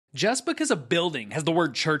Just because a building has the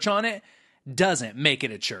word church on it doesn't make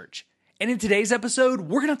it a church. And in today's episode,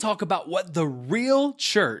 we're going to talk about what the real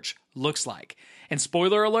church looks like. And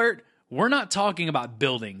spoiler alert, we're not talking about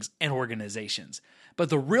buildings and organizations. But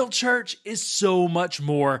the real church is so much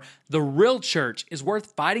more. The real church is worth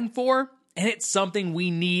fighting for, and it's something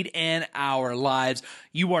we need in our lives.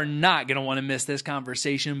 You are not going to want to miss this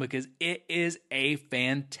conversation because it is a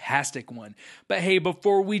fantastic one. But hey,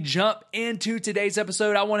 before we jump into today's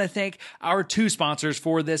episode, I want to thank our two sponsors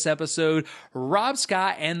for this episode, Rob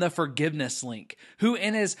Scott and The Forgiveness Link, who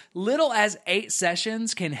in as little as 8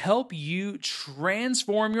 sessions can help you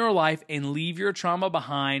transform your life and leave your trauma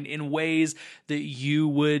behind in ways that you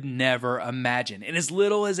would never imagine. In as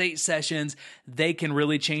little as 8 sessions, they can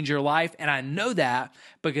really change your life. And I know that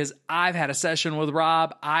because I've had a session with Rob.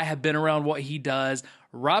 I have been around what he does.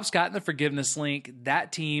 Rob Scott and The Forgiveness Link,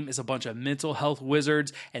 that team is a bunch of mental health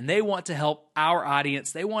wizards, and they want to help our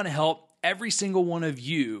audience. They want to help every single one of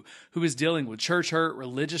you who is dealing with church hurt,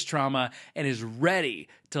 religious trauma, and is ready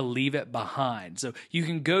to leave it behind. So you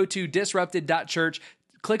can go to disrupted.church,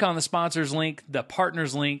 click on the sponsors link, the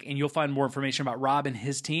partners link, and you'll find more information about Rob and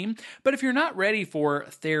his team. But if you're not ready for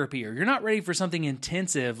therapy or you're not ready for something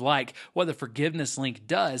intensive like what the Forgiveness Link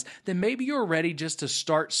does, then maybe you're ready just to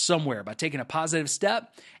start somewhere by taking a positive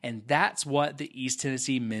step. And that's what the East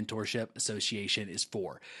Tennessee Mentorship Association is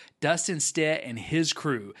for. Dustin Stitt and his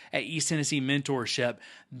crew at East Tennessee Mentorship,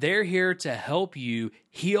 they're here to help you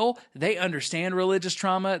heal. They understand religious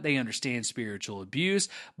trauma. They understand spiritual abuse,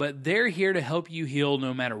 but they're here to help you heal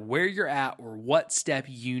no matter where you're at or what step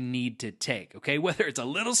you need to take, okay? Whether it's a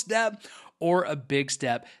little step or a big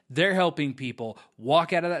step, they're helping people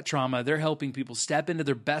walk out of that trauma. They're helping people step into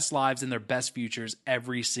their best lives and their best futures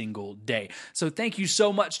every single day. So thank you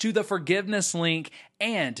so much to the Forgiveness Link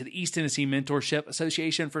and to the East Tennessee Mentorship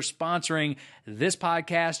Association for sponsoring this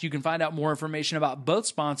podcast. You can find out more information about both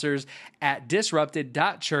sponsors at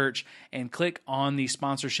disrupted.church and click on the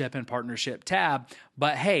sponsorship and partnership tab.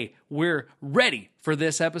 But hey, we're ready for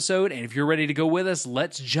this episode. And if you're ready to go with us,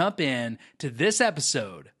 let's jump in to this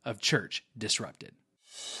episode of Church Disrupted.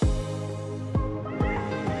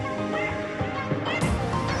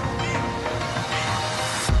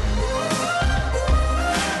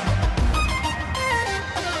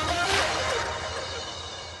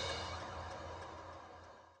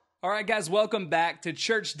 All right, guys, welcome back to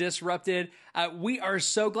Church Disrupted. We are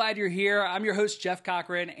so glad you're here. I'm your host, Jeff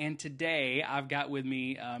Cochran, and today I've got with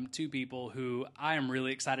me two people who I am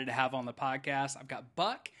really excited to have on the podcast. I've got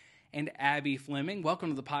Buck and Abby Fleming.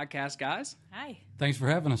 Welcome to the podcast, guys. Hi. Thanks for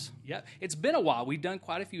having us. Yep. It's been a while. We've done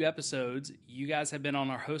quite a few episodes. You guys have been on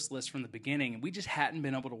our host list from the beginning, and we just hadn't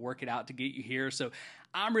been able to work it out to get you here. So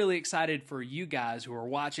I'm really excited for you guys who are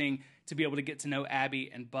watching to be able to get to know Abby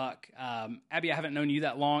and Buck. Abby, I haven't known you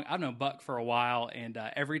that long. I've known Buck for a while, and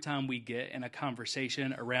every time we get in a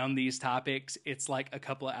conversation around these topics, it's like a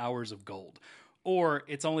couple of hours of gold. Or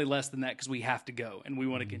it's only less than that because we have to go, and we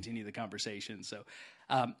want to continue the conversation. So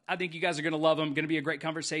I think you guys are going to love them. Going to be a great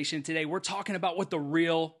conversation today. We're talking about what the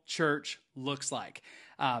real church looks like.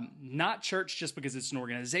 Not church just because it's an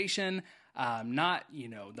organization, not,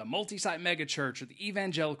 the multi-site mega church or the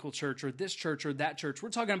evangelical church or this church or that church. We're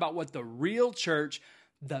talking about what the real church,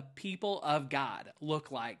 the people of God,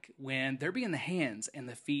 look like when they're being the hands and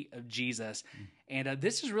the feet of Jesus. And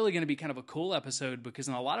this is really going to be kind of a cool episode because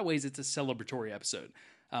in a lot of ways it's a celebratory episode.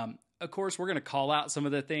 Of course, we're going to call out some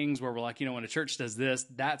of the things where we're like, when a church does this,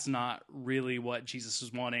 that's not really what Jesus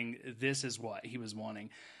was wanting. This is what he was wanting.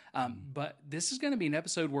 But this is going to be an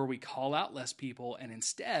episode where we call out less people, and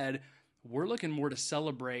instead, we're looking more to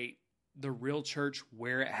celebrate the real church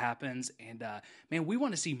where it happens. And man, we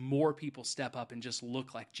want to see more people step up and just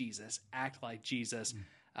look like Jesus, act like Jesus.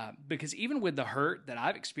 Because even with the hurt that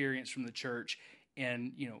I've experienced from the church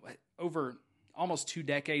and, over almost 2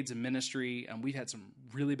 decades of ministry, we've had some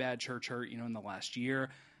really bad church hurt, in the last year.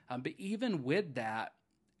 But even with that,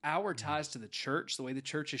 our ties to the church, the way the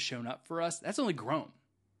church has shown up for us, that's only grown.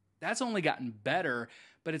 That's only gotten better,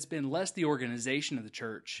 but it's been less the organization of the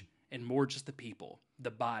church and more just the people,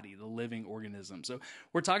 the body, the living organism. So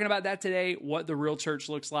we're talking about that today, what the real church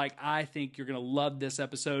looks like. I think you're going to love this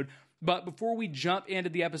episode. But before we jump into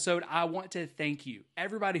the episode, I want to thank you.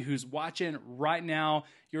 Everybody who's watching right now,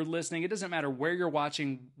 you're listening. It doesn't matter where you're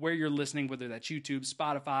watching, where you're listening, whether that's YouTube,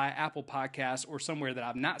 Spotify, Apple Podcasts, or somewhere that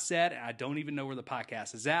I've not said, and I don't even know where the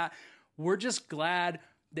podcast is at. We're just glad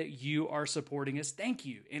that you are supporting us. Thank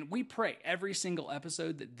you. And we pray every single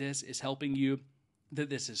episode that this is helping you, that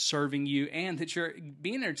this is serving you, and that you're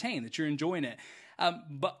being entertained, that you're enjoying it.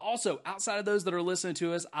 But also, outside of those that are listening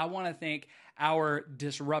to us, I want to thank our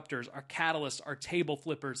disruptors, our catalysts, our table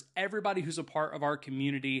flippers, everybody who's a part of our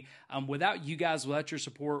community. Without you guys, without your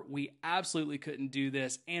support, we absolutely couldn't do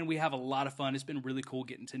this. And we have a lot of fun. It's been really cool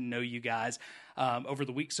getting to know you guys over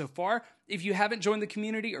the week so far. If you haven't joined the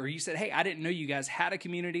community, or you said, hey, I didn't know you guys had a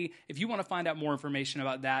community, if you want to find out more information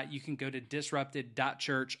about that, you can go to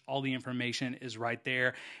disrupted.church. All the information is right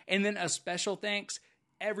there. And then a special thanks,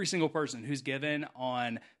 every single person who's given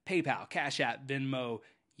on PayPal, Cash App, Venmo.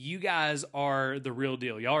 You guys are the real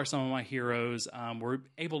deal. Y'all are some of my heroes. We're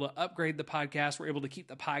able to upgrade the podcast. We're able to keep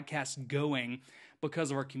the podcast going because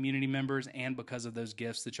of our community members and because of those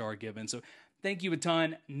gifts that y'all are given. So thank you a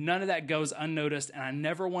ton. None of that goes unnoticed. And I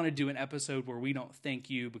never want to do an episode where we don't thank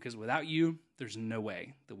you, because without you, there's no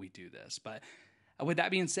way that we do this. But with that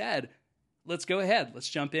being said, let's go ahead. Let's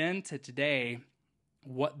jump into today,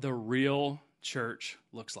 what the real church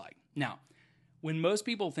looks like. Now, when most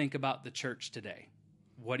people think about the church today,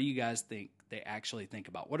 what do you guys think they actually think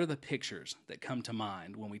about? What are the pictures that come to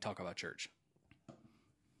mind when we talk about church?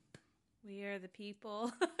 We are the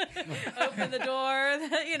people. Open the door.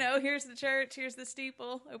 Here's the church. Here's the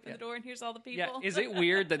steeple. Open the door, and here's all the people. Yeah. Is it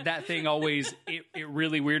weird that thing always, it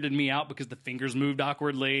really weirded me out because the fingers moved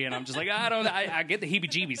awkwardly, and I'm just like, I get the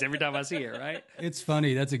heebie-jeebies every time I see it, right? It's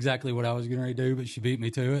funny. That's exactly what I was going to do, but she beat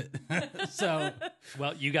me to it. So,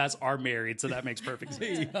 well, you guys are married, so that makes perfect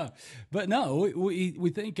sense. Yeah. But no,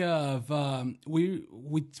 we think of, we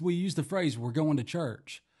use the phrase, we're going to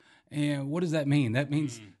church. And what does that mean? That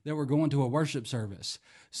means that we're going to a worship service.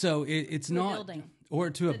 So it's to not, a building. or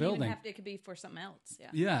to a building. It could be for something else.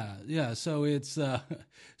 Yeah. Yeah. So it's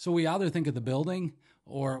so we either think of the building,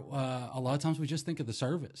 or a lot of times we just think of the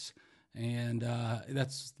service, and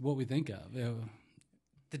that's what we think of.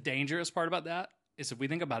 The dangerous part about that is if we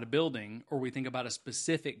think about a building, or we think about a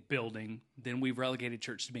specific building, then we've relegated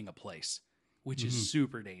church to being a place, which is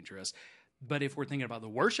super dangerous. But if we're thinking about the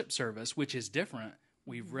worship service, which is different,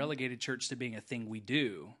 we've relegated church to being a thing we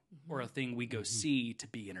do, or a thing we go see to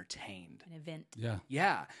be entertained. An event. Yeah.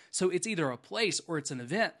 Yeah. So it's either a place or it's an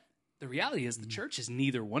event. The reality is the church is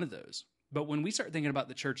neither one of those. But when we start thinking about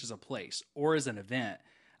the church as a place or as an event,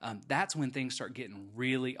 that's when things start getting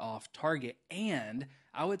really off target. And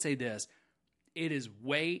I would say this, it is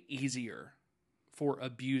way easier for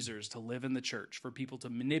abusers to live in the church, for people to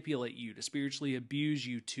manipulate you, to spiritually abuse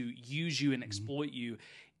you, to use you and exploit you,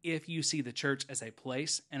 if you see the church as a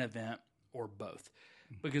place, an event, or both.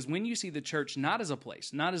 Because when you see the church not as a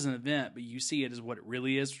place, not as an event, but you see it as what it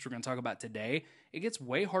really is, which we're going to talk about today, it gets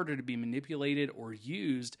way harder to be manipulated or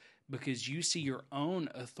used, because you see your own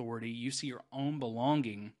authority, you see your own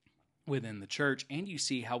belonging within the church, and you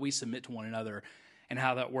see how we submit to one another and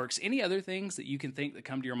how that works. Any other things that you can think that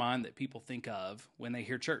come to your mind that people think of when they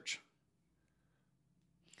hear church?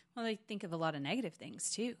 Well, they think of a lot of negative things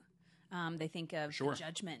too. They think of Sure.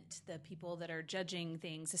 judgment, the people that are judging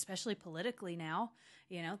things, especially politically now.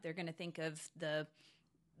 They're going to think of the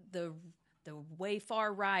way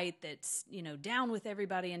far right that's, down with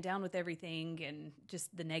everybody and down with everything, and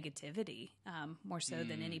just the negativity, more so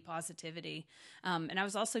than any positivity. And I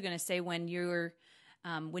was also going to say, when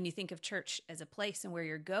you think of church as a place and where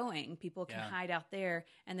you're going, people can hide out there,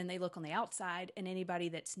 and then they look on the outside, and anybody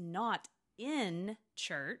that's not in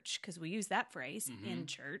church, because we use that phrase, in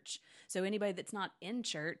church. So anybody that's not in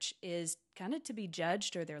church is kind of to be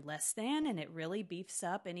judged, or they're less than, and it really beefs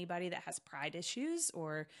up anybody that has pride issues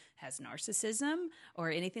or has narcissism or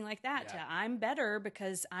anything like that. Yeah. I'm better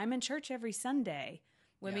because I'm in church every Sunday.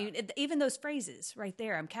 I mean, even those phrases right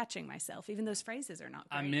there, I'm catching myself. Even those phrases are not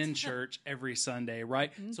great. I'm in church every Sunday,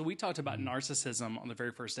 right? So we talked about narcissism on the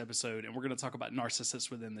very first episode, and we're going to talk about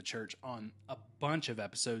narcissists within the church on a bunch of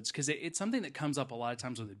episodes, because it's something that comes up a lot of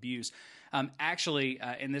times with abuse. Actually,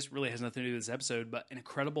 and this really has nothing to do with this episode, but an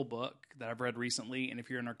incredible book that I've read recently, and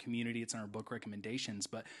if you're in our community, it's in our book recommendations,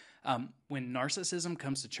 but When Narcissism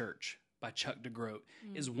Comes to Church by Chuck DeGroat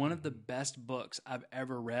is one of the best books I've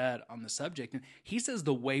ever read on the subject. And he says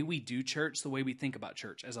the way we do church, the way we think about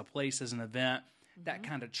church as a place, as an event, that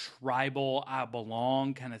kind of tribal, I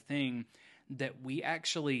belong kind of thing, that we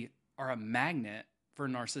actually are a magnet for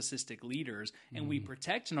narcissistic leaders, and we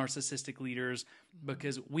protect narcissistic leaders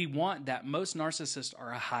because we want that. Most narcissists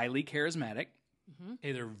are highly charismatic.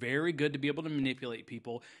 Okay, they're very good to be able to manipulate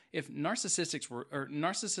people. If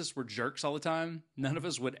narcissists were jerks all the time, none of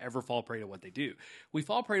us would ever fall prey to what they do. We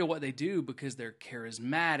fall prey to what they do because they're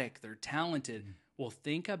charismatic, they're talented. Well,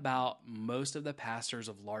 think about most of the pastors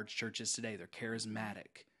of large churches today. They're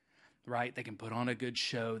charismatic, right? They can put on a good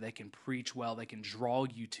show. They can preach well. They can draw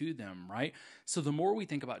you to them, right? So the more we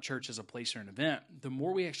think about church as a place or an event, the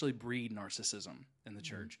more we actually breed narcissism in the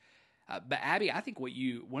church. But Abby, I think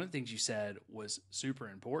one of the things you said was super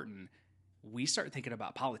important. We start thinking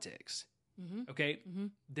about politics. Okay.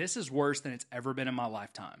 This is worse than it's ever been in my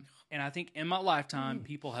lifetime. And I think in my lifetime,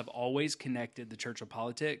 people have always connected the church with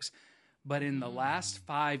politics. But in the last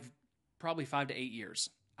probably 5 to 8 years,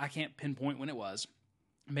 I can't pinpoint when it was.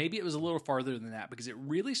 Maybe it was a little farther than that, because it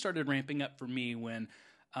really started ramping up for me when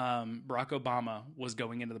Barack Obama was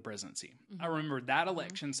going into the presidency. I remember that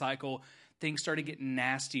election cycle, things started getting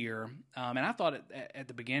nastier. And I thought at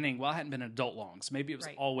the beginning, well, I hadn't been an adult long, so maybe it was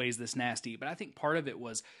always this nasty. But I think part of it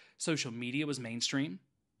was social media was mainstream.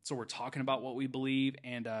 So we're talking about what we believe,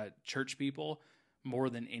 and church people,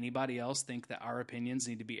 more than anybody else, think that our opinions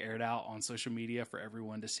need to be aired out on social media for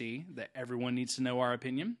everyone to see, that everyone needs to know our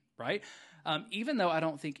opinion, right? Even though I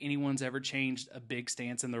don't think anyone's ever changed a big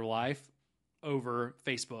stance in their life over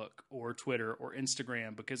Facebook or Twitter or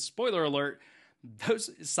Instagram, because spoiler alert,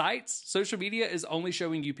 those sites, social media is only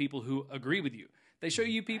showing you people who agree with you. They show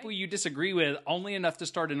you people you disagree with only enough to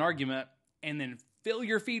start an argument, and then fill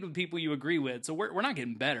your feed with people you agree with. So we're not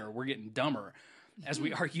getting better. We're getting dumber as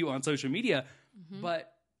we argue on social media.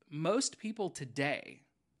 But most people today,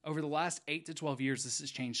 over the last 8 to 12 years, this has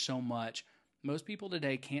changed so much. Most people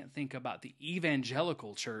today can't think about the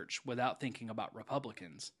evangelical church without thinking about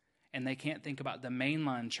Republicans. And they can't think about the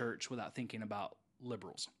mainline church without thinking about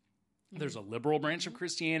liberals. There's a liberal branch of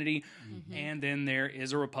Christianity, and then there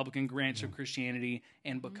is a Republican branch of Christianity.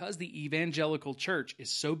 And because the evangelical church is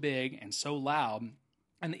so big and so loud,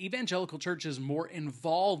 and the evangelical church is more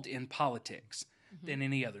involved in politics than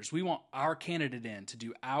any others. We want our candidate in to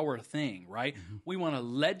do our thing, right? We want to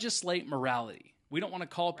legislate morality. We don't want to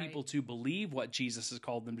call people to believe what Jesus has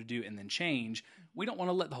called them to do and then change. We don't want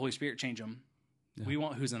to let the Holy Spirit change them. We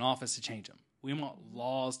want who's in office to change them. We want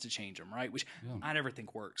laws to change them, right? Which I never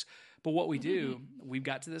think works. But what we do, we've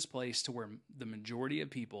got to this place to where the majority of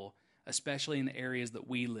people, especially in the areas that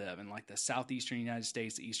we live in, like the southeastern United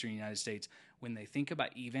States, the eastern United States, when they think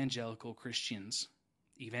about evangelical Christians,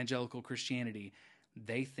 evangelical Christianity,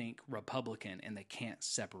 they think Republican, and they can't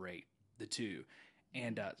separate the two.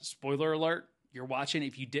 And spoiler alert, you're watching.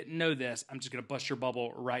 If you didn't know this, I'm just going to bust your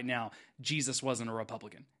bubble right now. Jesus wasn't a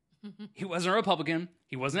Republican. He wasn't a Republican.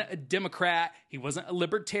 He wasn't a Democrat. He wasn't a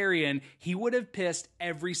libertarian. He would have pissed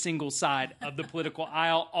every single side of the political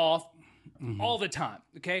aisle off all the time.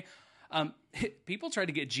 Okay. People tried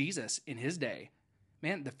to get Jesus in his day.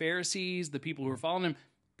 Man, the Pharisees, the people who were following him,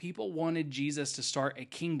 people wanted Jesus to start a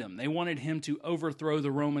kingdom. They wanted him to overthrow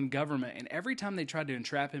the Roman government. And every time they tried to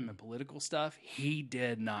entrap him in political stuff, he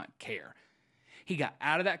did not care. He got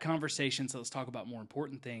out of that conversation. So let's talk about more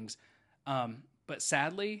important things. But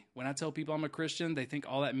sadly, when I tell people I'm a Christian, they think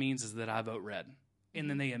all that means is that I vote red. And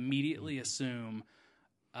then they immediately assume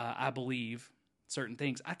I believe certain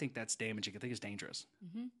things. I think that's damaging. I think it's dangerous.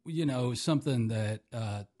 You know, something that,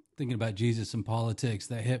 thinking about Jesus and politics,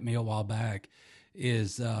 that hit me a while back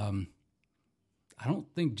is I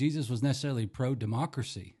don't think Jesus was necessarily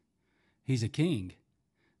pro-democracy. He's a king.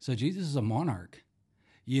 So Jesus is a monarch.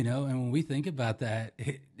 You know, and when we think about that,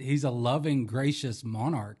 he's a loving, gracious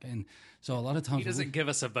monarch. And so a lot of times he doesn't give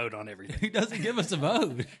us a vote on everything. He doesn't give us a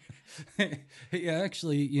vote. He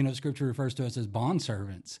actually, you know, scripture refers to us as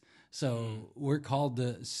bondservants. So we're called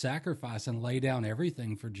to sacrifice and lay down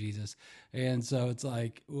everything for Jesus. And so it's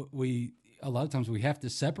like a lot of times we have to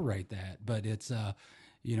separate that. But it's,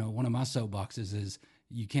 you know, one of my soapboxes is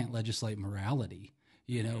you can't legislate morality.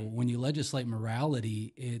 You know, when you legislate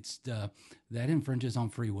morality, it's that infringes on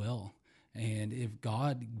free will. And if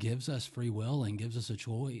God gives us free will and gives us a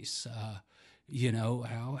choice, you know,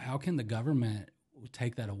 how can the government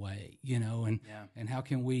take that away? You know, and how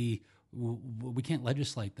can we can't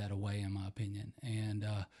legislate that away, in my opinion. And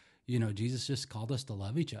you know, Jesus just called us to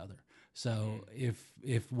love each other. So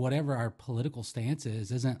if whatever our political stance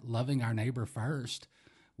isn't loving our neighbor first,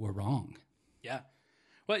 we're wrong. Yeah.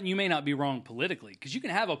 Well, and you may not be wrong politically, because you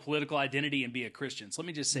can have a political identity and be a Christian. So let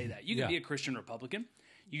me just say that. You can be a Christian Republican.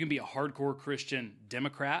 You can be a hardcore Christian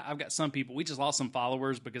Democrat. I've got some people, we just lost some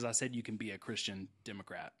followers because I said you can be a Christian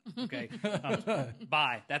Democrat. Okay?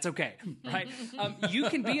 Bye. That's okay. Right? You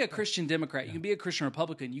can be a Christian Democrat. You can be a Christian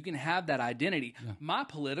Republican. You can have that identity. Yeah. My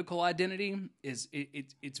political identity is,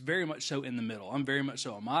 it's very much so in the middle. I'm very much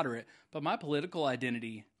so a moderate. But my political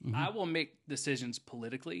identity, I will make decisions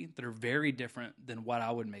politically that are very different than what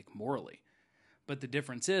I would make morally. But the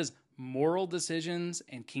difference is moral decisions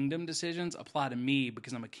and kingdom decisions apply to me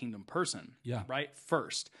because I'm a kingdom person, right?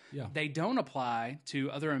 First. Yeah. They don't apply to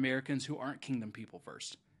other Americans who aren't kingdom people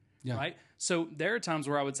first, Yeah. right? So there are times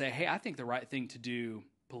where I would say, hey, I think the right thing to do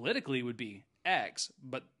politically would be X,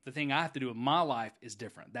 but the thing I have to do in my life is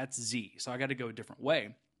different. That's Z. So I got to go a different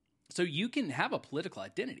way. So you can have a political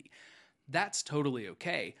identity. That's totally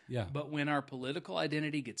okay. Yeah. But when our political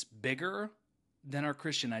identity gets bigger than our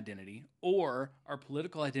Christian identity, or our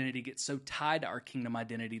political identity gets so tied to our kingdom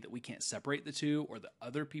identity that we can't separate the two, or that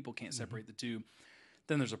other people can't separate the two,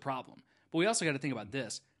 then there's a problem. But we also got to think about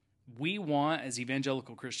this. We want, as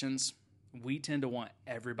evangelical Christians, we tend to want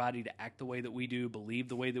everybody to act the way that we do, believe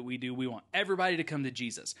the way that we do. We want everybody to come to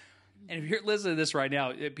Jesus. And if you're listening to this right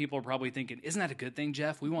now, people are probably thinking, isn't that a good thing,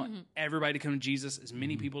 Jeff? We want everybody to come to Jesus, as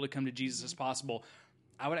many people to come to Jesus as possible.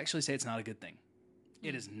 I would actually say it's not a good thing.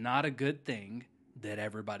 It is not a good thing that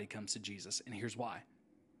everybody comes to Jesus. And here's why.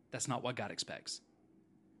 That's not what God expects.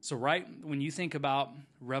 So, right, when you think about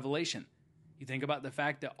Revelation, you think about the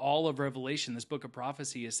fact that all of Revelation, this book of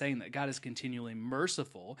prophecy, is saying that God is continually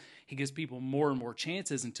merciful. He gives people more and more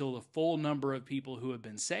chances until the full number of people who have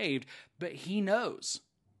been saved. But he knows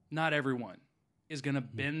not everyone is going to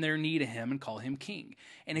bend their knee to him and call him king.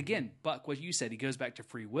 And again, Buck, what you said, he goes back to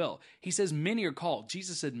free will. He says, many are called.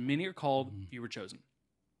 Jesus said, many are called, few were chosen.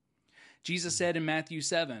 Jesus said in Matthew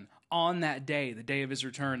 7, on that day, the day of his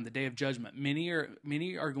return, the day of judgment, many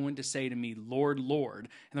are going to say to me, Lord, Lord,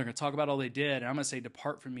 and they're going to talk about all they did, and I'm going to say,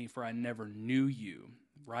 depart from me, for I never knew you,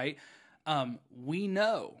 right? We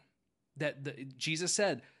know that Jesus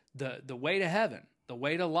said, the way to heaven, the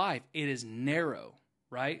way to life, it is narrow,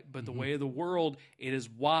 right? But the way of the world, it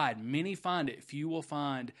is wide. Many find it, few will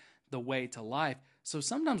find the way to life. So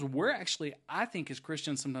sometimes I think as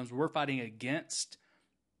Christians, sometimes we're fighting against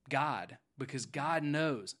God, because God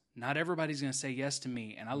knows not everybody's going to say yes to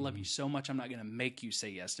me, and I love you so much, I'm not going to make you say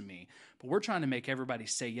yes to me. But we're trying to make everybody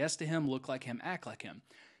say yes to him, look like him, act like him.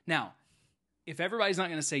 Now, if everybody's not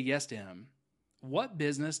going to say yes to him, what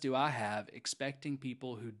business do I have expecting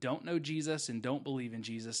people who don't know Jesus and don't believe in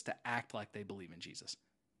Jesus to act like they believe in Jesus?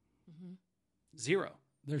 Zero.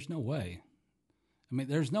 There's no way. I mean,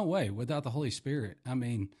 there's no way without the Holy Spirit. I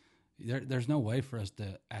mean, there's no way for us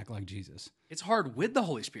to act like Jesus. It's hard with the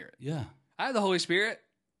Holy Spirit. Yeah. I have the Holy Spirit,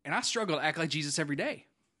 and I struggle to act like Jesus every day,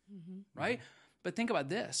 right? But think about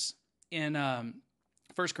this. In 1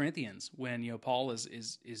 Corinthians, when Paul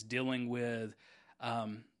is dealing with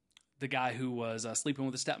the guy who was sleeping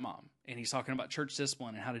with a stepmom, and he's talking about church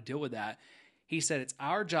discipline and how to deal with that, he said it's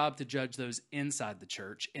our job to judge those inside the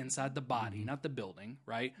church, inside the body, not the building,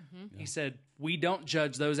 right? He said we don't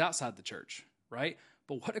judge those outside the church, right?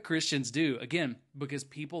 But what do Christians do? Again, because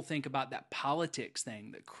people think about that politics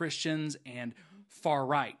thing, that Christians and far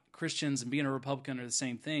right, Christians and being a Republican are the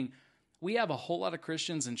same thing. We have a whole lot of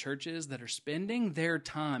Christians in churches that are spending their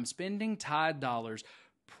time, spending tithe dollars,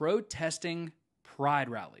 protesting pride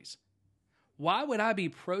rallies. Why would I be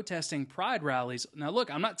protesting pride rallies? Now,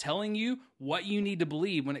 look, I'm not telling you what you need to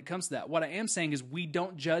believe when it comes to that. What I am saying is we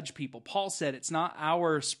don't judge people. Paul said it's not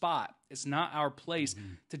our spot. It's not our place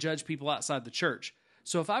to judge people outside the church.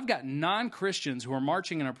 So if I've got non-Christians who are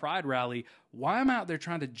marching in a pride rally, why am I out there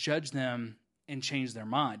trying to judge them and change their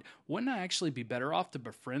mind? Wouldn't I actually be better off to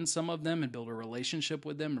befriend some of them and build a relationship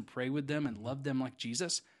with them and pray with them and love them like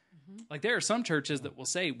Jesus? Like there are some churches that will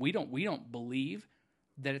say, we don't believe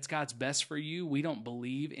that it's God's best for you. We don't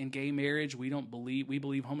believe in gay marriage. We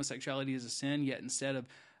believe homosexuality is a sin, yet instead of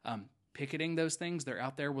picketing those things, they're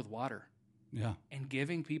out there with water. Yeah. And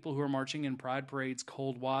giving people who are marching in pride parades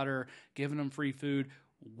cold water, giving them free food,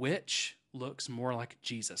 which looks more like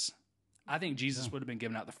Jesus. I think Jesus would have been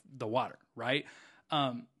giving out the water, right?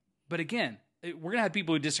 But again, we're going to have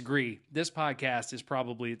people who disagree. This podcast is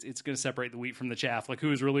probably, it's going to separate the wheat from the chaff, like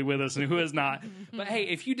who is really with us and who is not. But hey,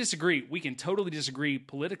 if you disagree, we can totally disagree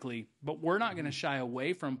politically, but we're not going to shy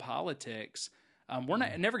away from politics. We're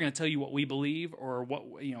never going to tell you what we believe or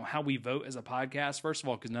how we vote as a podcast. First of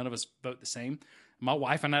all, because none of us vote the same. My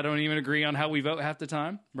wife and I don't even agree on how we vote half the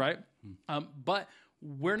time, right? But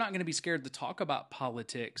we're not going to be scared to talk about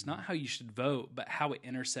politics, not how you should vote, but how it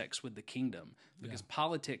intersects with the kingdom. Because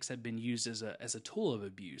politics have been used as a tool of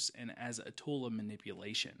abuse and as a tool of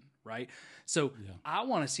manipulation, right? So I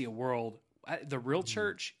want to see a world. The real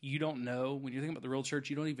church, you don't know. When you're thinking about the real church,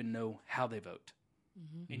 you don't even know how they vote.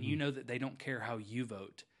 And you know that they don't care how you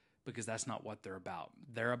vote because that's not what they're about.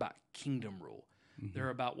 They're about kingdom rule. They're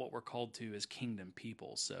about what we're called to as kingdom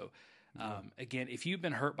people. So, again, if you've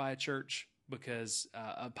been hurt by a church because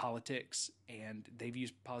of politics and they've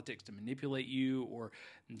used politics to manipulate you, or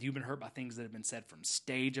you've been hurt by things that have been said from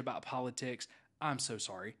stage about politics, I'm so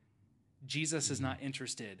sorry. Jesus is not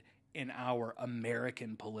interested in our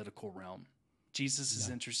American political realm. Jesus is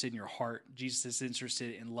interested in your heart. Jesus is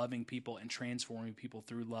interested in loving people and transforming people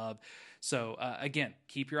through love. So again,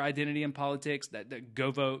 keep your identity in politics. That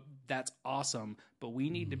go vote. That's awesome. But we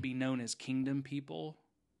need to be known as kingdom people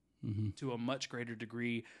to a much greater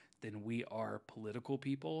degree than we are political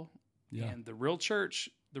people. Yeah. And the real church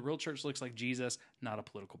looks like Jesus, not a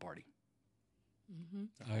political party.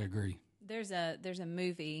 I agree. There's a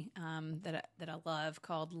movie that I love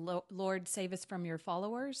called Lord Save Us from Your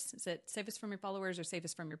Followers. Is it Save Us from Your Followers or Save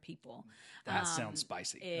Us from Your People? That sounds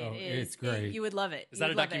spicy. It's great. You would love it. Is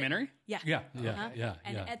that a documentary? Yeah. Yeah.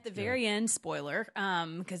 And at the very end, spoiler,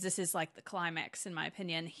 because this is like the climax in my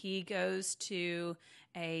opinion, he goes to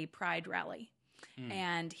a pride rally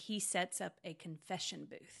and he sets up a confession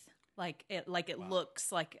booth. It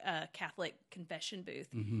looks like a Catholic confession booth.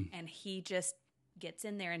 And he just gets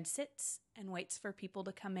in there and sits and waits for people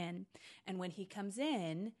to come in. And when he comes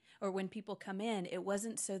in, or when people come in, it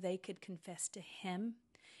wasn't so they could confess to him.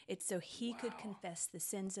 It's so he could confess the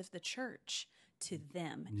sins of the church to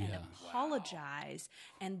them and apologize.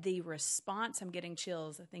 And the response, I'm getting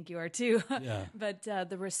chills. I think you are too. But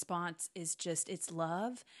the response is just, it's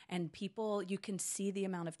love. And people, you can see the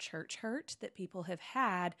amount of church hurt that people have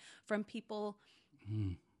had from people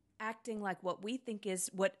acting like what we think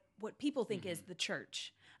is, what people think is the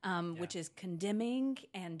church, which is condemning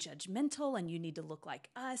and judgmental, and you need to look like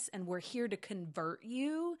us, and we're here to convert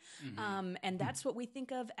you. And that's what we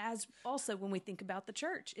think of as also when we think about the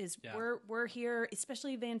church is we're here,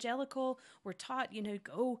 especially evangelical. We're taught,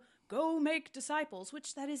 go make disciples,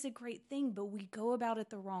 which that is a great thing, but we go about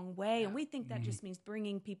it the wrong way. And we think that just means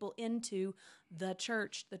bringing people into the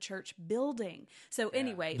church building. So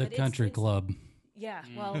anyway, the country club. Yeah,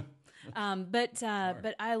 well, but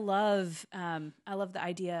I love the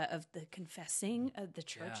idea of the confessing of the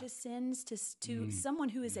church's sins to someone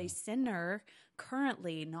who is a sinner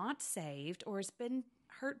currently not saved or has been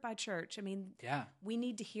hurt by church. I mean, we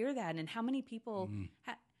need to hear that. And how many people?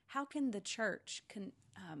 How can the church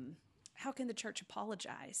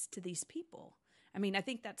apologize to these people? I mean, I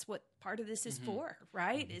think that's what part of this is for,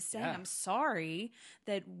 right? Is saying, I'm sorry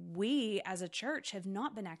that we as a church have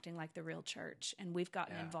not been acting like the real church. And we've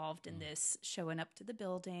gotten involved in this, showing up to the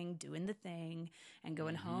building, doing the thing, and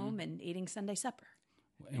going home and eating Sunday supper.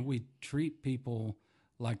 And we treat people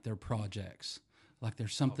like they're projects, like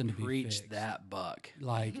there's something to be Preach fixed. that, Buck.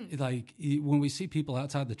 Like when we see people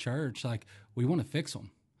outside the church, like we want to fix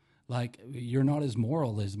them. Like you're not as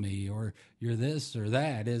moral as me, or you're this or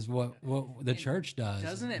that is what the church does.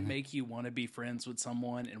 Doesn't it make you want to be friends with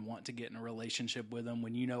someone and want to get in a relationship with them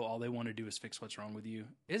when you know all they want to do is fix what's wrong with you?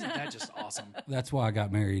 Isn't that just awesome? That's why I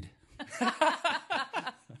got married.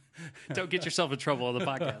 Don't get yourself in trouble on the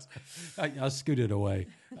podcast. I scooted away.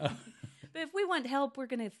 But if we want help, we're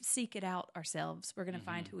going to seek it out ourselves. We're going to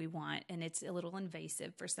find who we want. And it's a little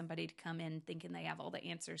invasive for somebody to come in thinking they have all the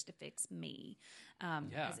answers to fix me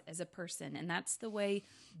as a person. And that's the way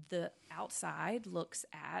the outside looks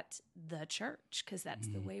at the church, because that's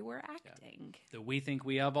the way we're acting. That we think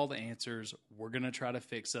we have all the answers. We're going to try to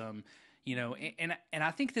fix them. And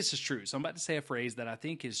I think this is true. So I'm about to say a phrase that I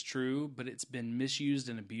think is true, but it's been misused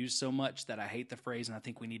and abused so much that I hate the phrase, and I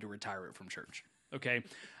think we need to retire it from church. Okay.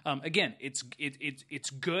 Again, it's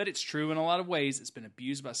good. It's true in a lot of ways. It's been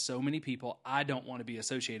abused by so many people. I don't want to be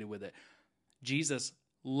associated with it. Jesus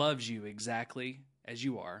loves you exactly as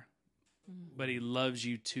you are, but he loves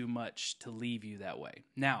you too much to leave you that way.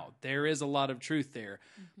 Now, there is a lot of truth there,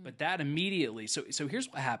 but that immediately, so here's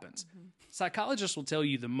what happens. Psychologists will tell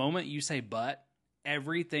you the moment you say but,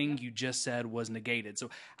 everything you just said was negated.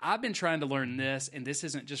 So I've been trying to learn this, and this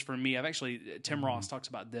isn't just for me. Tim Ross talks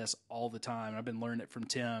about this all the time. I've been learning it from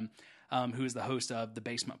Tim, who is the host of the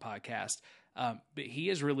Basement Podcast. But he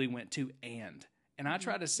has really went to and I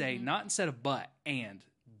try to say not instead of but, and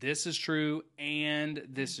this is true and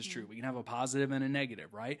this is true. We can have a positive and a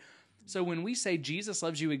negative, right? So when we say Jesus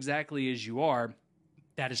loves you exactly as you are,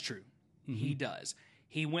 that is true. He does.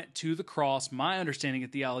 He went to the cross. My understanding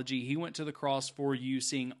of theology, he went to the cross for you,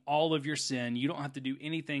 seeing all of your sin. You don't have to do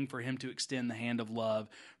anything for him to extend the hand of love,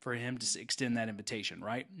 for him to extend that invitation,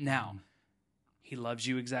 right? Now, he loves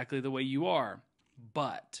you exactly the way you are.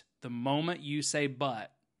 But the moment you say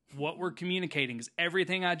but, what we're communicating is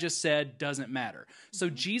everything I just said doesn't matter. So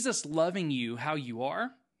Jesus loving you how you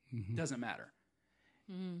are doesn't matter.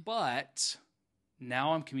 But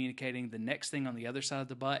now I'm communicating the next thing on the other side of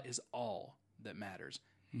the but is all that matters.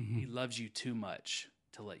 He loves you too much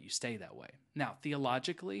to let you stay that way. Now,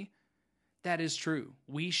 theologically, that is true.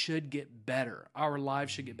 We should get better. Our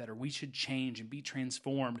lives should get better. We should change and be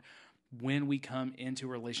transformed when we come into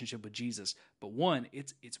a relationship with Jesus. But one,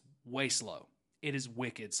 it's way slow. It is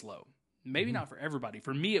wicked slow. Maybe not for everybody.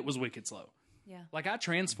 For me, it was wicked slow. Yeah. Like I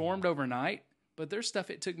transformed overnight, but there's stuff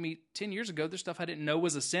it took me 10 years ago. There's stuff I didn't know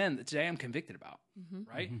was a sin that today I'm convicted about,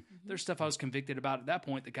 right? There's stuff I was convicted about at that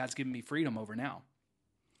point that God's given me freedom over now,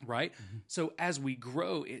 right? So as we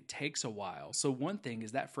grow, it takes a while. So one thing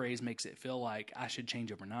is that phrase makes it feel like I should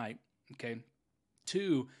change overnight, okay?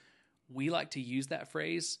 Two, we like to use that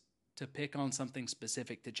phrase to pick on something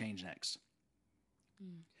specific to change next.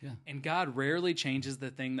 Yeah. And God rarely changes the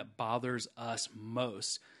thing that bothers us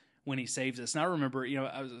most when he saves us. And I remember,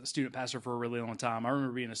 I was a student pastor for a really long time. I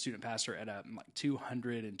remember being a student pastor at a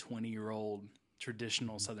 220-year-old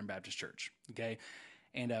traditional Southern Baptist church. Okay.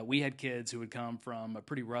 And we had kids who would come from a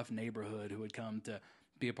pretty rough neighborhood who would come to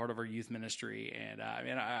be a part of our youth ministry. And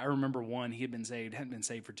I remember one, he hadn't been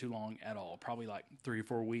saved for too long at all, probably like 3 or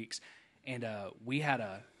 4 weeks. And we had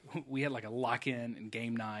like a lock-in and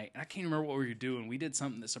game night. And I can't remember what we were doing. We did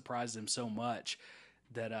something that surprised him so much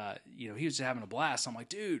that, he was just having a blast. I'm like,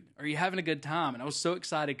 dude, are you having a good time? And I was so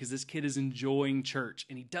excited because this kid is enjoying church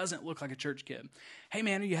and he doesn't look like a church kid. Hey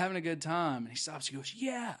man, are you having a good time? And he stops, he goes,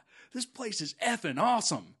 yeah, this place is effing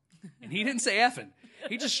awesome. And he didn't say effing.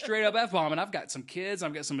 He just straight up F-bomb. And I've got some kids,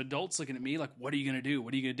 I've got some adults looking at me like, what are you going to do?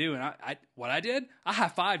 What are you going to do? And what I did, I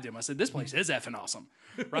high-fived him. I said, this place is effing awesome.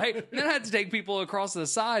 Right? And then I had to take people across to the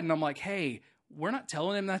side and I'm like, hey, we're not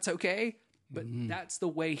telling him that's okay. But that's the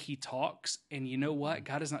way he talks. And you know what?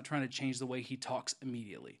 God is not trying to change the way he talks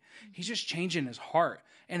immediately. He's just changing his heart.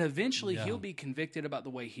 And eventually he'll be convicted about the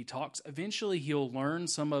way he talks. Eventually he'll learn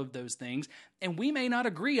some of those things. And we may not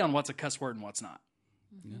agree on what's a cuss word and what's not.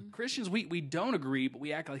 Christians, we don't agree, but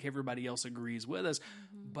we act like everybody else agrees with us.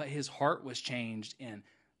 But his heart was changed. And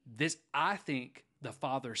this, I think the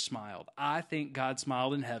Father smiled. I think God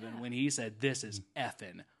smiled in heaven when he said, this is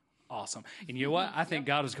effing awesome. And you know what? I think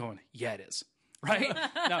God was going, yeah, it is. Right?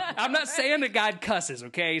 Now, I'm not saying that God cusses,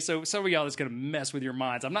 okay? So some of y'all is going to mess with your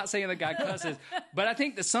minds. I'm not saying that God cusses, but I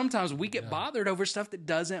think that sometimes we get bothered over stuff that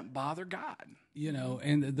doesn't bother God.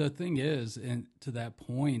 And the thing is, and to that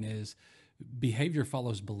point is, behavior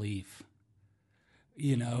follows belief.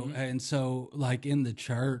 And so like in the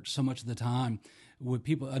church, so much of the time, when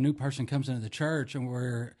a new person comes into the church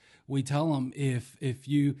and we tell them if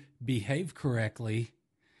you behave correctly,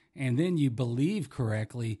 and then you believe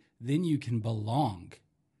correctly, then you can belong.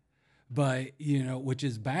 But, which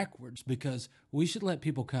is backwards because we should let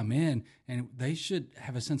people come in and they should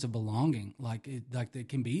have a sense of belonging, like they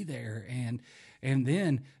can be there. And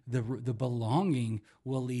then the belonging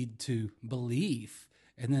will lead to belief.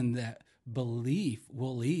 And then that belief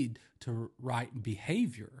will lead to right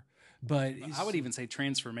behavior. But I would even say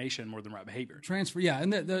transformation more than right behavior.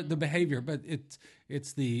 And the behavior, but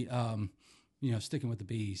it's the, sticking with the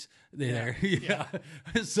bees there. Yeah.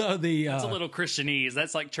 So that's a little Christianese.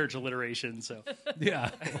 That's like church alliteration. So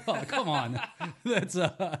yeah. Well, come on. That's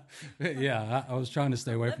I was trying to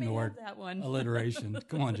stay away from the word that one. alliteration.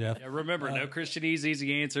 Come on, Jeff. Yeah, remember, no Christianese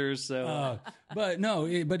easy answers. So, but no,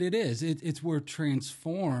 but it is. It's we're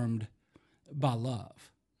transformed by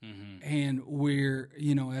love, and we're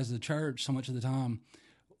as a church, so much of the time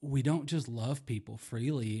we don't just love people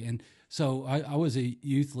freely. And so I was a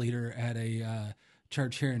youth leader at a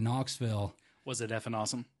church here in Knoxville. Was it effing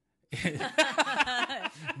awesome?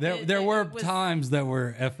 There were times that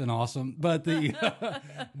were effing awesome, but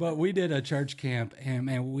but we did a church camp and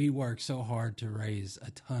man, we worked so hard to raise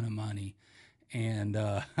a ton of money. And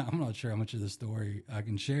I'm not sure how much of the story I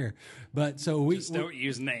can share, but so we just don't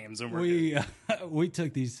use names. And we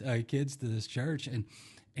took these kids to this church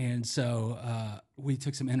and so we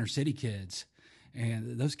took some inner city kids,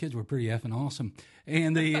 and those kids were pretty effing awesome.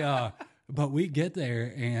 And but we get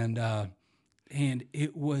there, and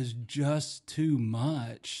it was just too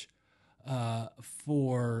much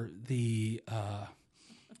for the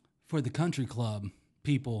country club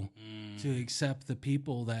people to accept the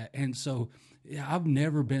people that. And so I've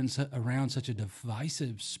never been around such a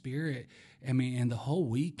divisive spirit. I mean, and the whole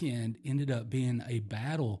weekend ended up being a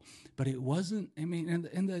battle, but it wasn't,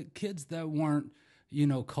 and the kids that weren't,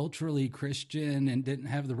 culturally Christian and didn't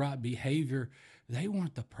have the right behavior, they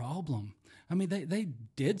weren't the problem. I mean, they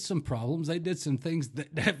did some problems. They did some things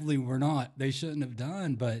that definitely they shouldn't have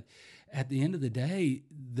done. But at the end of the day,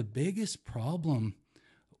 the biggest problem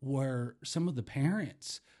were some of the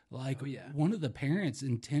parents. Like one of the parents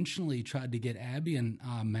intentionally tried to get Abby and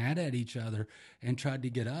mad at each other and tried to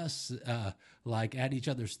get us at each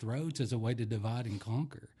other's throats as a way to divide and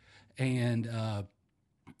conquer. And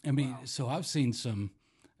so I've seen some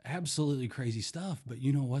absolutely crazy stuff. But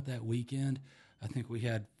you know what? That weekend, I think we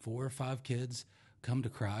had 4 or 5 kids come to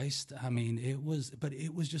Christ. I mean, it was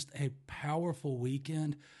just a powerful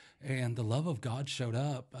weekend, and the love of God showed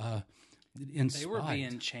up. in They were spite.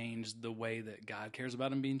 being changed the way that God cares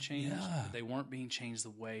about them being changed. Yeah. But they weren't being changed the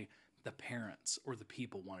way the parents or the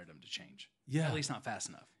people wanted them to change. Yeah. At least not fast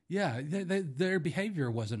enough. Yeah, their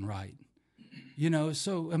behavior wasn't right.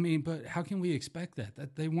 So I mean, but how can we expect that?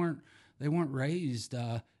 That they weren't raised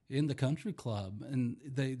in the country club, and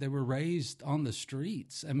they were raised on the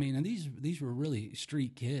streets. I mean, and these were really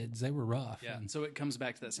street kids. They were rough. Yeah. And So it comes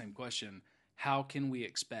back to that same question. How can we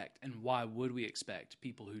expect, and why would we expect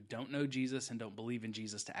people who don't know Jesus and don't believe in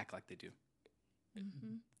Jesus to act like they do?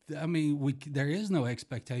 I mean, there is no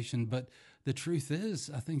expectation, but the truth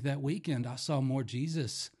is, I think that weekend I saw more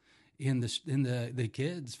Jesus in the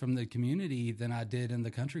kids from the community than I did in the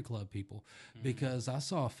country club people, because I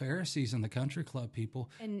saw Pharisees in the country club people.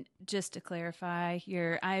 And just to clarify,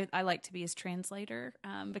 I like to be his translator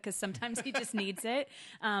because sometimes he just needs it.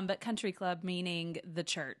 But country club meaning the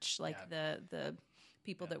church, like the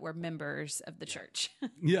people that were members of the church.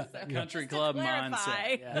 Yeah, Country Just to club clarify.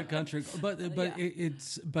 mindset. Yeah. the country,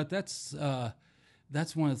 but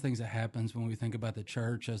that's one of the things that happens when we think about the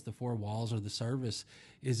church as the four walls or the service,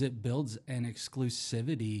 is it builds an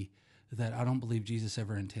exclusivity that I don't believe Jesus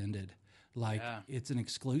ever intended. Like it's an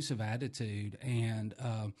exclusive attitude, and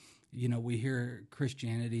we hear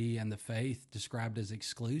Christianity and the faith described as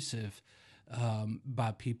exclusive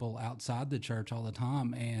by people outside the church all the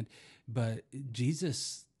time, but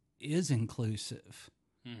Jesus is inclusive.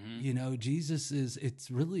 Jesus is.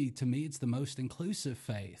 It's really, to me, it's the most inclusive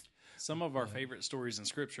faith. Some of our favorite stories in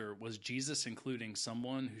Scripture was Jesus including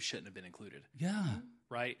someone who shouldn't have been included. Yeah.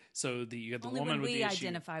 Right? So you got the Only woman when with we the issue.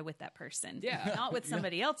 identify with that person. Yeah. Not with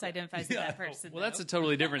somebody else identifies with that person. Well, that's a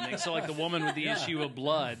totally different thing. So, like the woman with the issue of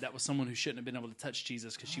blood, that was someone who shouldn't have been able to touch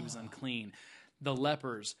Jesus because she was unclean. The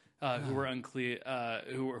lepers who were unclean,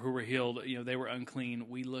 who were healed, they were unclean.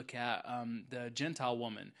 We look at the Gentile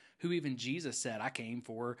woman who even Jesus said, "I came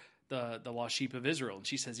for the lost sheep of Israel," and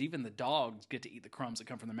she says, "Even the dogs get to eat the crumbs that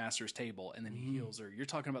come from the master's table." And then he heals her. You're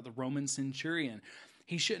talking about the Roman centurion.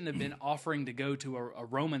 He shouldn't have been offering to go to a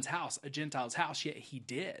Roman's house, a Gentile's house, yet he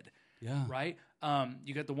did. Yeah. Right?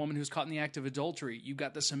 You got the woman who's caught in the act of adultery. You've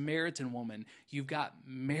got the Samaritan woman. You've got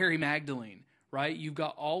Mary Magdalene, right? You've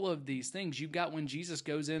got all of these things. You've got when Jesus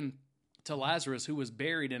goes in to Lazarus, who was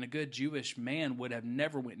buried, and a good Jewish man would have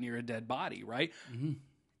never went near a dead body, right? Mm-hmm.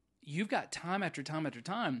 You've got time after time after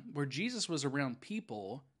time where Jesus was around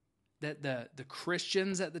people that the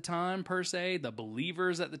Christians at the time, per se, the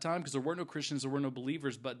believers at the time, because there were no Christians, there were no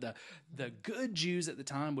believers, but the good Jews at the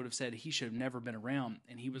time would have said he should have never been around,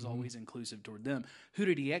 and he was always inclusive toward them. Who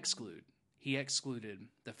did he exclude? He excluded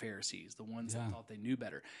the Pharisees, the ones that thought they knew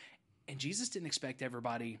better. And Jesus didn't expect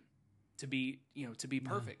everybody to be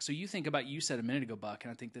perfect. So you think about, you said a minute ago, Buck,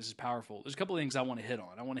 and I think this is powerful. There's a couple of things I want to hit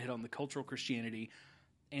on. I want to hit on the cultural Christianity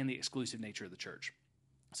and the exclusive nature of the church.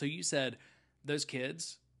 So you said those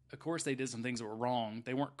kids, of course, they did some things that were wrong.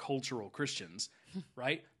 They weren't cultural Christians,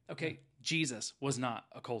 right? Okay, Jesus was not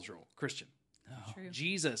a cultural Christian. True.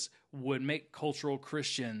 Jesus would make cultural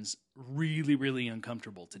Christians really, really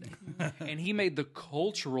uncomfortable today. And he made the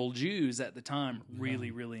cultural Jews at the time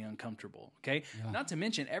really, really uncomfortable, okay? Not to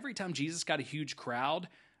mention, every time Jesus got a huge crowd,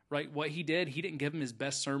 right, what he did, he didn't give them his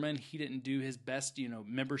best sermon. He didn't do his best,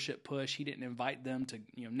 membership push. He didn't invite them to,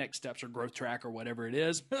 Next Steps or Growth Track or whatever it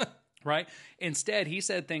is. Right? Instead, he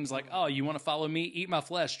said things like, "Oh, you want to follow me? Eat my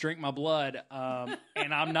flesh, drink my blood." And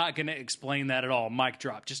I'm not going to explain that at all. Mic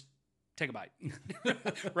drop. Just take a bite.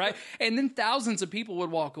 Right? And then thousands of people would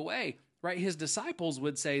walk away. Right? His disciples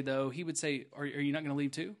would say, though, he would say, are you not going to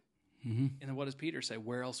leave too? Mm-hmm. And then what does Peter say?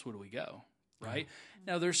 Where else would we go? Right?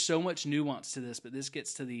 Now, there's so much nuance to this, but this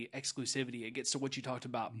gets to the exclusivity. It gets to what you talked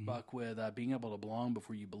about, Buck, with being able to belong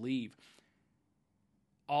before you believe.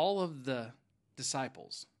 All of the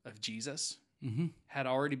disciples of Jesus had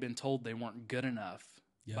already been told they weren't good enough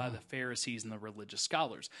by the Pharisees and the religious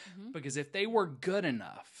scholars. Because if they were good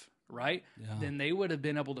enough, right, then they would have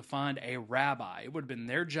been able to find a rabbi. It would have been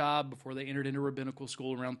their job before they entered into rabbinical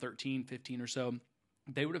school around 13, 15 or so.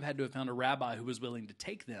 They would have had to have found a rabbi who was willing to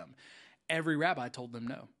take them. Every rabbi told them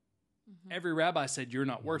no. Every rabbi said, you're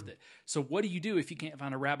not worth it. So what do you do if you can't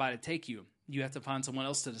find a rabbi to take you? You have to find someone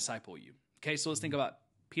else to disciple you. Okay, so let's think about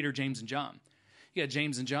Peter, James, and John. You got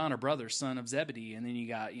James and John are brothers, son of Zebedee, and then you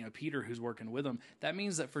got Peter who's working with them. That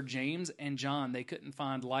means that for James and John, they couldn't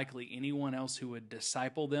find likely anyone else who would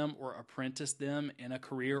disciple them or apprentice them in a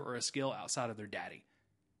career or a skill outside of their daddy.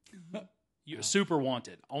 Super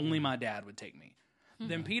wanted. Only my dad would take me.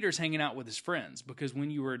 Then Peter's hanging out with his friends, because when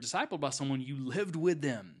you were discipled by someone, you lived with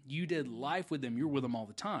them. You did life with them. You were with them all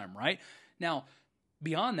the time, right? Now,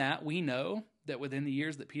 Beyond that, we know that within the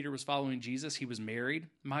years that Peter was following Jesus, he was married.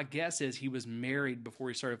 My guess is he was married before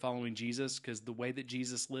he started following Jesus, because the way that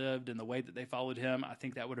Jesus lived and the way that they followed him, I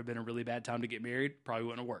think that would have been a really bad time to get married. Probably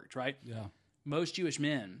wouldn't have worked, right? Yeah. Most Jewish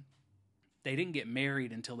men, they didn't get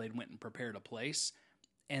married until they'd went and prepared a place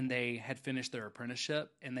and they had finished their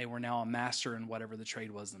apprenticeship and they were now a master in whatever the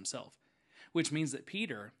trade was themselves. Which means that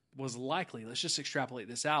Peter was likely, let's just extrapolate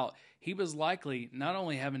this out, he was likely not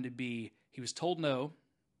only having to be, he was told no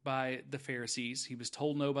by the Pharisees, he was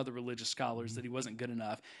told no by the religious scholars that he wasn't good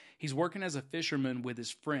enough. He's working as a fisherman with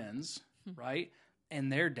his friends, right?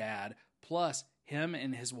 And their dad, plus him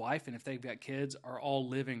and his wife, and if they've got kids, are all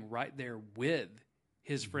living right there with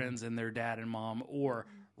his friends and their dad and mom, or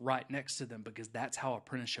right next to them, because that's how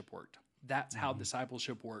apprenticeship worked. That's how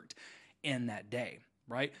discipleship worked in that day,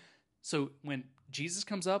 right? So when Jesus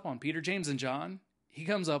comes up on Peter, James, and John, he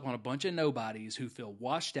comes up on a bunch of nobodies who feel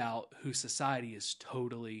washed out, who society is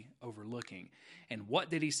totally overlooking. And what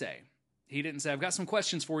did he say? He didn't say, I've got some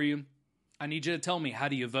questions for you. I need you to tell me, how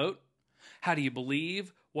do you vote? How do you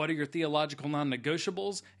believe? What are your theological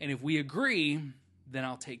non-negotiables? And if we agree, then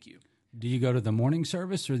I'll take you. Do you go to the morning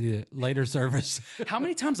service or the later service? How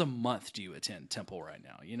many times a month do you attend temple right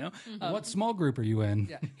now? You know, What small group are you in?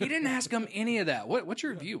 yeah, he didn't ask him any of that. What's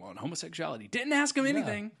your view on homosexuality? Didn't ask him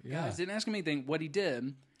anything. yeah. Guys, didn't ask him anything. What he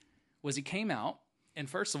did was he came out and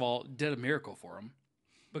first of all did a miracle for him,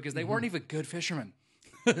 because they weren't even good fishermen.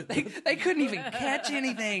 they couldn't even catch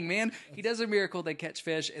anything, man. He does a miracle. They catch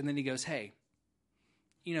fish, and then he goes, "Hey,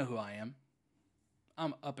 you know who I am?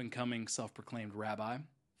 I'm up and coming, self-proclaimed rabbi.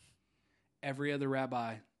 Every other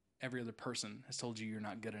rabbi, every other person has told you you're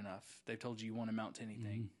not good enough. They've told you you won't amount to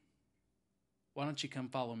anything. Why don't you come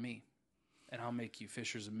follow me, and I'll make you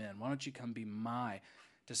fishers of men? Why don't you come be my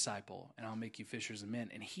disciple, and I'll make you fishers of men?"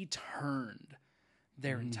 And he turned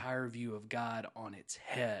their entire view of God on its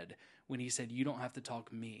head when he said, you don't have to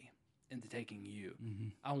talk me into taking you.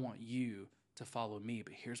 I want you to follow me.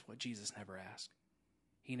 But here's what Jesus never asked.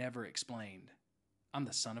 He never explained, I'm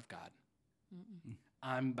the Son of God.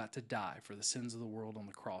 I'm about to die for the sins of the world on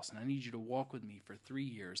the cross, and I need you to walk with me for 3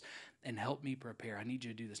 years and help me prepare. I need you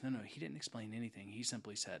to do this. No, he didn't explain anything. He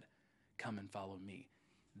simply said, come and follow me.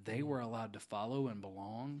 They were allowed to follow and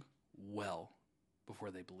belong well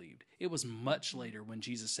before they believed. It was much later when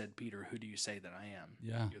Jesus said, Peter, who do you say that I am?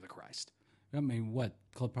 Yeah. You're the Christ. I mean,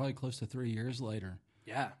 probably close to 3 years later.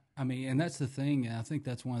 Yeah. I mean, and that's the thing. And I think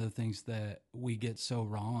that's one of the things that we get so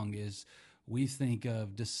wrong is we think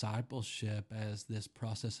of discipleship as this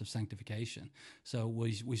process of sanctification. So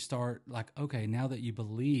we start like, okay, now that you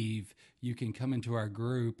believe, you can come into our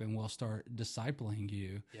group and we'll start discipling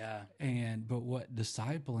you. Yeah. But what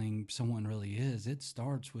discipling someone really is, it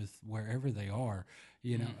starts with wherever they are,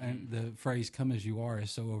 you know, and the phrase come as you are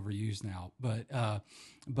is so overused now,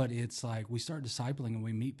 but it's like we start discipling and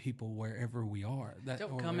we meet people wherever we are.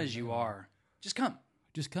 Don't come as you are. Just come.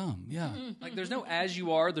 Just come. Yeah. Like there's no as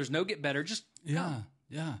you are. There's no get better. Just come. Yeah.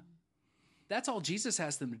 Yeah. That's all Jesus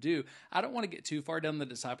asked them to do. I don't want to get too far down the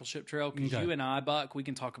discipleship trail because you and I, Buck, we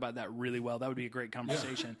can talk about that really well. That would be a great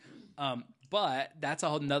conversation. But that's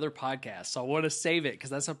another podcast. So I want to save it because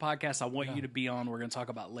that's a podcast I want you to be on. We're going to talk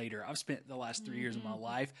about later. I've spent the last 3 years of my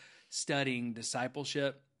life studying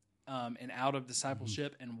discipleship and out of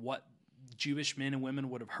discipleship and what Jewish men and women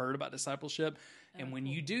would have heard about discipleship. And when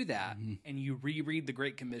you do that and you reread the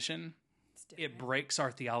Great Commission, it breaks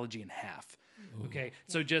our theology in half. Okay,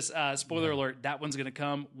 so just spoiler alert, that one's going to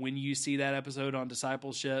come when you see that episode on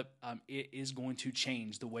discipleship. It is going to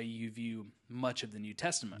change the way you view much of the New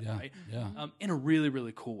Testament, right? Yeah. In a really,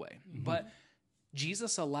 really cool way. But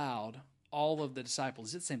Jesus allowed all of the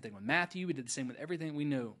disciples, he did the same thing with Matthew, he did the same with everything we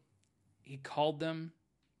know. He called them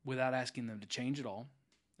without asking them to change at all.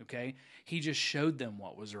 Okay, he just showed them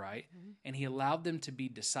what was right, and he allowed them to be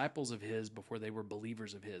disciples of his before they were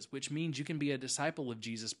believers of his, which means you can be a disciple of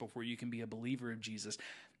Jesus before you can be a believer of Jesus.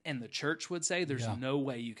 And the church would say there's no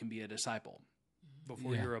way you can be a disciple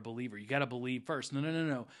before you're a believer. You got to believe first.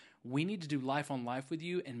 No. We need to do life on life with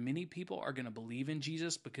you, and many people are going to believe in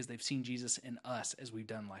Jesus because they've seen Jesus in us as we've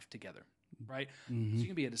done life together, right? So you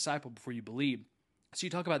can be a disciple before you believe. So you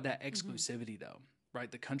talk about that exclusivity, though. Right,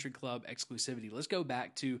 the country club exclusivity. Let's go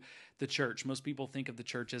back to the church. Most people think of the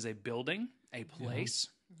church as a building, a place,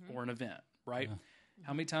 or an event, right?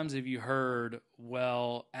 How many times have you heard,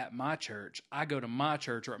 well, at my church, I go to my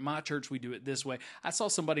church, or at my church, we do it this way? I saw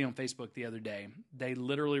somebody on Facebook the other day. They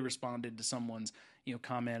literally responded to someone's,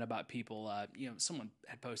 comment about people, someone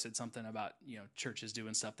had posted something about, churches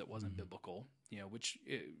doing stuff that wasn't biblical, which,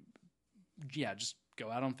 just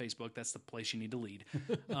go out on Facebook. That's the place you need to lead.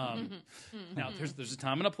 Now, there's a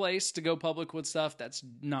time and a place to go public with stuff. That's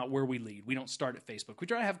not where we lead. We don't start at Facebook. We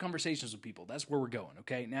try to have conversations with people. That's where we're going,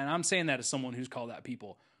 okay? Now, and I'm saying that as someone who's called out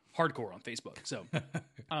people hardcore on Facebook. So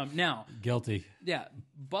now, Guilty. yeah,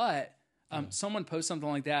 but someone posts something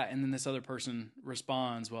like that, and then this other person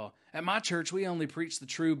responds, well, at my church, we only preach the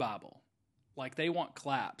true Bible. Like, they want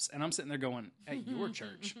claps. And I'm sitting there going, at your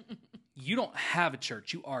church, you don't have a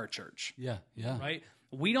church. You are a church. Yeah, yeah. Right?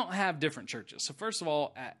 We don't have different churches. So first of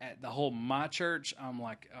all, at the whole my church, I'm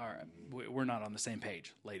like, all right, we're not on the same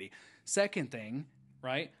page, lady. Second thing,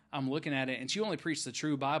 right? I'm looking at it, and you only preach the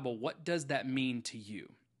true Bible. What does that mean to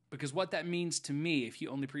you? Because what that means to me, if you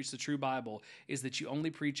only preach the true Bible, is that you only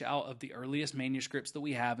preach out of the earliest manuscripts that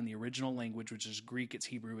we have in the original language, which is Greek, it's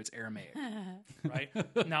Hebrew, it's Aramaic, right?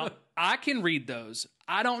 Now, I can read those.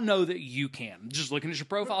 I don't know that you can. I'm just looking at your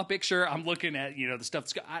profile picture. I'm looking at, the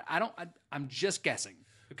stuff. I'm just guessing.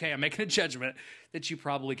 Okay, I'm making a judgment that you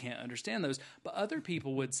probably can't understand those. But other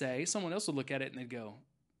people would say, someone else would look at it and they'd go,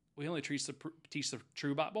 we only teach the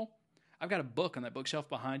true Bible. I've got a book on that bookshelf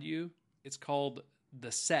behind you. It's called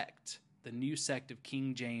The Sect, the New Sect of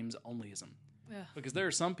King James Onlyism. Yeah. Because there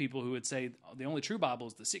are some people who would say the only true Bible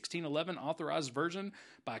is the 1611 authorized version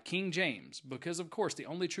by King James. Because, of course, the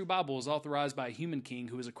only true Bible is authorized by a human king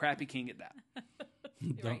who is a crappy king at that.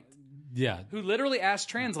 Right? Yeah. Who literally asked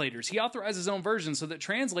translators. He authorized his own version so that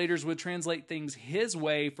translators would translate things his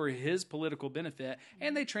way for his political benefit,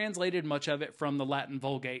 and they translated much of it from the Latin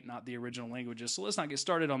Vulgate, not the original languages. So let's not get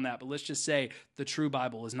started on that, but let's just say the true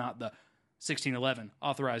Bible is not the 1611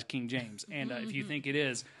 authorized King James. And if you think it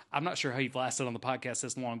is, I'm not sure how you've lasted on the podcast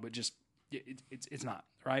this long, but just it's not,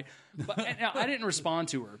 right? But now, I didn't respond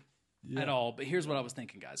to her at all, but here's what I was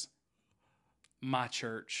thinking, guys. My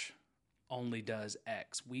church only does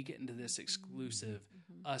X. We get into this exclusive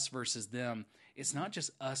us versus them. It's not just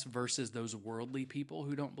us versus those worldly people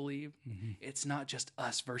who don't believe. It's not just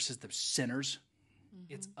us versus the sinners.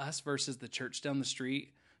 It's us versus the church down the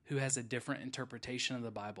street who has a different interpretation of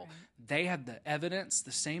the Bible. Right. They have the evidence,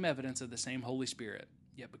 the same evidence of the same Holy Spirit,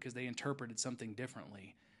 yet because they interpreted something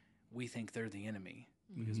differently, we think they're the enemy.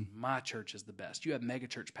 Because my church is the best. You have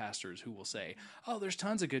megachurch pastors who will say, oh, there's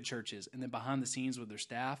tons of good churches. And then behind the scenes with their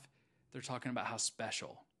staff, they're talking about how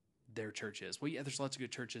special their church is. Well, yeah, there's lots of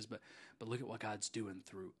good churches, but look at what God's doing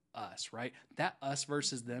through us, right? That us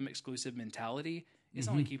versus them exclusive mentality is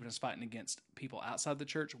only keeping us fighting against people outside the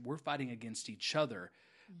church. We're fighting against each other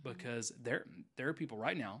because there are people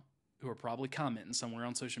right now who are probably commenting somewhere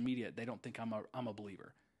on social media. They don't think I'm a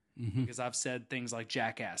believer because I've said things like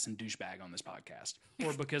jackass and douchebag on this podcast,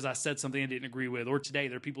 or because I said something I didn't agree with, or today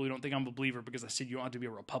there are people who don't think I'm a believer because I said you don't have to be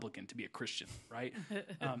a Republican to be a Christian, right?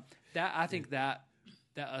 I think that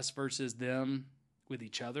us versus them with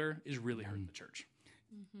each other is really hurting the church.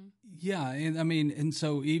 Yeah, and I mean, and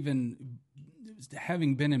so even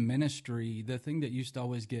having been in ministry, the thing that used to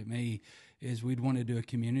always get me is we'd want to do a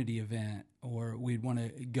community event, or we'd want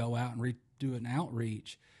to go out and do an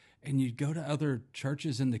outreach, and you'd go to other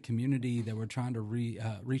churches in the community that were trying to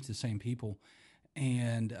reach the same people,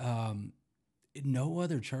 and no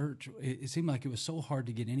other church. It seemed like it was so hard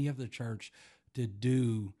to get any other church to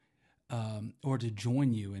do or to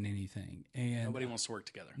join you in anything. And nobody wants to work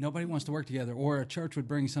together. Nobody wants to work together. Or a church would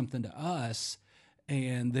bring something to us,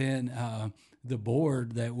 and then the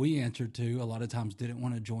board that we answered to a lot of times didn't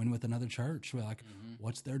want to join with another church. We're like,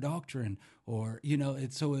 what's their doctrine? Or,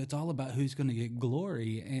 it's all about who's going to get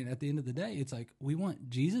glory. And at the end of the day, it's like, we want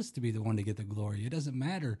Jesus to be the one to get the glory. It doesn't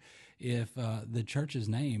matter if the church's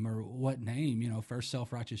name or what name, First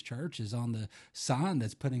Self-Righteous Church is on the sign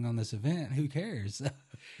that's putting on this event. Who cares?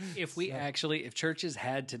 If churches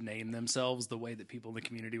had to name themselves the way that people in the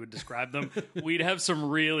community would describe them, we'd have some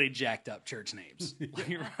really jacked up church names,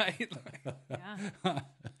 right?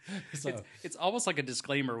 It's almost like a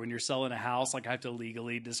disclaimer when you're selling a house. Like, I have to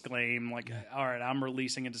legally disclaim, all right, I'm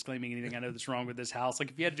releasing and disclaiming anything I know that's wrong with this house. Like,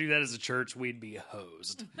 if you had to do that as a church, we'd be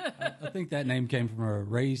hosed. I think that name came from a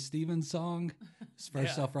Ray Stevens song,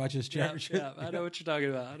 First Self-Righteous Church. Yeah, I know what you're talking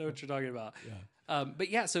about. Yeah.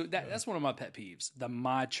 But so that's one of my pet peeves, the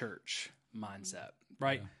my church mindset,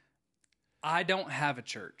 right? Yeah. I don't have a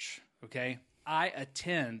church, okay? I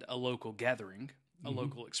attend a local gathering, a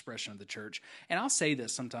local expression of the church. And I'll say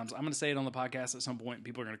this sometimes. I'm going to say it on the podcast at some point, and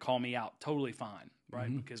people are going to call me out. Totally fine,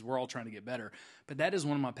 right? Because we're all trying to get better. But that is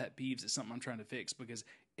one of my pet peeves. It's something I'm trying to fix because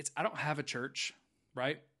I don't have a church,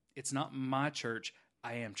 right? It's not my church.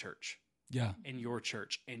 I am church. Yeah. And your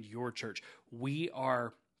church and your church. We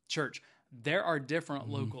are church. There are different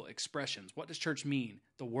local expressions. What does church mean?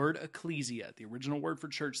 The word ecclesia, the original word for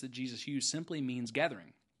church that Jesus used, simply means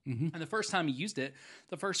gathering. Mm-hmm. And the first time he used it,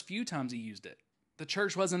 the first few times he used it, the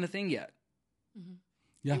church wasn't a thing yet. Mm-hmm.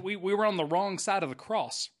 Yeah. We were on the wrong side of the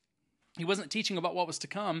cross. He wasn't teaching about what was to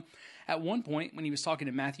come. At one point, when he was talking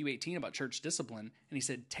in Matthew 18 about church discipline, and he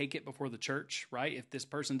said, take it before the church, right? If this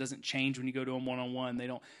person doesn't change when you go to them one-on-one, they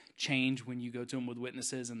don't change when you go to them with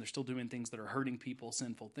witnesses, and they're still doing things that are hurting people,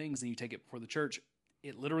 sinful things, then you take it before the church.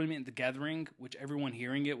 It literally meant the gathering, which everyone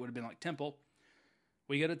hearing it would have been like temple.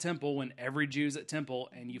 We go to temple when every Jew's at temple,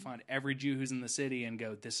 and you find every Jew who's in the city and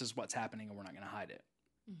go, this is what's happening, and we're not going to hide it.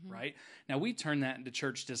 Right? Now, we turn that into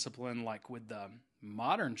church discipline like with the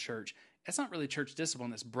modern church. It's not really church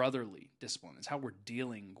discipline. It's brotherly discipline. It's how we're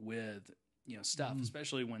dealing with, stuff,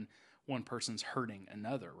 especially when one person's hurting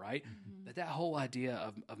another, right? But that whole idea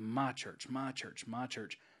of my church,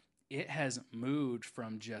 it has moved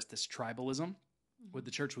from just this tribalism with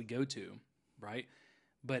the church we go to, right?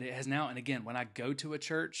 But it has now, and again, when I go to a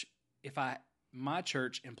church, my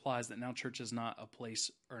church implies that now church is not a place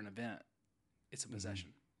or an event. It's a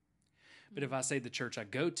possession. But if I say the church I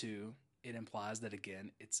go to, it implies that,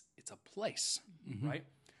 again, it's a place, right?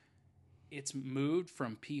 It's moved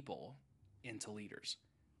from people into leaders.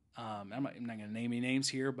 I'm not going to name any names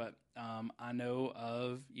here, but I know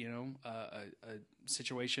of, a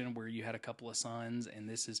situation where you had a couple of sons, and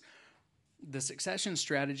this is the succession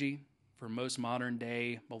strategy for most modern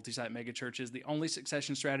day multi-site mega churches. The only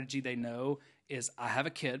succession strategy they know is I have a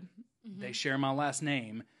kid, they share my last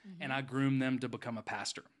name, and I groom them to become a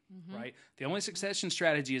pastor, right? The only succession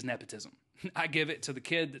strategy is nepotism. I give it to the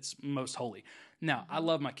kid that's most holy. Now, I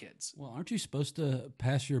love my kids. Well, aren't you supposed to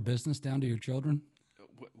pass your business down to your children?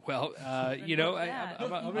 Well,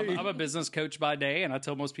 I'm a business coach by day, and I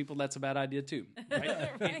tell most people that's a bad idea too. Right?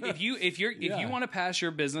 If you want to pass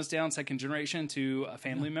your business down second generation to a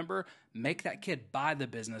family member, make that kid buy the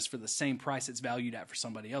business for the same price it's valued at for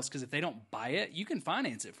somebody else. Because if they don't buy it, you can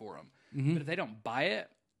finance it for them. But if they don't buy it,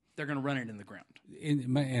 they're going to run it in the ground.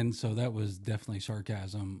 And so that was definitely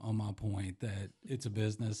sarcasm on my point that it's a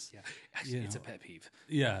business. Yeah, it's a pet peeve.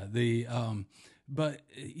 Yeah, but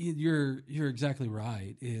you're exactly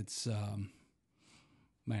right. It's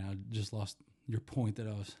man, I just lost your point that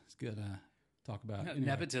I was going to talk about. Anyway.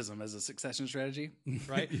 Nepotism as a succession strategy,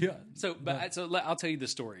 right? Yeah. So I'll tell you the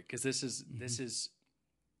story because this is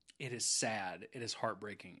it is sad, it is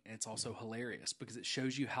heartbreaking, and it's also hilarious because it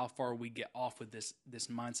shows you how far we get off with this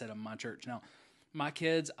mindset of my church. Now, my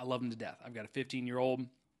kids, I love them to death. I've got a 15-year-old,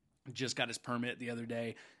 just got his permit the other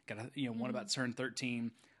day. Got one about to turn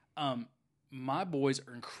 13. My boys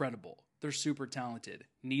are incredible. They're super talented.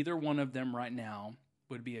 Neither one of them right now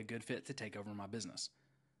would be a good fit to take over my business.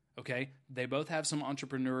 Okay? They both have some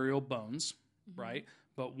entrepreneurial bones, right?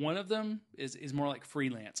 But one of them is more like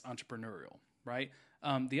freelance entrepreneurial, right?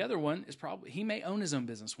 The other one is he may own his own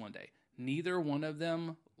business one day. Neither one of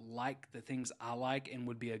them like the things I like and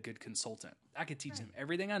would be a good consultant. I could teach them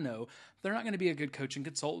everything I know. They're not going to be a good coach and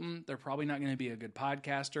consultant. They're probably not going to be a good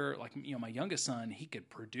podcaster. Like, my youngest son, he could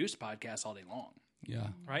produce podcasts all day long. Yeah.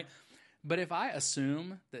 Right? But if I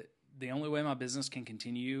assume that the only way my business can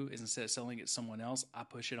continue is instead of selling it to someone else, I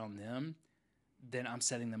push it on them, then I'm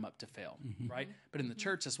setting them up to fail. Right? But in the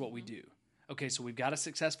church, that's what we do. Okay, so we've got a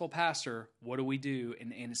successful pastor. What do we do?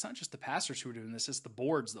 And it's not just the pastors who are doing this. It's the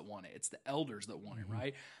boards that want it. It's the elders that want it,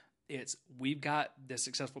 right? We've got the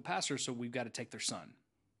successful pastor, so we've got to take their son.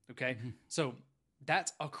 Okay? So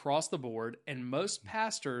that's across the board. And most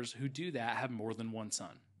pastors who do that have more than one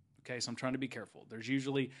son. Okay, so I'm trying to be careful. There is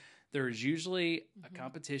usually a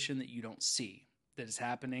competition that you don't see that is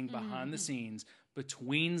happening behind the scenes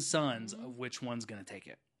between sons of which one's going to take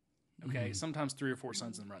it. Okay, sometimes 3 or 4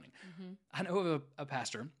 sons in the running. I know of a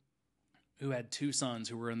pastor who had 2 sons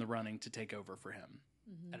who were in the running to take over for him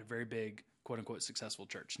at a very big, quote-unquote, successful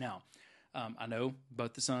church. Now, I know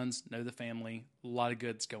both the sons, know the family, a lot of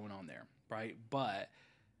good's going on there, right? But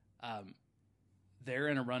they're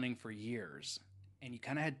in a running for years, and you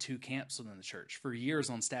kind of had 2 camps within the church. For years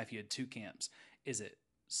on staff, you had 2 camps. Is it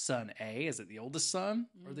son A? Is it the oldest son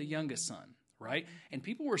or the youngest son, right? And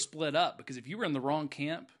people were split up because if you were in the wrong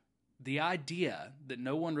camp, the idea that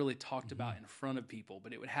no one really talked about in front of people,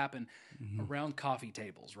 but it would happen around coffee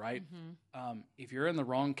tables, right? If you're in the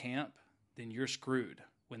wrong camp, then you're screwed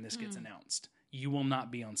when this gets announced. You will not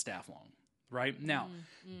be on staff long, right? Now,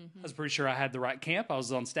 I was pretty sure I had the right camp. I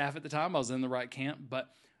was on staff at the time. I was in the right camp. But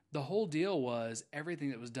the whole deal was everything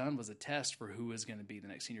that was done was a test for who was going to be the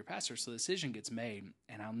next senior pastor. So the decision gets made,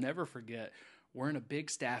 and I'll never forget, we're in a big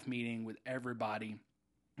staff meeting with everybody,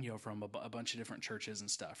 from a bunch of different churches and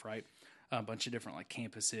stuff, right? A bunch of different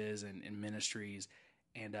campuses and ministries.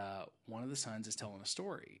 And one of the sons is telling a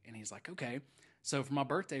story. And he's like, okay, so for my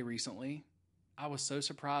birthday recently, I was so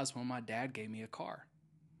surprised when my dad gave me a car.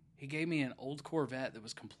 He gave me an old Corvette that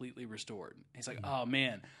was completely restored. He's like, oh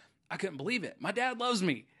man, I couldn't believe it. My dad loves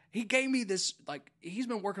me. He gave me this, like, he's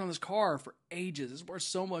been working on this car for ages. It's worth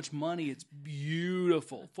so much money. It's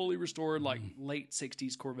beautiful, fully restored, like late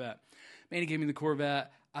 60s Corvette. Man, he gave me the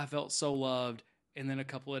Corvette. I felt so loved. And then a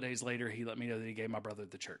couple of days later, he let me know that he gave my brother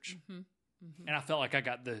the church. And I felt like I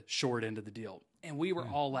got the short end of the deal. And we were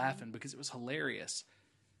all laughing because it was hilarious.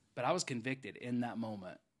 But I was convicted in that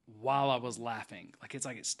moment while I was laughing. Like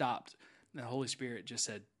it stopped. And the Holy Spirit just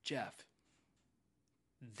said, Jeff,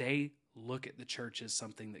 they look at the church as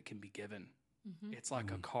something that can be given. It's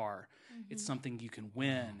like a car. It's something you can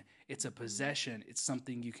win. It's a possession. It's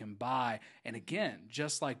something you can buy. And again,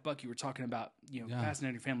 just like Buck, you were talking about, passing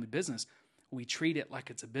down your family business, we treat it like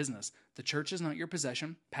it's a business. The church is not your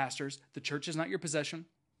possession. Pastors, the church is not your possession.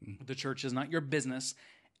 The church is not your business.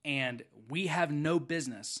 And we have no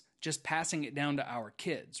business just passing it down to our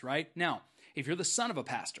kids, right? Now, if you're the son of a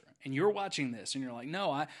pastor and you're watching this and you're like,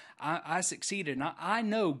 no, I succeeded. And I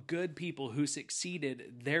know good people who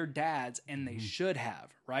succeeded their dads and they should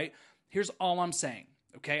have, right? Here's all I'm saying,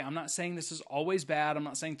 okay? I'm not saying this is always bad. I'm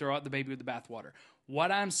not saying throw out the baby with the bathwater.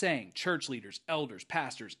 What I'm saying, church leaders, elders,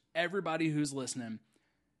 pastors, everybody who's listening,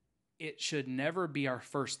 it should never be our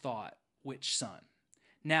first thought, which son.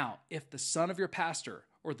 Now, if the son of your pastor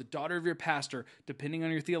or the daughter of your pastor, depending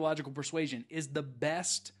on your theological persuasion, is the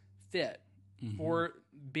best fit for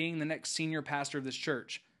being the next senior pastor of this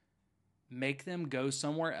church, make them go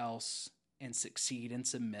somewhere else and succeed and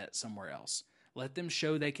submit somewhere else. Let them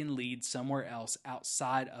show they can lead somewhere else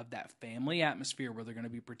outside of that family atmosphere where they're going to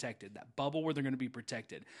be protected, that bubble where they're going to be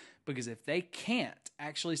protected. Because if they can't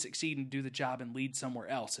actually succeed and do the job and lead somewhere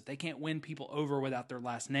else, if they can't win people over without their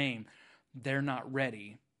last name, they're not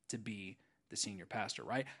ready to be the senior pastor,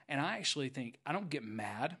 right? And I actually think, I don't get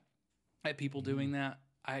mad at people doing that.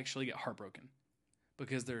 I actually get heartbroken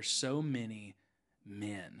because there's so many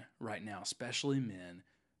men right now, especially men,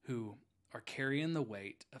 who are carrying the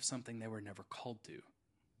weight of something they were never called to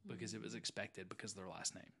because it was expected because of their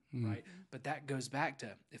last name, right? But that goes back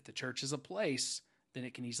to, if the church is a place, then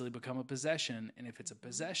it can easily become a possession. And if it's a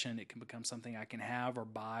possession, it can become something I can have or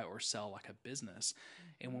buy or sell like a business.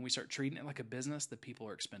 And when we start treating it like a business, the people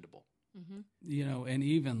are expendable. And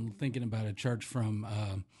even thinking about a church from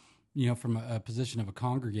a position of a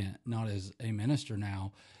congregant, not as a minister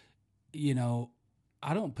now,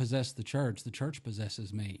 I don't possess the church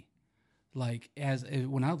possesses me. Like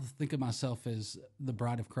when I think of myself as the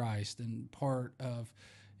bride of Christ and part of,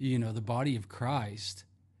 the body of Christ,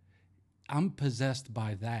 I'm possessed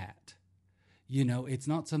by that. It's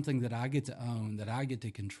not something that I get to own, that I get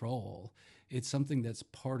to control. It's something that's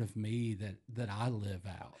part of me that I live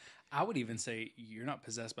out. I would even say you're not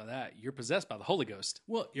possessed by that. You're possessed by the Holy Ghost.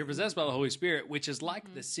 Well, you're possessed by the Holy Spirit, which is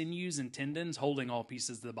like the sinews and tendons holding all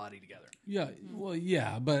pieces of the body together. Yeah. Well,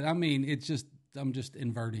 yeah. But I mean, I'm just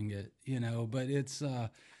inverting it, but it's,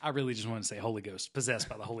 I really just want to say Holy Ghost, possessed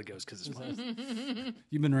by the Holy Ghost, because it's fun.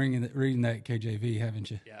 You've been reading that KJV, haven't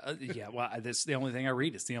you? Yeah. Well, that's the only thing I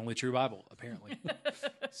read. It's the only true Bible, apparently.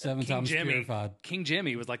 7 times purified. King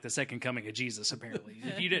Jimmy was like the second coming of Jesus, apparently.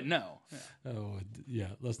 If you didn't know. Yeah. Oh, yeah.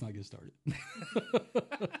 Let's not get started.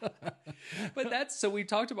 But so we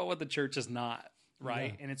talked about what the church is not,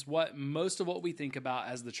 right? Yeah. And it's what most of what we think about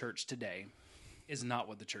as the church today is not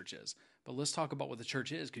what the church is. But let's talk about what the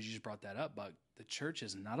church is, because you just brought that up, Buck. The church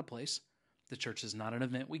is not a place. The church is not an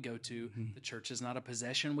event we go to. The church is not a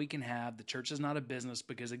possession we can have. The church is not a business,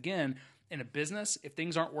 because again, in a business, if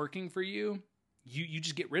things aren't working for you, you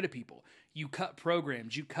just get rid of people. You cut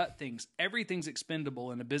programs, you cut things. Everything's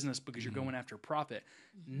expendable in a business because you're going after profit.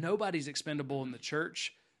 Nobody's expendable in the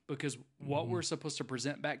church, because what we're supposed to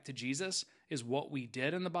present back to Jesus is what we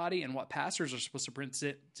did in the body, and what pastors are supposed to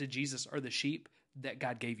present to Jesus are the sheep that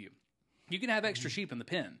God gave you. You can have extra sheep in the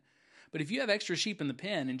pen, but if you have extra sheep in the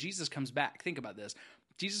pen and Jesus comes back, think about this.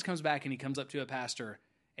 Jesus comes back and he comes up to a pastor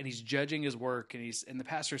and he's judging his work, and the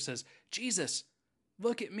pastor says, Jesus,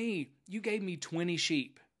 look at me. You gave me 20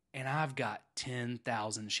 sheep and I've got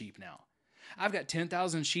 10,000 sheep now. I've got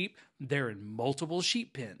 10,000 sheep. They're in multiple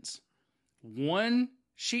sheep pens. One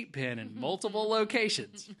sheep pen in multiple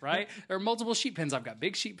locations, right? There are multiple sheep pens. I've got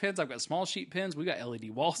big sheep pens. I've got small sheep pens. We got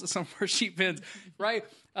LED walls at some of our sheep pens, right?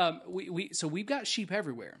 So we've got sheep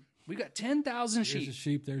everywhere. We've got 10,000 sheep. There's a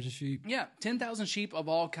sheep. There's a sheep. Yeah, 10,000 sheep of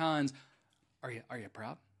all kinds. Are you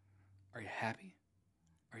proud? Are you happy?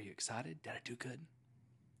 Are you excited? Did I do good?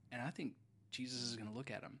 And I think Jesus is going to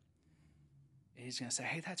look at him and he's going to say,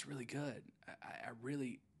 hey, that's really good. I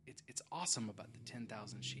really, it's awesome about the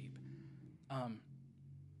 10,000 sheep.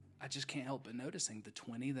 I just can't help but noticing the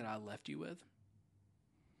 20 that I left you with,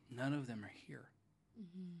 None of them are here.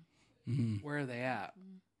 Mm-hmm. Where are they at?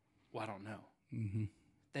 Well, I don't know. Mm-hmm.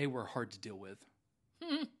 They were hard to deal with.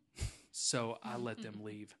 So I let them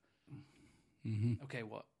leave. Mm-hmm. Okay,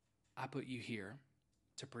 well, I put you here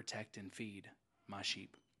to protect and feed my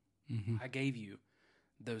sheep. Mm-hmm. I gave you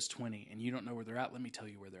those 20, and you don't know where they're at. Let me tell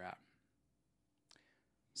you where they're at.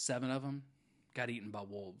 7 of them got eaten by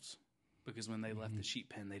wolves because when they left the sheep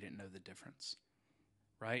pen, they didn't know the difference,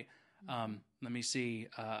 right? Let me see.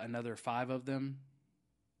 Another 5 of them,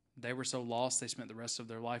 they were so lost, they spent the rest of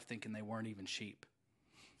their life thinking they weren't even sheep.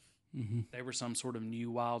 Mm-hmm. They were some sort of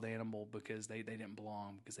new wild animal because they didn't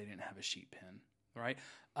belong, because they didn't have a sheep pen, right?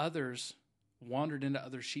 Others wandered into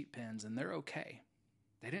other sheep pens, and they're okay.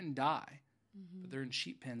 They didn't die, but they're in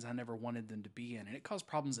sheep pens I never wanted them to be in, and it caused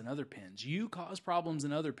problems in other pens. You caused problems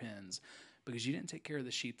in other pens because you didn't take care of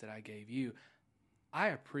the sheep that I gave you. I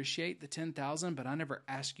appreciate the 10,000, but I never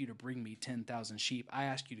asked you to bring me 10,000 sheep. I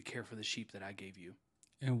asked you to care for the sheep that I gave you.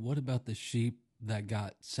 And what about the sheep that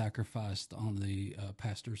got sacrificed on the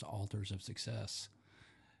pastor's altars of success?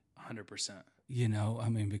 100%. You know, I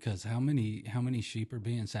mean, because how many sheep are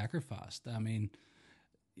being sacrificed? I mean,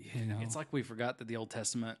 you know, It's like we forgot that the Old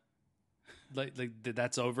Testament, like that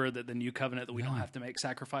that's over, that the new covenant, that we don't have to make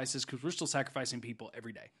sacrifices, because we're still sacrificing people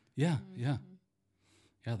every day. yeah.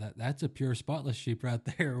 That's a pure spotless sheep right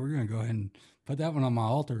there. We're gonna go ahead and put that one on my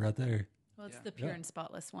altar right there. Well, it's Yeah. the pure and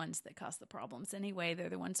spotless ones that cause the problems anyway. They're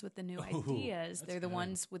the ones with the new Oh, ideas. that's They're the good.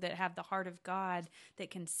 ones that have the heart of God, that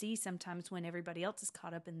can see sometimes when everybody else is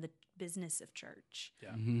caught up in the business of church.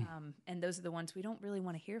 Yeah. Mm-hmm. And those are the ones we don't really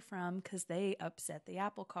want to hear from, because they upset the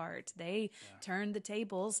apple cart. They turn the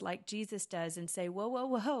tables like Jesus does and say, whoa, whoa,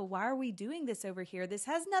 whoa, why are we doing this over here? This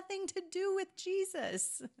has nothing to do with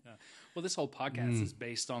Jesus. Yeah. Well, this whole podcast is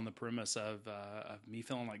based on the premise of me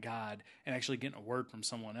feeling like God and actually getting a word from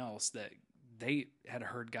someone else that they had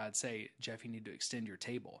heard God say, Jeff, you need to extend your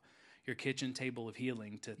table, your kitchen table of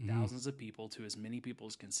healing, to thousands of people, to as many people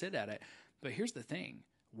as can sit at it. But here's the thing.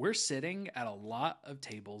 We're sitting at a lot of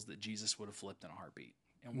tables that Jesus would have flipped in a heartbeat.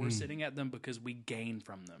 And we're sitting at them because we gain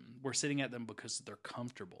from them. We're sitting at them because they're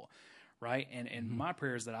comfortable, right? And my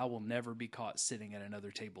prayer is that I will never be caught sitting at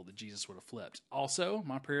another table that Jesus would have flipped. Also,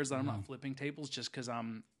 my prayer is that I'm not flipping tables just because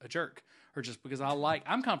I'm a jerk, or just because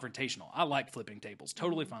I'm confrontational. I like flipping tables.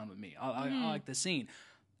 Totally fine with me. I like the scene.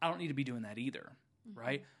 I don't need to be doing that either,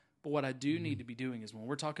 right? But what I do need to be doing is when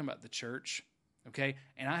we're talking about the church, okay?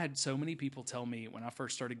 And I had so many people tell me when I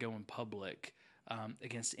first started going public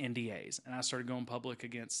against NDAs, and I started going public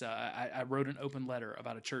against, I wrote an open letter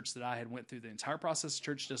about a church that I had went through the entire process of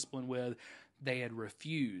church discipline with. They had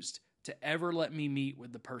refused to ever let me meet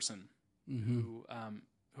with the person who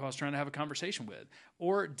I was trying to have a conversation with,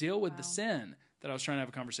 or deal with the sin that I was trying to have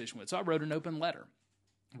a conversation with. So I wrote an open letter,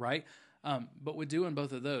 right? But with doing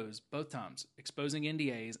both of those, both times, exposing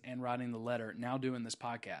NDAs and writing the letter, now doing this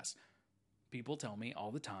podcast, people tell me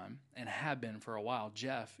all the time, and have been for a while,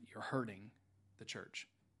 Jeff, you're hurting the church.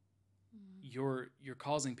 You're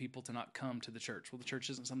causing people to not come to the church. Well, the church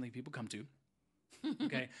isn't something people come to.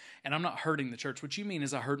 Okay. And I'm not hurting the church. What you mean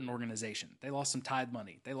is I hurt an organization. They lost some tithe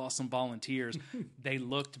money. They lost some volunteers. They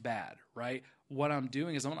looked bad, right? What I'm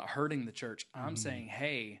doing is I'm not hurting the church. I'm saying,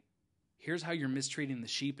 hey, here's how you're mistreating the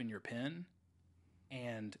sheep in your pen.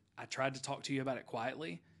 And I tried to talk to you about it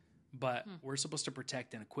quietly, but we're supposed to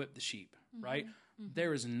protect and equip the sheep, right?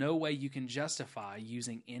 There is no way you can justify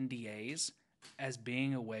using NDAs as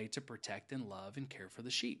being a way to protect and love and care for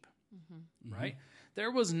the sheep, right?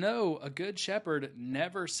 There was a good shepherd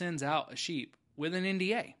never sends out a sheep with an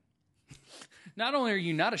NDA. Not only are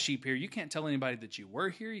you not a sheep here, you can't tell anybody that you were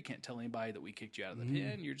here. You can't tell anybody that we kicked you out of the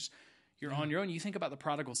pen. You're on your own. You think about the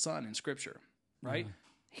prodigal son in Scripture, right?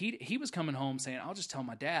 He was coming home saying, I'll just tell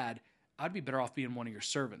my dad, I'd be better off being one of your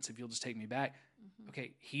servants if you'll just take me back.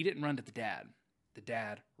 Okay, he didn't run to the dad. The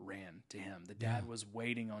dad ran to him. The dad was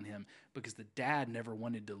waiting on him because the dad never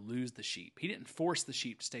wanted to lose the sheep. He didn't force the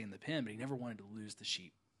sheep to stay in the pen, but he never wanted to lose the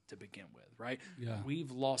sheep to begin with, right? Yeah.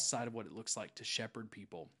 We've lost sight of what it looks like to shepherd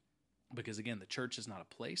people because, again, the church is not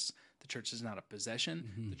a place. The church is not a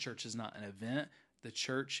possession. The church is not an event. The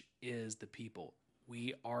church is the people.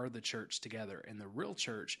 We are the church together. And the real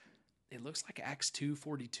church, it looks like Acts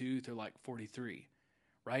 2:42 through like 43,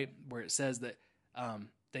 right? Where it says that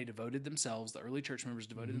they devoted themselves, the early church members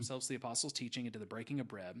devoted themselves to the apostles' teaching and to the breaking of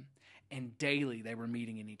bread. And daily they were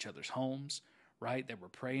meeting in each other's homes, right? They were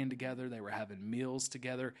praying together. They were having meals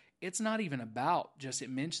together. It's not even about just, it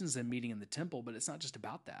mentions them meeting in the temple, but it's not just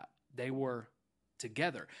about that. They were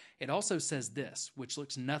together. It also says this, which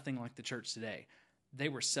looks nothing like the church today. They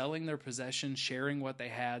were selling their possessions, sharing what they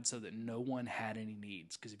had so that no one had any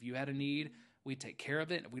needs. Because if you had a need, we take care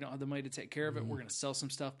of it. If we don't have the money to take care of it, we're going to sell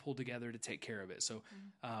some stuff, pull together to take care of it. So,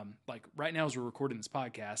 like right now as we're recording this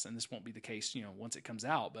podcast, and this won't be the case, once it comes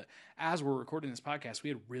out, but as we're recording this podcast, we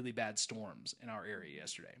had really bad storms in our area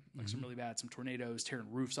yesterday, like some really bad, some tornadoes,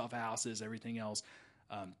 tearing roofs off houses, everything else,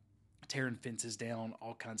 tearing fences down,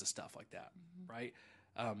 all kinds of stuff like that. Right.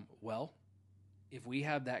 Well, if we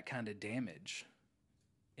have that kind of damage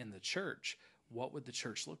in the church, what would the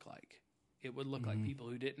church look like? It would look like people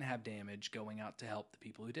who didn't have damage going out to help the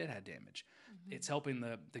people who did have damage. It's helping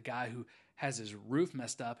the guy who has his roof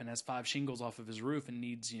messed up and has 5 shingles off of his roof and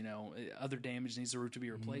needs, other damage, needs the roof to be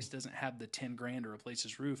replaced, doesn't have the 10 grand to replace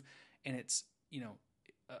his roof. And it's,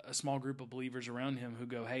 a small group of believers around him who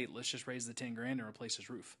go, hey, let's just raise the 10 grand and replace his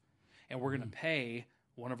roof. And we're going to pay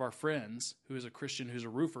one of our friends who is a Christian, who's a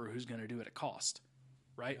roofer, who's going to do it at cost,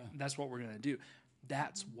 right? Yeah. That's what we're going to do.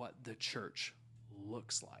 That's what the church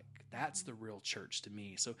looks like. That's the real church to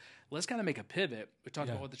me. So let's kind of make a pivot. We talked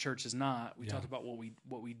about what the church is not. We talked about what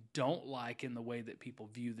we don't like in the way that people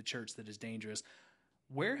view the church that is dangerous.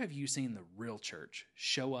 Where have you seen the real church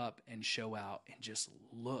show up and show out and just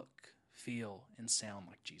look, feel, and sound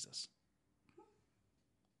like Jesus?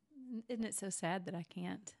 Isn't it so sad that I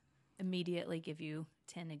can't immediately give you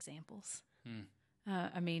 10 examples?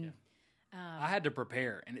 I had to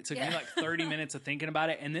prepare, and it took me like 30 minutes of thinking about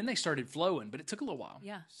it, and then they started flowing, but it took a little while.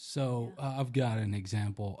 Yeah. So I've got an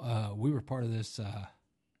example. We were part of this,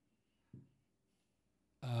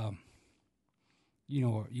 you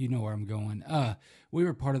know where I'm going. We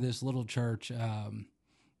were part of this little church, it's a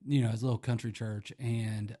little country church,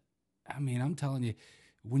 and I'm telling you,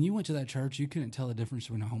 when you went to that church, you couldn't tell the difference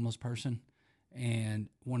between a homeless person and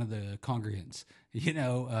one of the congregants,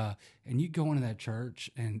 and you go into that church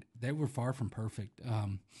and they were far from perfect,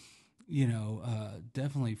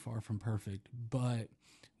 definitely far from perfect. But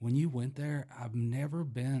when you went there, I've never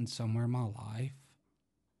been somewhere in my life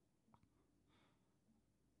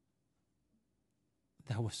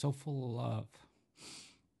that was so full of love.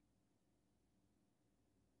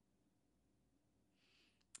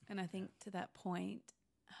 And I think to that point,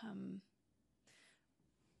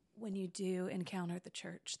 when you do encounter the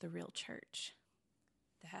church, the real church,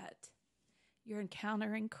 that you're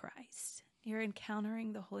encountering Christ, you're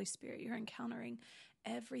encountering the Holy Spirit, you're encountering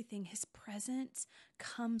everything. His presence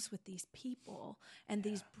comes with these people and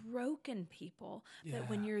these broken people that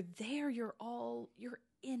when you're there, you're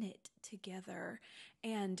in it together.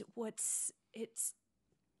 And it's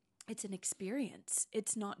an experience.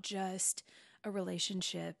 It's not just a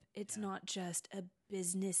relationship. It's not just a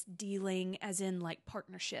business dealing as in like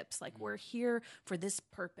partnerships. Like we're here for this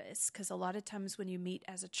purpose. Because a lot of times when you meet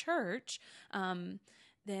as a church,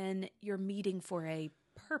 then you're meeting for a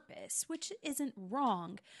purpose, which isn't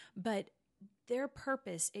wrong, but their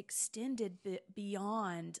purpose extended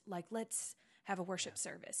beyond like, let's have a worship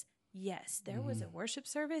service. Yes, there was a worship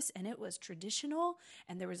service and it was traditional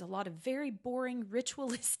and there was a lot of very boring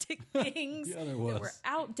ritualistic things that were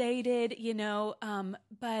outdated,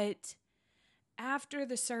 but after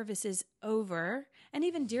the service is over and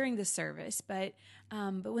even during the service, but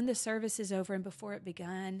when the service is over and before it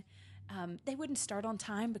began, they wouldn't start on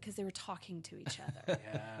time because they were talking to each other,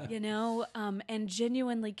 and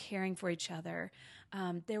genuinely caring for each other.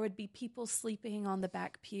 There would be people sleeping on the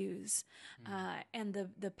back pews, and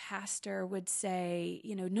the pastor would say,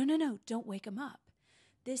 no, don't wake them up.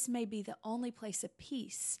 This may be the only place of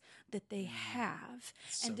peace that they have,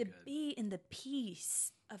 and to be in the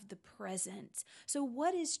peace of the present. So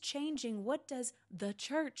what is changing? What does the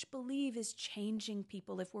church believe is changing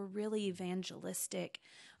people if we're really evangelistic?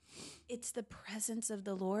 It's the presence of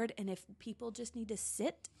the Lord. And if people just need to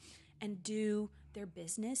sit and do their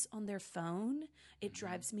business on their phone, it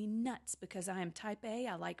drives me nuts because I am type A.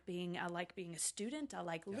 I like being a student. I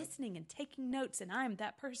like listening and taking notes, and I am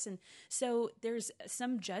that person. So there's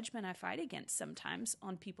some judgment I fight against sometimes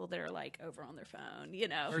on people that are like over on their phone,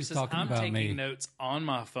 Versus I'm taking notes on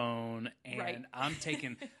my phone, and I'm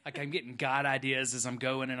taking I'm getting God ideas as I'm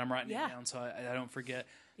going, and I'm writing it down so I don't forget.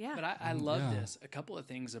 Yeah. But I love this. A couple of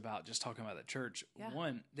things about just talking about the church. Yeah.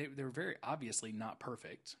 One, they were very obviously not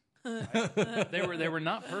perfect. Right? they were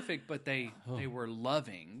not perfect, but they were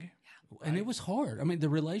loving. Right? And it was hard. The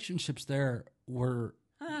relationships there were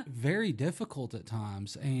very difficult at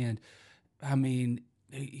times. And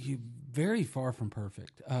very far from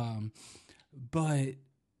perfect. But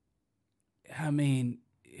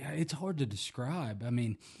it's hard to describe.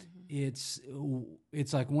 It's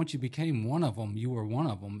like once you became one of them, you were one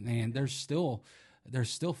of them, and there's still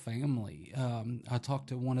family. I talked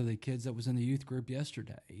to one of the kids that was in the youth group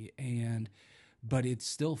yesterday, but it's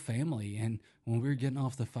still family. And when we were getting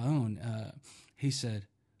off the phone, he said,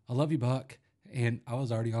 "I love you, Buck." And I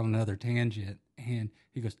was already on another tangent. And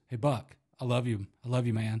he goes, "Hey, Buck, I love you. I love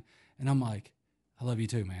you, man." And I'm like, "I love you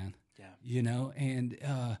too, man." Yeah. You know, and,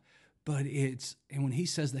 but and when he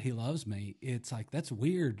says that he loves me, it's like, that's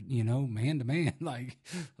weird, you know, man to man. Like,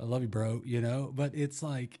 "I love you, bro," you know, but it's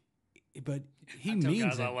like, but he I tell means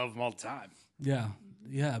guys it. I love them all the time. Yeah.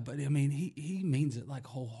 Yeah. But I mean, he means it like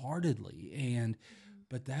wholeheartedly. And,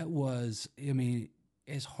 but that was, I mean,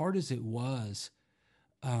 as hard as it was,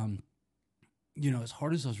 you know, as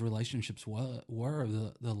hard as those relationships were,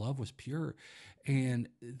 the love was pure. And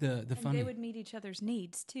the And funny, they would meet each other's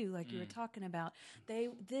needs too, like you were talking about.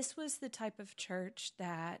 This was the type of church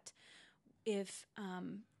that if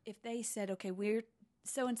they said, okay, we're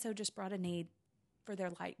so and so just brought a need for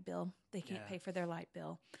their light bill, they can't pay for their light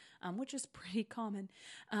bill, which is pretty common,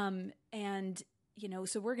 and you know,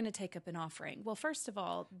 so we're going to take up an offering. Well, first of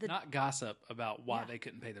all, Not gossip about why they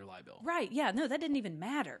couldn't pay their light bill. right, yeah, no, that didn't even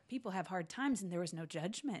matter. People have hard times, and there was no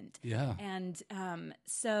judgment. yeah. And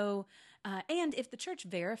and if the church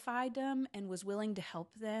verified them and was willing to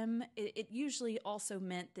help them, it usually also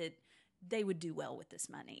meant that they would do well with this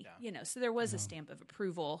money. You know, so there was a stamp of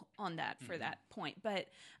approval on that for that point. But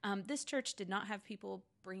this church did not have people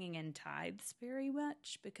bringing in tithes very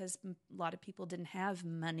much because a lot of people didn't have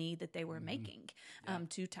money that they were making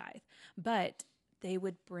to tithe. But they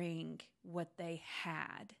would bring what they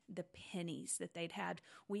had, the pennies that they'd had.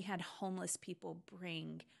 We had homeless people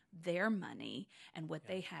bring their money and what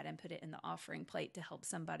they had and put it in the offering plate to help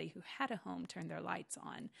somebody who had a home turn their lights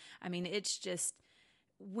on. I mean, it's just,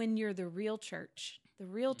 when you're the real church,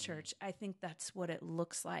 I think that's what it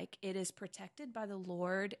looks like. It is protected by the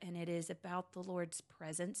Lord, and it is about the Lord's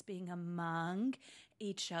presence being among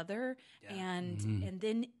each other. And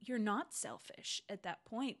then you're not selfish at that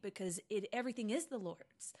point because everything is the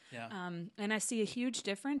Lord's. And I see a huge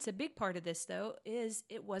difference. A big part of this, though, is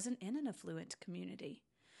it wasn't in an affluent community.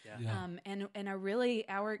 And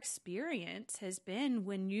our experience has been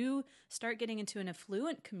when you start getting into an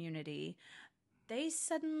affluent community, they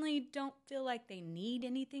suddenly don't feel like they need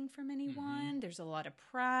anything from anyone. There's a lot of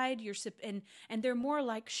pride. And they're more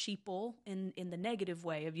like sheeple in the negative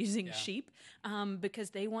way of using sheep, because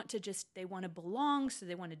they want to belong, so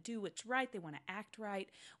they want to do what's right. They want to act right.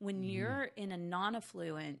 When you're in a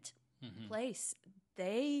non-affluent place,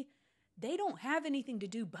 they don't have anything to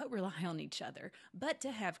do but rely on each other, but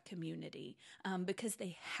to have community, because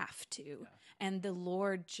they have to. And the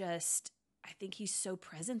Lord I think he's so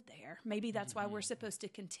present there. Maybe that's why we're supposed to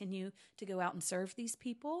continue to go out and serve these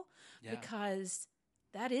people, because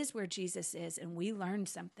that is where Jesus is, and we learn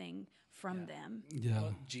something from them. Yeah.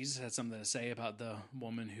 Well, Jesus had something to say about the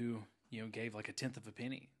woman who, gave like a tenth of a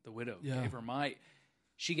penny. The widow gave her mite.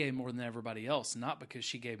 She gave more than everybody else, not because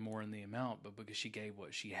she gave more in the amount, but because she gave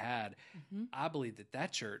what she had. I believe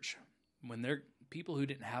that church, when they're people who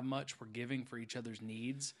didn't have much were giving for each other's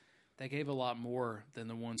needs, they gave a lot more than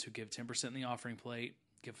the ones who give 10% in the offering plate,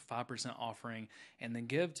 give 5% offering, and then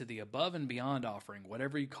give to the above and beyond offering,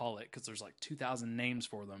 whatever you call it, because there's like 2,000 names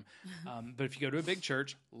for them. But if you go to a big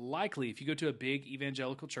church, likely if you go to a big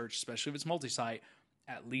evangelical church, especially if it's multi-site,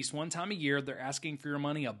 at least one time a year, they're asking for your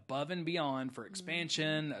money above and beyond for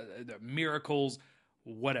expansion, miracles,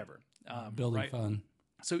 whatever. Building fund.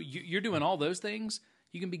 So you're doing all those things.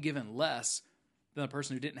 You can be given less than a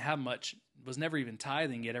person who didn't have much, was never even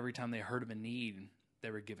tithing, yet every time they heard of a need,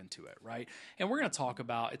 they were given to it, right? And we're going to talk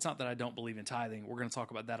about, it's not that I don't believe in tithing. We're going to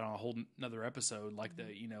talk about that on a whole another episode, like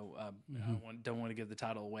I don't want to give the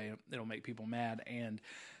title away. It'll make people mad, and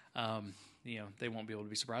they won't be able to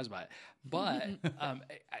be surprised by it. But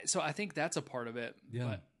so I think that's a part of it. Yeah.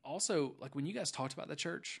 But also, like when you guys talked about the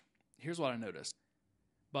church, here's what I noticed.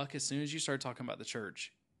 Buck, as soon as you started talking about the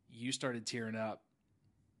church, you started tearing up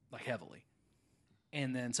like heavily.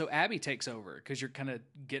 And then, so Abby takes over because you're kind of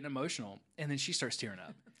getting emotional, and then she starts tearing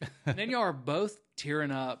up. And then y'all are both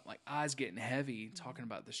tearing up, like eyes getting heavy, talking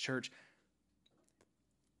about this church.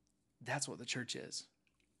 That's what the church is.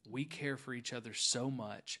 We care for each other so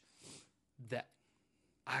much that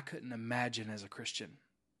I couldn't imagine as a Christian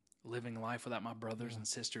living life without my brothers and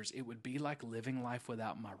sisters. It would be like living life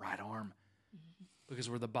without my right arm, because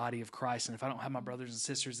we're the body of Christ. And if I don't have my brothers and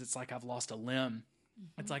sisters, it's like I've lost a limb.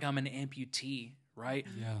 It's like I'm an amputee, right?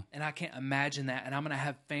 Yeah. And I can't imagine that. And I'm going to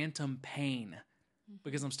have phantom pain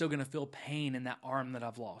because I'm still going to feel pain in that arm that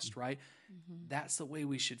I've lost, right? That's the way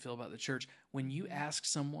we should feel about the church. When you ask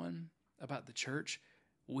someone about the church,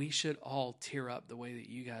 we should all tear up the way that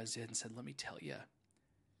you guys did and said, let me tell you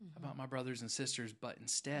about my brothers and sisters. But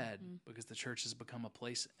instead, because the church has become a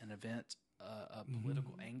place, an event, a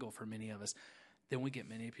political angle for many of us, then we get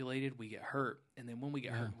manipulated, we get hurt. And then when we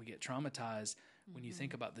get hurt and we get traumatized, when you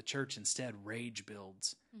think about the church, instead rage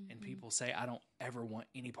builds, and people say, I don't ever want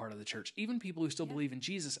any part of the church. Even people who still believe in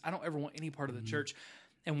Jesus, I don't ever want any part of the church.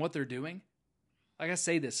 And what they're doing, like I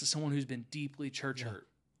say this as someone who's been deeply church hurt,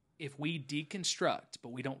 if we deconstruct,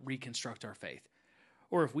 but we don't reconstruct our faith,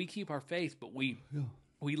 or if we keep our faith, but we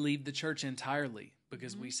leave the church entirely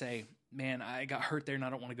because we say, man, I got hurt there and I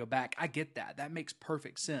don't want to go back. I get that. That makes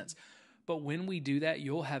perfect sense. But when we do that,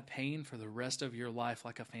 you'll have pain for the rest of your life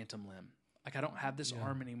like a phantom limb. Like, I don't have this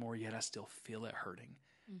arm anymore, yet I still feel it hurting,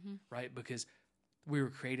 right? Because we were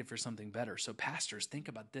created for something better. So pastors, think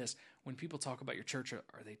about this. When people talk about your church, are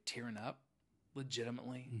they tearing up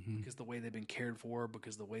legitimately because the way they've been cared for,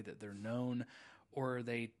 because the way that they're known, or are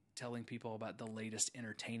they telling people about the latest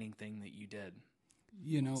entertaining thing that you did?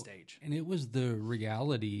 You know, Stage. and it was the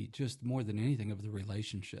reality, just more than anything, of the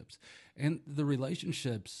relationships. And the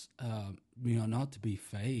relationships, you know, not to be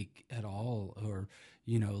fake at all, or,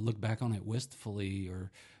 you know, look back on it wistfully, or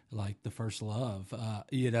like the first love,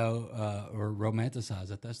 you know, or romanticize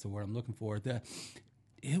it. That's the word I'm looking for.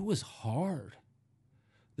 It was hard.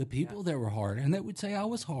 The people that were hard, and they would say I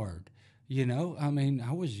was hard. You know, I mean,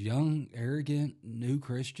 I was young, arrogant, new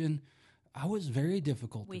Christian. I was very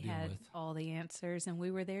difficult to deal with. We had all the answers, and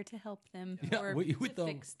we were there to help them or we to thought-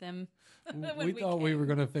 fix them. We thought we were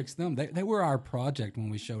going to fix them. They were our project when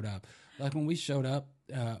we showed up. Like when we showed up,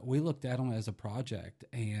 we looked at them as a project,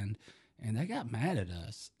 and they got mad at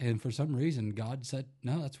us. And for some reason, God said,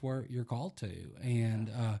 "No, that's where you're called to." And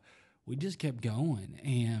we just kept going.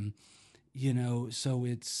 And you know, so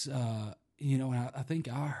it's you know, I think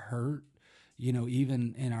I hurt. You know,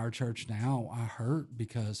 even in our church now, I hurt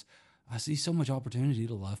because I see so much opportunity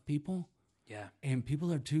to love people. Yeah. And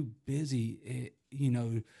people are too busy, you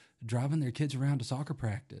know, driving their kids around to soccer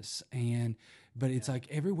practice. But it's like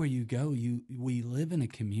everywhere you go, we live in a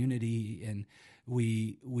community, and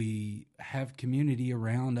we have community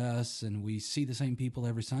around us, and we see the same people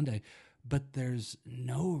every Sunday, but there's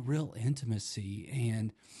no real intimacy.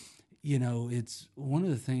 And, you know, it's one of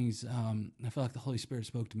the things I feel like the Holy Spirit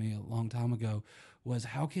spoke to me a long time ago was,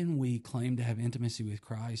 how can we claim to have intimacy with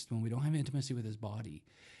Christ when we don't have intimacy with his body?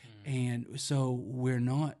 And so we're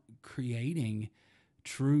not creating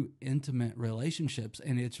true intimate relationships,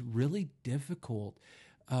 and it's really difficult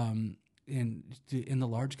in the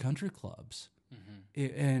large country clubs.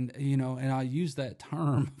 And you know, and I use that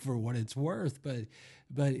term for what it's worth, but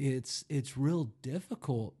it's real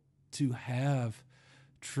difficult to have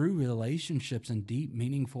true relationships and deep,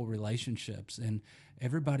 meaningful relationships, and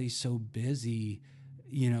everybody's so busy,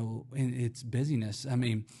 you know, in its busyness. I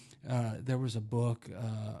mean, there was a book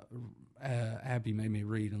Abby made me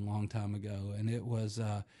read a long time ago, and it was,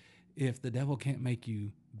 if the devil can't make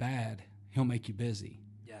you bad, he'll make you busy.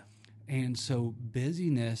 Yeah. And so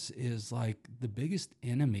busyness is like the biggest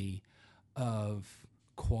enemy of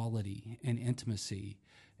quality and intimacy.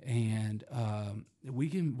 And we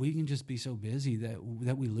can just be so busy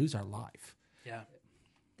that we lose our life. Yeah.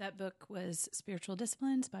 That book was Spiritual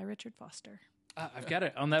Disciplines by Richard Foster. I've got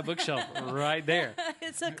it on that bookshelf right there.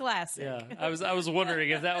 It's a classic. Yeah, I was wondering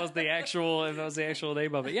if that was the actual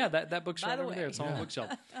name of it. Yeah, that book's By right the over there. way. It's on the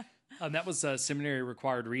bookshelf. That was seminary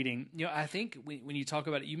required reading. You know, I think when you talk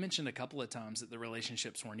about it, you mentioned a couple of times that the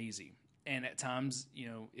relationships weren't easy, and at times, you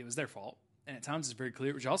know, it was their fault, and at times it's very clear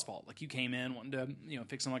it was y'all's fault. Like you came in wanting to, you know,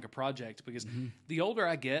 fix them like a project. Because the older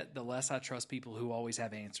I get, the less I trust people who always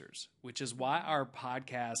have answers. Which is why our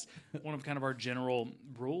podcast, one of kind of our general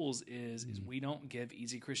rules is we don't give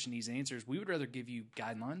easy Christianese answers. We would rather give you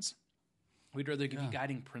guidelines. We'd rather give you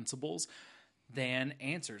guiding principles than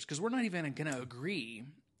answers, because we're not even going to agree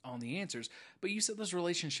on the answers. But you said those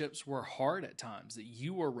relationships were hard at times, that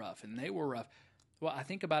you were rough and they were rough. Well, I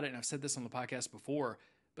think about it, and I've said this on the podcast before,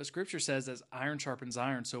 but Scripture says, as iron sharpens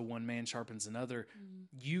iron, so one man sharpens another.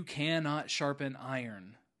 You cannot sharpen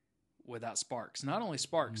iron without sparks. Not only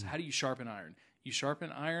sparks, how do you sharpen iron? You sharpen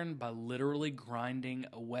iron by literally grinding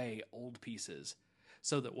away old pieces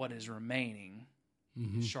so that what is remaining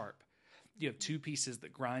is sharp. You have two pieces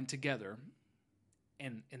that grind together,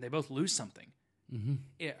 and they both lose something.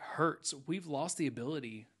 It hurts. We've lost the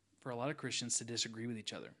ability for a lot of Christians to disagree with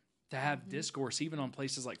each other, to have discourse, even on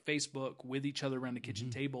places like Facebook, with each other around the kitchen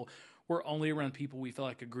table. We're only around people we feel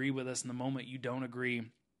like agree with us. And the moment you don't agree,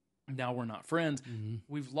 now we're not friends.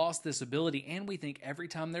 We've lost this ability, and we think every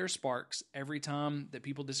time there are sparks, every time that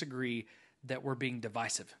people disagree, that we're being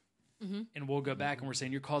divisive. And we'll go back and we're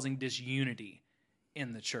saying you're causing disunity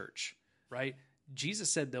in the church, right? Jesus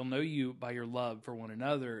said they'll know you by your love for one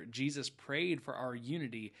another. Jesus prayed for our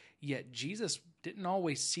unity, yet Jesus didn't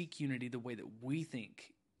always seek unity the way that we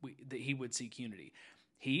think that he would seek unity.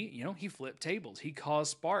 he flipped tables. He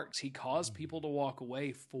caused sparks. He caused people to walk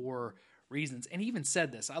away for reasons. And he even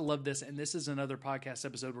said this. I love this. And this is another podcast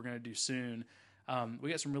episode we're going to do soon. We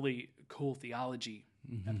got some really cool theology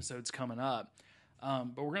episodes coming up.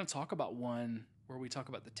 But we're going to talk about one where we talk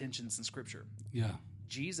about the tensions in Scripture. Yeah.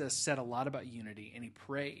 Jesus said a lot about unity, and he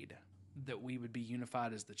prayed that we would be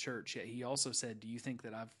unified as the church. Yet he also said, do you think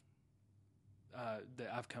that I've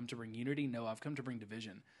come to bring unity? No, I've come to bring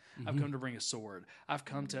division. I've come to bring a sword. I've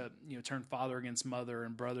come to turn father against mother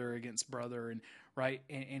and brother against brother, and right.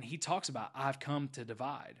 And he talks about I've come to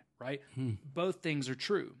divide. Right. Both things are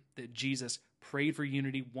true. That Jesus prayed for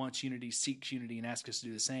unity, wants unity, seeks unity, and asks us to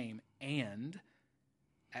do the same. And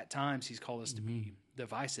at times he's called us to be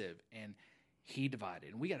divisive, and he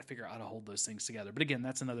divided. And we got to figure out how to hold those things together. But again,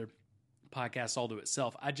 that's another podcast all to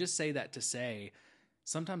itself. I just say that to say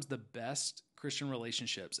sometimes the best Christian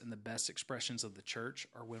relationships and the best expressions of the church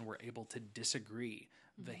are when we're able to disagree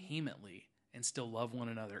vehemently and still love one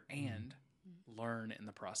another and learn in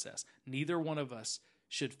the process. Neither one of us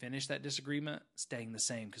should finish that disagreement staying the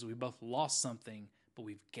same, because we both lost something, but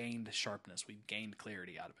we've gained sharpness. We've gained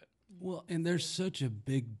clarity out of it. Well, and there's such a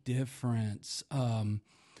big difference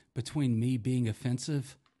between me being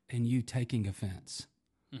offensive and you taking offense.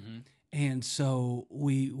 And so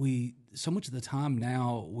we so much of the time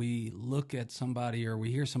now we look at somebody or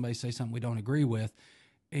we hear somebody say something we don't agree with,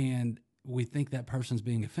 and we think that person's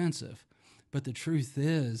being offensive. But the truth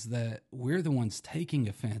is that we're the ones taking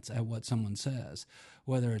offense at what someone says,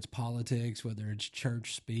 whether it's politics, whether it's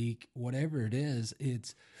church speak, whatever it is.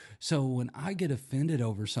 It's so when I get offended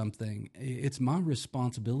over something, it's my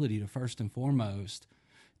responsibility to first and foremost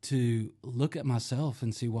to look at myself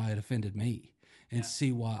and see why it offended me. And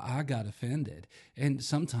see why I got offended. And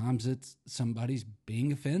sometimes it's somebody's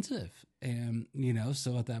being offensive. And,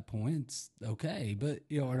 so at that point, it's okay. But,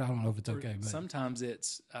 or I don't know if it's okay. But sometimes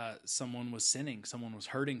it's someone was sinning. Someone was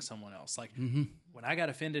hurting someone else. Like when I got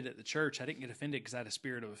offended at the church, I didn't get offended because I had a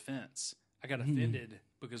spirit of offense. I got offended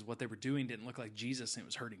because what they were doing didn't look like Jesus and it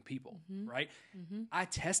was hurting people, right? I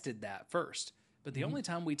tested that first. But the only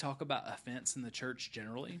time we talk about offense in the church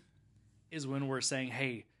generally is when we're saying,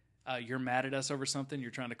 hey, you're mad at us over something.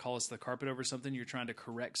 You're trying to call us to the carpet over something. You're trying to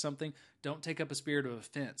correct something. Don't take up a spirit of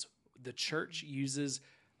offense. The church uses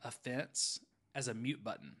offense as a mute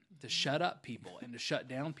button to shut up people and to shut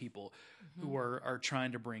down people who are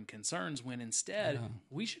trying to bring concerns, when instead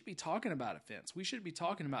we should be talking about offense. We should be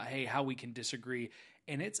talking about, hey, how we can disagree.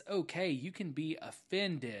 And it's okay. You can be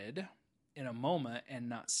offended in a moment and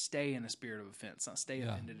not stay in a spirit of offense, not stay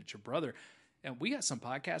offended at your brother. And we got some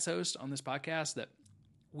podcast hosts on this podcast that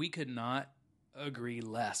we could not agree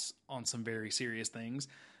less on some very serious things.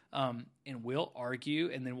 And we'll argue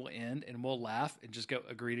and then we'll end and we'll laugh and just go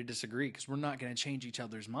agree to disagree, because we're not going to change each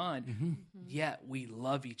other's mind. Yet we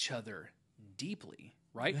love each other deeply,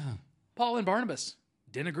 right? Yeah. Paul and Barnabas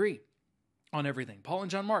didn't agree on everything. Paul and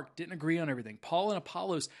John Mark didn't agree on everything. Paul and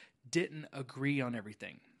Apollos didn't agree on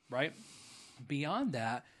everything, right? Beyond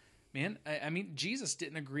that, man, I mean, Jesus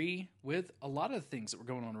didn't agree with a lot of the things that were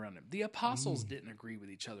going on around him. The apostles didn't agree with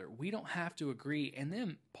each other. We don't have to agree. And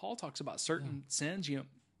then Paul talks about certain sins.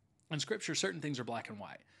 In Scripture, certain things are black and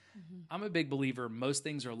white. I'm a big believer most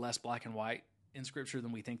things are less black and white in Scripture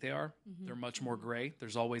than we think they are. They're much more gray.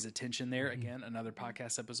 There's always a tension there. Again, another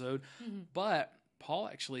podcast episode. But Paul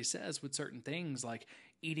actually says with certain things like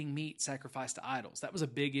eating meat sacrificed to idols, that was a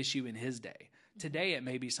big issue in his day. Today, it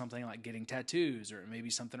may be something like getting tattoos, or it may be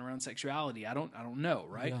something around sexuality. I don't know,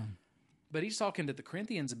 right? Yeah. But he's talking to the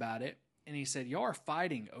Corinthians about it, and he said, y'all are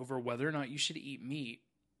fighting over whether or not you should eat meat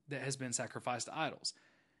that has been sacrificed to idols.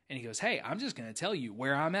 And he goes, hey, I'm just going to tell you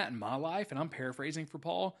where I'm at in my life, and I'm paraphrasing for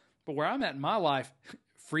Paul, but where I'm at in my life,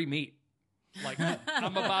 free meat. Like,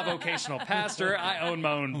 I'm a bivocational pastor. I own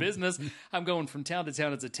my own business. I'm going from town to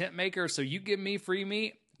town as a tent maker, so you give me free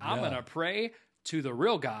meat, I'm going to pray to the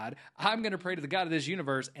real God. I'm going to pray to the God of this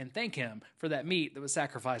universe and thank him for that meat that was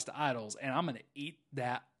sacrificed to idols, and I'm going to eat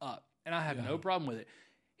that up. And I have no problem with it.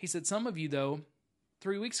 He said, some of you, though,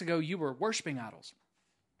 3 weeks ago, you were worshiping idols.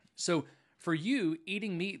 So for you,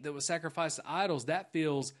 eating meat that was sacrificed to idols, that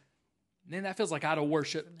feels like idol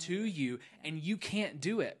worship to you, and you can't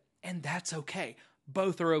do it. And that's okay.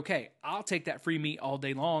 Both are okay. I'll take that free meat all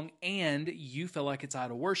day long, and you feel like it's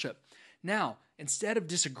idol worship. Now, instead of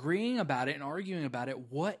disagreeing about it and arguing about it,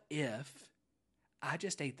 what if I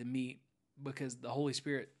just ate the meat because the Holy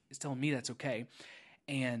Spirit is telling me that's okay,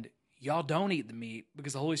 and y'all don't eat the meat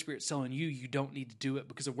because the Holy Spirit's telling you you don't need to do it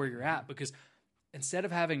because of where you're at? Because instead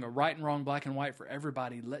of having a right and wrong, black and white for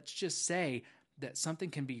everybody, let's just say that something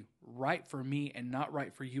can be right for me and not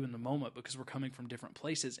right for you in the moment because we're coming from different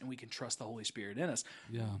places and we can trust the Holy Spirit in us.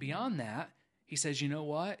 Yeah. Beyond that, he says, you know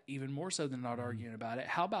what? Even more so than not arguing about it,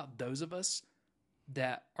 how about those of us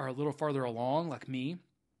that are a little farther along, like me,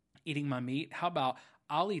 eating my meat? How about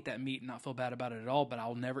I'll eat that meat and not feel bad about it at all, but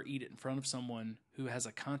I'll never eat it in front of someone who has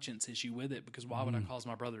a conscience issue with it, because why would I cause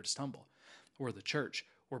my brother to stumble? Or the church.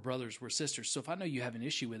 We're brothers, we're sisters. So if I know you have an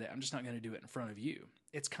issue with it, I'm just not going to do it in front of you.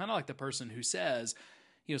 It's kind of like the person who says,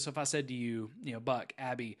 so if I said to you, Buck,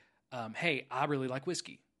 Abby, hey, I really like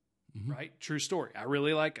whiskey, right? True story. I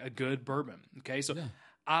really like a good bourbon. Okay. So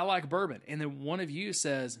I like bourbon. And then one of you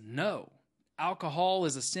says, no, alcohol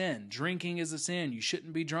is a sin. Drinking is a sin. You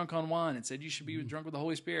shouldn't be drunk on wine. And said you should be drunk with the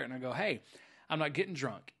Holy Spirit. And I go, hey, I'm not getting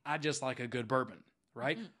drunk. I just like a good bourbon,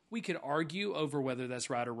 right? We could argue over whether that's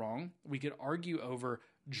right or wrong. We could argue over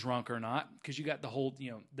drunk or not, because you got the whole,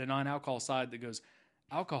 the non-alcohol side that goes,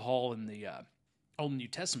 alcohol in the Old and New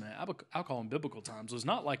Testament, alcohol in biblical times was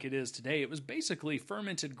not like it is today. It was basically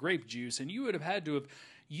fermented grape juice, and you would have had to have,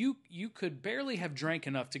 you could barely have drank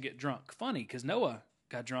enough to get drunk. Funny, because Noah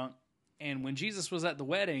got drunk, and when Jesus was at the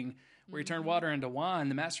wedding where he turned water into wine,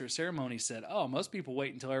 the master of ceremony said, oh, most people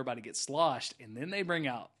wait until everybody gets sloshed, and then they bring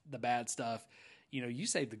out the bad stuff. You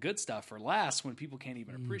save the good stuff for last when people can't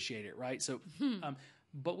even appreciate it, right? So,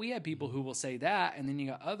 but we have people who will say that, and then you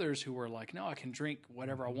got others who are like, no, I can drink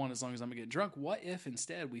whatever I want as long as I'm going to get drunk. What if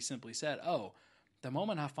instead we simply said, oh, the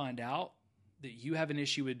moment I find out that you have an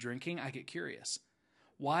issue with drinking, I get curious.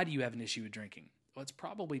 Why do you have an issue with drinking? Well, it's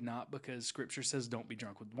probably not because Scripture says don't be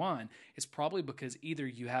drunk with wine. It's probably because either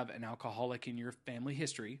you have an alcoholic in your family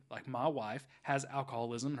history, like my wife has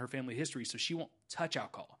alcoholism in her family history, so she won't touch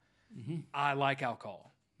alcohol. I like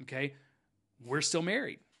alcohol, okay? We're still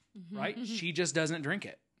married. Right? She just doesn't drink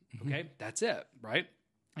it. Okay. That's it. Right.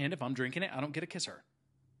 And if I'm drinking it, I don't get to kiss her.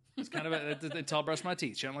 It's kind of until I brush my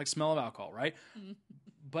teeth. She doesn't like the smell of alcohol. Right.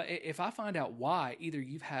 But if I find out why, either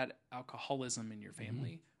you've had alcoholism in your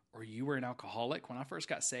family or you were an alcoholic. When I first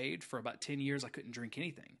got saved, for about 10 years, I couldn't drink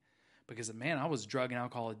anything because, man, I was drug and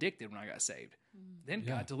alcohol addicted when I got saved. Then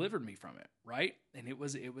God delivered me from it. Right. And it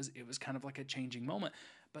was kind of like a changing moment.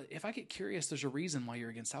 But if I get curious, there's a reason why you're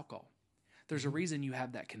against alcohol. There's a reason you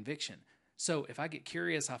have that conviction. So if I get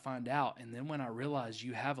curious, I find out. And then when I realize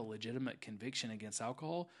you have a legitimate conviction against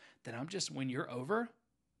alcohol, then when you're over,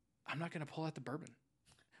 I'm not going to pull out the bourbon.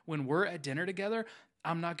 When we're at dinner together,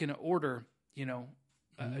 I'm not going to order,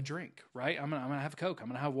 a drink, right? I'm going to have Coke. I'm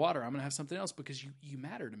going to have water. I'm going to have something else because you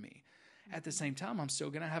matter to me. At the same time, I'm still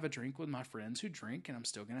going to have a drink with my friends who drink, and I'm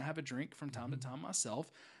still going to have a drink from time to time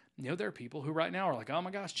myself. There are people who right now are like, oh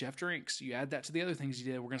my gosh, Jeff drinks. You add that to the other things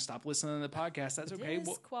you did. We're going to stop listening to the podcast. That's okay.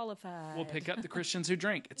 Disqualified. We'll pick up the Christians who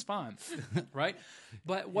drink. It's fine. Right.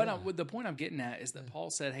 But the point I'm getting at is that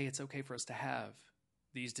Paul said, hey, it's okay for us to have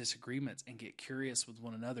these disagreements and get curious with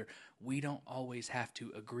one another. We don't always have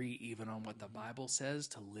to agree even on what the Bible says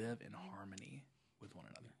to live in harmony with one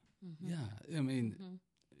another. Yeah. I mean,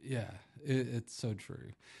 it's so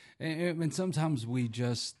true. And sometimes we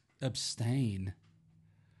just abstain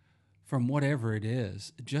from whatever it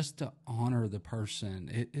is, just to honor the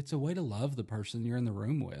person. It's a way to love the person you're in the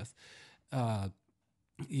room with.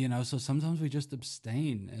 So sometimes we just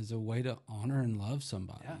abstain as a way to honor and love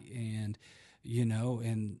somebody. And,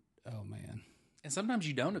 oh man. And sometimes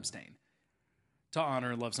you don't abstain to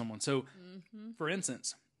honor and love someone. So for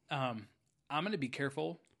instance, I'm going to be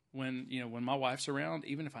careful when my wife's around.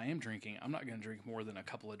 Even if I am drinking, I'm not going to drink more than a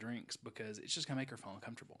couple of drinks because it's just going to make her feel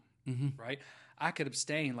uncomfortable. Right. I could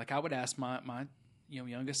abstain. Like I would ask my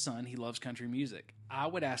youngest son, he loves country music. I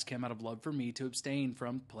would ask him out of love for me to abstain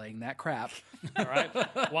from playing that crap, all right,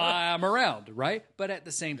 while I'm around, right? But at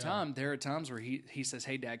the same time, there are times where he says,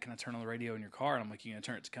 hey, Dad, can I turn on the radio in your car? And I'm like, you going to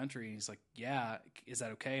turn it to country? And he's like, yeah. Is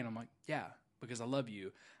that okay? And I'm like, yeah, because I love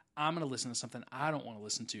you. I'm going to listen to something I don't want to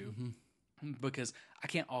listen to because I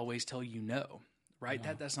can't always tell you no, right?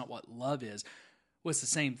 That's not what love is. Well, it's the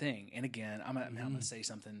same thing. And again, I'm going to say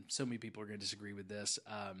something. So many people are going to disagree with this.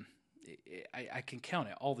 I can count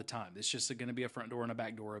it all the time. It's just going to be a front door and a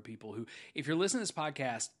back door of people who, if you're listening to this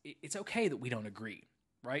podcast, it's okay that we don't agree,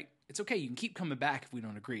 right? It's okay. You can keep coming back if we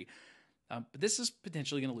don't agree. But this is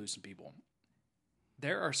potentially going to lose some people.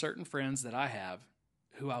 There are certain friends that I have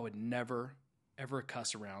who I would never, ever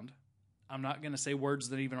cuss around. I'm not going to say words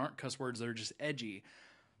that even aren't cuss words that are just edgy,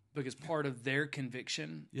 because part of their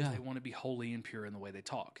conviction is they want to be holy and pure in the way they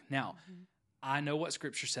talk. Now, I know what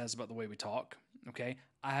Scripture says about the way we talk, okay?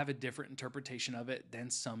 I have a different interpretation of it than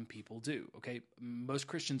some people do, okay? Most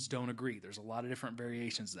Christians don't agree. There's a lot of different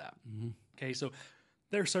variations of that, okay? So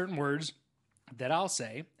there are certain words that I'll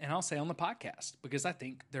say, and I'll say on the podcast because I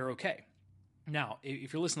think they're okay. Now,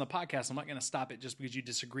 if you're listening to the podcast, I'm not going to stop it just because you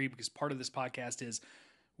disagree, because part of this podcast is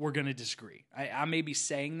we're going to disagree. I may be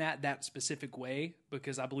saying that specific way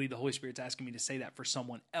because I believe the Holy Spirit's asking me to say that for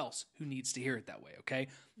someone else who needs to hear it that way, okay?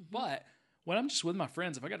 But when I'm just with my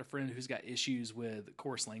friends, if I got a friend who's got issues with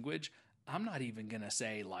coarse language, I'm not even going to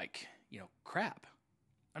say like, crap.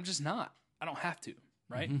 I'm just not. I don't have to,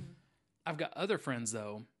 right? I've got other friends,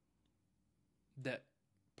 though, that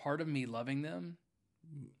part of me loving them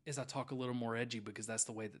is I talk a little more edgy because that's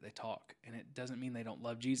the way that they talk. And it doesn't mean they don't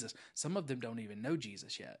love Jesus. Some of them don't even know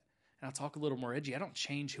Jesus yet. And I talk a little more edgy. I don't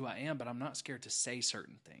change who I am, but I'm not scared to say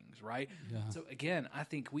certain things, right? Yeah. So again, I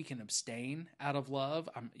think we can abstain out of love,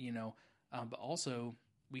 but also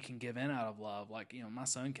we can give in out of love. Like, my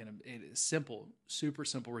son it is simple, super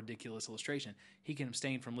simple, ridiculous illustration. He can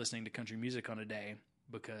abstain from listening to country music on a day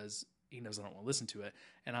because he knows I don't want to listen to it.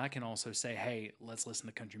 And I can also say, hey, let's listen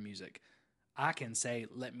to country music. I can say,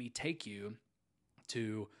 let me take you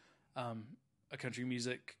to a country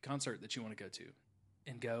music concert that you want to go to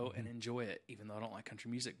and go and enjoy it, even though I don't like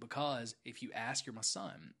country music. Because if you ask, you're my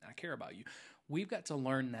son, I care about you. We've got to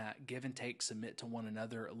learn that give and take, submit to one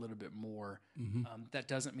another a little bit more. That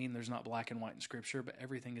doesn't mean there's not black and white in Scripture, but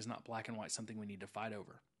everything is not black and white, something we need to fight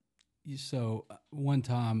over. So one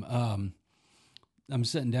time I'm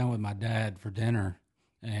sitting down with my dad for dinner,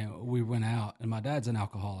 and we went out, and my dad's an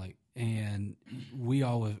alcoholic. And we're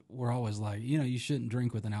always like, you shouldn't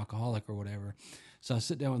drink with an alcoholic or whatever. So I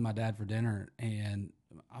sit down with my dad for dinner and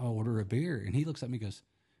I order a beer, and he looks at me and goes,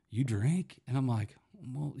 "You drink?" And I'm like,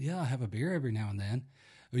 "Well, yeah, I have a beer every now and then,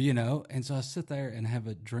 And so I sit there and have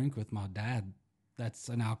a drink with my dad that's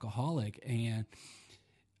an alcoholic. And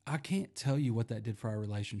I can't tell you what that did for our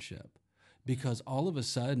relationship. Because all of a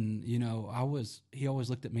sudden, he always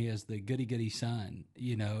looked at me as the goody son,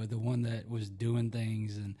 the one that was doing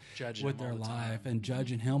things and judging with their life and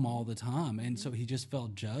judging him all the time. And so he just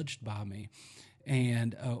felt judged by me,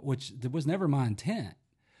 and which was never my intent.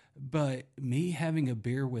 But me having a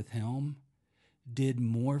beer with him did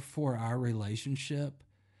more for our relationship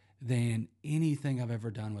than anything I've ever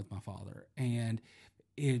done with my father. And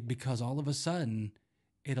because all of a sudden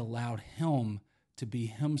it allowed him to be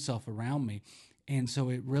himself around me. And so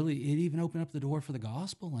it even opened up the door for the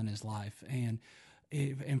gospel in his life and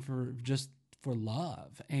for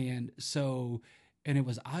love. And so, and it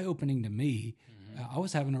was eye opening to me. I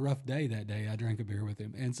was having a rough day that day. I drank a beer with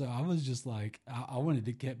him. And so I was just like, I wanted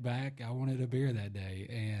to get back. I wanted a beer that day.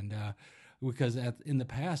 And, because in the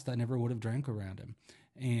past I never would have drank around him.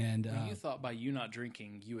 And you thought by you not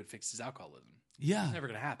drinking, you would fix his alcoholism. Yeah. It's never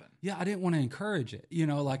going to happen. Yeah, I didn't want to encourage it.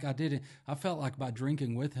 I felt like by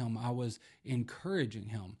drinking with him, I was encouraging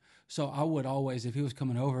him. So I would always, if he was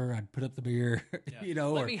coming over, I'd put up the beer,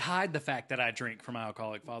 Let me hide the fact that I drink from my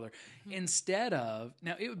alcoholic father. Instead of,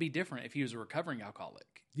 now it would be different if he was a recovering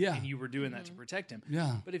alcoholic. Yeah. And you were doing that to protect him.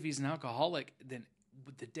 Yeah. But if he's an alcoholic, then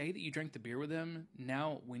the day that you drank the beer with him,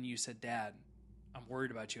 now when you said, "Dad, I'm worried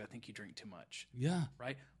about you. I think you drink too much." Yeah.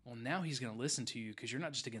 Right? Well, now he's going to listen to you because you're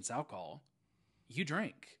not just against alcohol. You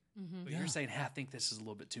drink. But you're saying, "Hey, I think this is a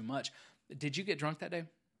little bit too much." Did you get drunk that day?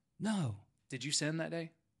 No. Did you sin that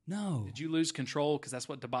day? No. Did you lose control? Because that's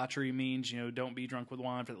what debauchery means. Don't be drunk with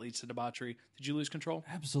wine, for that leads to debauchery. Did you lose control?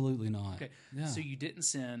 Absolutely not. Okay. Yeah. So you didn't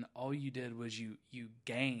sin. All you did was you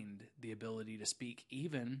gained the ability to speak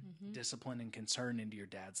even discipline and concern into your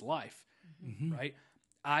dad's life. Right?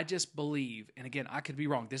 I just believe, and again, I could be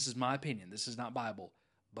wrong. This is my opinion. This is not Bible.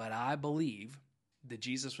 But I believe that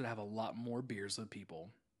Jesus would have a lot more beers with people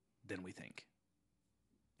than we think.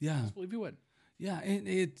 Yeah. I just believe he would. Yeah,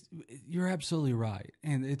 and you're absolutely right.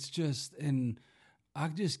 And and I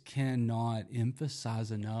just cannot emphasize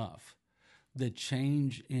enough the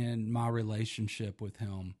change in my relationship with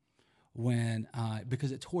him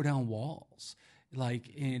because it tore down walls.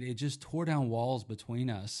 And it just tore down walls between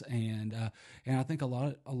us. And I think a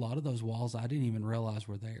lot of those walls I didn't even realize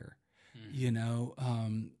were there.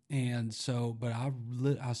 And so, but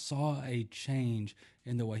I saw a change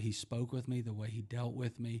in the way he spoke with me, the way he dealt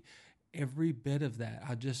with me, every bit of that.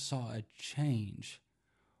 I just saw a change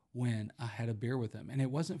when I had a beer with him, and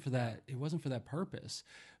it wasn't for that purpose.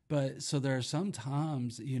 But so there are some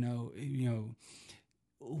times,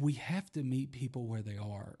 we have to meet people where they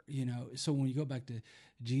are, So when you go back to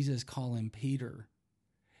Jesus calling Peter,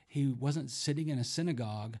 he wasn't sitting in a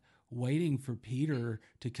synagogue waiting for Peter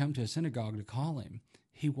to come to a synagogue to call him.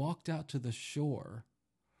 He walked out to the shore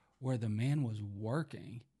where the man was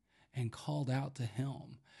working and called out to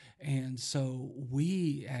him. And so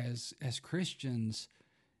we as Christians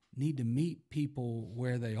need to meet people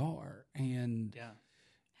where they are. And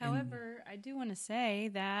However, I do want to say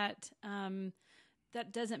that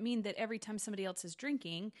that doesn't mean that every time somebody else is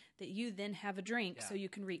drinking that you then have a drink so you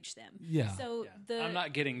can reach them. Yeah. So I'm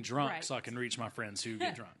not getting drunk Right. so I can reach my friends who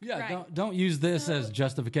get drunk. Yeah, Right. don't use this as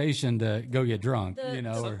justification to go get drunk, you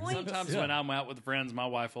know. the or- point- Sometimes when I'm out with friends, my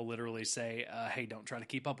wife will literally say, hey, don't try to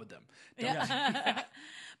keep up with them.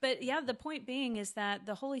 But yeah, the point being is that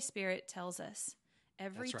the Holy Spirit tells us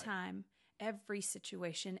every That's right. time, every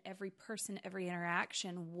situation, every person, every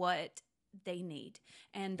interaction, what they need.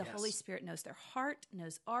 And the Holy Yes. Spirit knows their heart,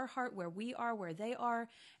 knows our heart, where we are, where they are.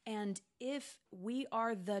 And if we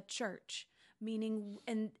are the church, meaning,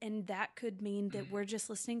 and that could mean that we're just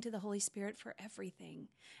listening to the Holy Spirit for everything.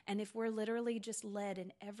 And if we're literally just led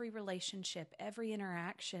in every relationship, every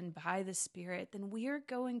interaction by the Spirit, then we are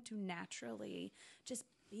going to naturally just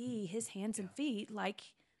be his hands and feet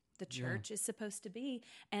like the church is supposed to be.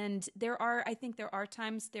 And I think there are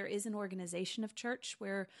times there is an organization of church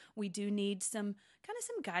where we do need some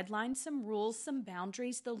guidelines, some rules, some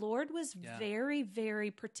boundaries. The Lord was very,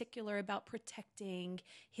 very particular about protecting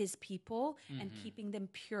his people and keeping them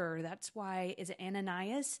pure. That's why, is it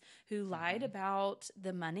Ananias who lied about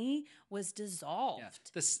the money was dissolved?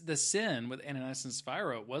 Yeah. The sin with Ananias and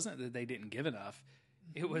Sapphira wasn't that they didn't give enough.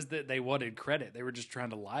 It was that they wanted credit. They were just trying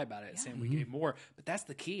to lie about it, saying we gave more. But that's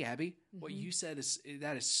the key, Abby. What you said is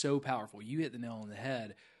so powerful. You hit the nail on the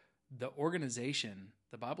head. The organization,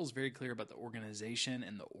 the Bible is very clear about the organization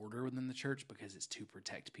and the order within the church because it's to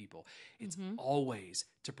protect people. It's always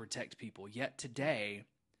to protect people. Yet today,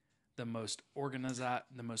 the most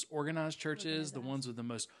organized churches, the ones with the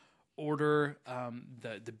most order,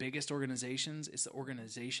 the biggest organizations, it's the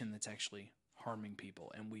organization that's actually harming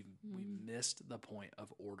people, and we've missed the point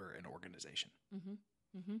of order and organization.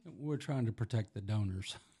 We're trying to protect the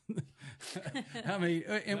donors. I mean,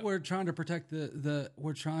 and we're trying to protect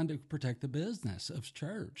we're trying to protect the business of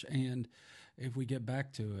church. And if we get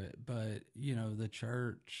back to it, but you know, the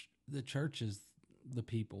church is the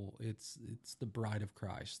people. It's the bride of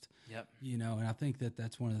Christ. Yep. You know, and I think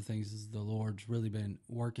that's one of the things is the Lord's really been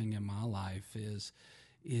working in my life is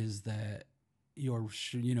that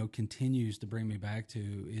continues to bring me back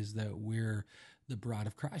to is that we're the bride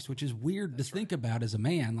of Christ, which is weird to think about as a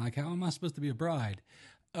man. Like, how am I supposed to be a bride?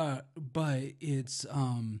 But it's,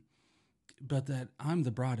 but that I'm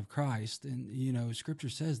the bride of Christ. And, you know, scripture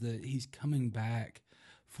says that he's coming back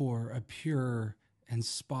for a pure and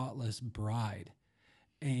spotless bride.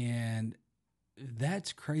 And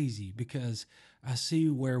that's crazy because I see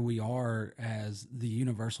where we are as the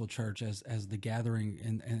universal church, as the gathering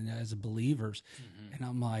and as believers. And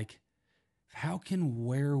I'm like, how can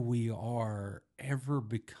where we are ever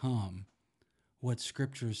become what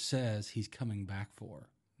scripture says he's coming back for?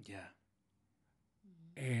 Yeah.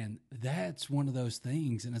 And that's one of those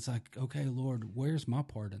things. And it's like, okay, Lord, where's my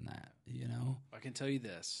part in that? You know? I can tell you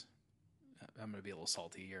this. I'm going to be a little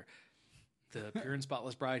salty here. The pure and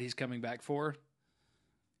spotless bride he's coming back for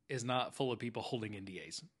is not full of people holding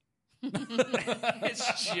NDAs.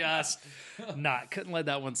 It's just not. Couldn't let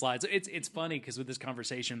that one slide. So it's funny because with this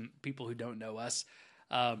conversation, people who don't know us,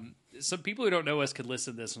 some people who don't know us could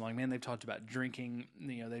listen to this and like, man, they've talked about drinking.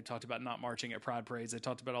 You know, they've talked about not marching at pride parades. They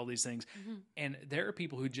talked about all these things, and there are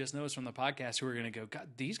people who just know us from the podcast who are going to go, God,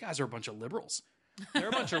 these guys are a bunch of liberals. They're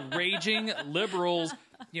a bunch of raging liberals,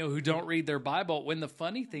 you know, who don't read their Bible. When the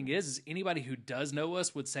funny thing is anybody who does know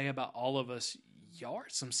us would say about all of us, y'all are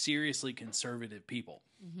some seriously conservative people,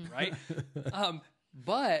 right?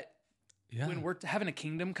 But when we're having a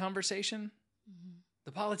kingdom conversation,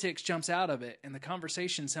 the politics jumps out of it, and the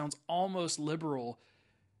conversation sounds almost liberal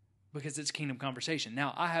because it's kingdom conversation.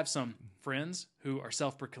 Now, I have some friends who are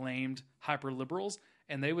self-proclaimed hyper-liberals,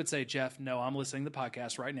 and they would say, Jeff, no, I'm listening to the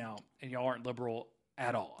podcast right now, and y'all aren't liberal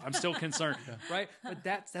at all. I'm still concerned, right? But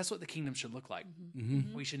that's what the kingdom should look like.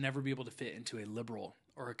 We should never be able to fit into a liberal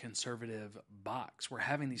or a conservative box. We're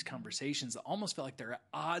having these conversations that almost feel like they're at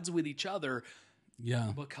odds with each other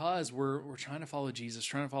because we're trying to follow Jesus,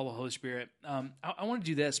 trying to follow the Holy Spirit. I want to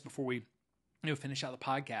do this before we finish out the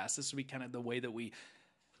podcast. This will be kind of the way that we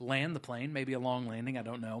land the plane, maybe a long landing, I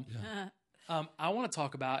don't know. I want to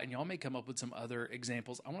talk about, and y'all may come up with some other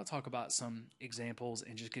examples. I want to talk about some examples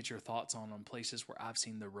and just get your thoughts on them, places where I've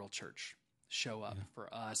seen the real church show up for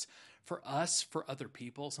us, for other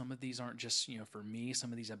people. Some of these aren't just, for me.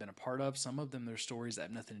 Some of these I've been a part of. Some of them, they're stories that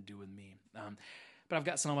have nothing to do with me. But I've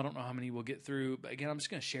got some, I don't know how many we'll get through. But again, I'm just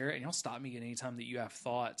going to share it, and y'all stop me at any time that you have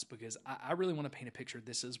thoughts, because I really want to paint a picture.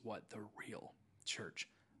 This is what the real church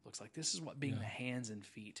looks like. This is what being the hands and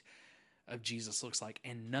feet of Jesus looks like,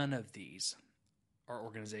 and none of these are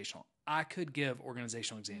organizational. I could give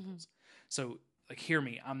organizational examples. So, hear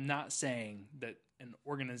me. I'm not saying that an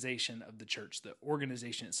organization of the church. The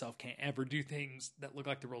organization itself can't ever do things that look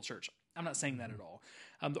like the real church. I'm not saying that at all.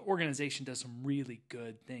 The organization does some really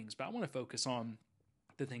good things, but I want to focus on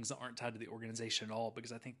the things that aren't tied to the organization at all,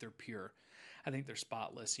 because I think they're pure. I think they're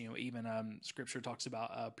spotless. Even Scripture talks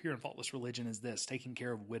about pure and faultless religion is this: taking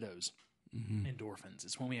care of widows and orphans.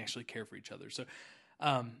 It's when we actually care for each other. So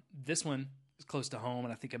this one is close to home,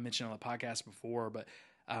 and I think I mentioned on the podcast before, but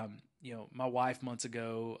my wife months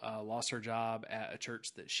ago lost her job at a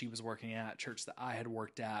church that she was working at, church that I had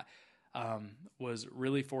worked at, was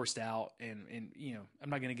really forced out. And I'm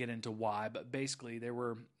not going to get into why, but basically there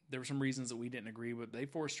were some reasons that we didn't agree with. They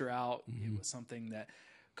forced her out. It was something that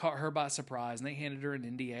caught her by surprise, and they handed her an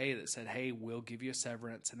NDA that said, hey, we'll give you a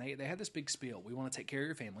severance. And they had this big spiel. We want to take care of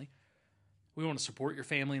your family. We want to support your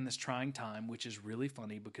family in this trying time, which is really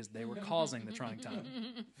funny because they were causing the trying time.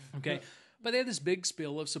 Okay. But they had this big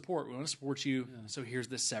spiel of support. We want to support you. Yeah. So here's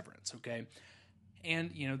this severance. Okay.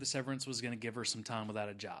 And, the severance was going to give her some time without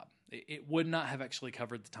a job. It would not have actually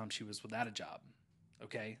covered the time she was without a job.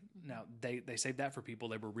 Okay. Now they saved that for people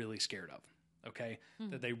they were really scared of. Okay.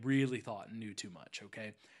 That they really thought knew too much.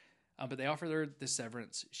 Okay. But they offered her this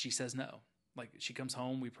severance. She says no. Like, she comes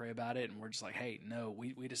home, we pray about it, and we're just like, hey, no,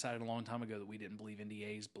 we decided a long time ago that we didn't believe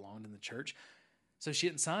NDAs belonged in the church. So she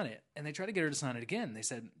didn't sign it. And they tried to get her to sign it again. They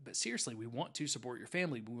said, but seriously, we want to support your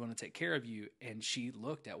family. We want to take care of you. And she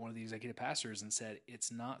looked at one of the executive pastors and said,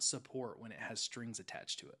 it's not support when it has strings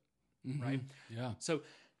attached to it. Right? Yeah. So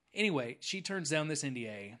anyway, she turns down this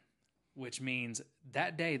NDA, which means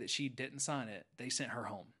that day that she didn't sign it, they sent her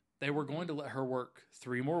home. They were going to let her work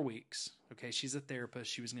 3 more weeks. Okay, she's a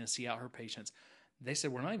therapist. She was going to see out her patients. They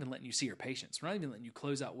said, we're not even letting you see your patients. We're not even letting you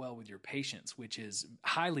close out well with your patients, which is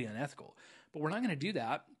highly unethical. But we're not going to do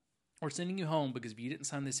that. We're sending you home because if you didn't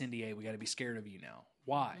sign this NDA, we got to be scared of you now.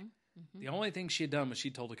 Why? The only thing she had done was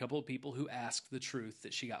she told a couple of people who asked the truth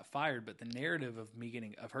that she got fired, but the narrative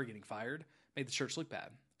of her getting fired made the church look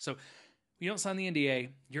bad. So you don't sign the NDA,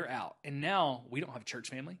 you're out. And now we don't have a church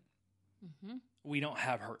family. We don't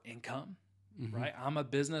have her income, right? I'm a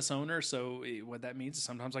business owner, so what that means is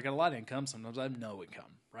sometimes I got a lot of income, sometimes I have no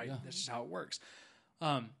income, right? Yeah. That's just how it works.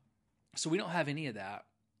 So we don't have any of that,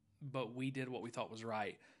 but we did what we thought was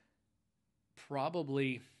right.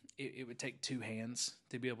 Probably it would take 2 hands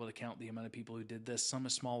to be able to count the amount of people who did this. Some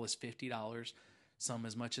as small as $50, some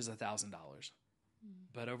as much as $1,000.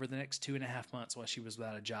 But over the next 2.5 months while she was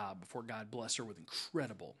without a job, before God blessed her with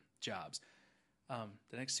incredible jobs,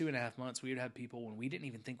 the next 2.5 months, we would have people when we didn't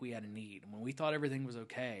even think we had a need. When we thought everything was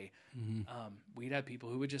okay, we'd have people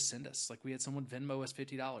who would just send us. Like, we had someone Venmo us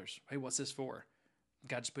 $50. Hey, what's this for?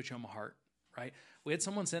 God just put you on my heart, right? We had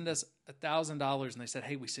someone send us $1,000 and they said,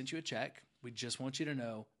 hey, we sent you a check. We just want you to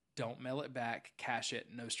know, don't mail it back, cash it,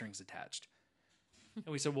 no strings attached.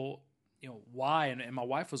 And we said, well, why? And my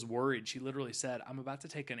wife was worried. She literally said, I'm about to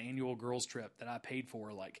take an annual girls trip that I paid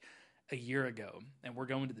for like a year ago, and we're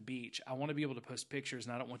going to the beach. I want to be able to post pictures,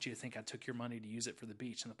 and I don't want you to think I took your money to use it for the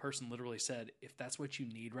beach. And the person literally said, if that's what you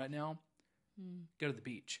need right now, go to the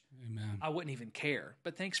beach. Amen. I wouldn't even care,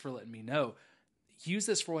 but thanks for letting me know. Use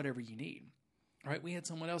this for whatever you need, right? We had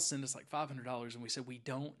someone else send us like $500, and we said, we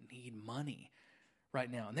don't need money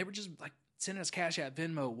right now. And they were just like sending us cash at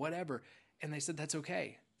Venmo, whatever. And they said, that's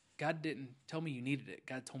okay. God didn't tell me you needed it.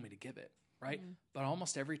 God told me to give it. Right? But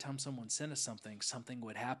almost every time someone sent us something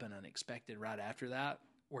would happen unexpected right after that,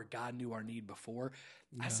 or God knew our need before.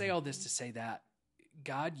 Yeah. I say all this to say that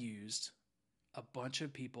God used a bunch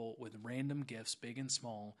of people with random gifts, big and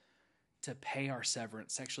small, to pay our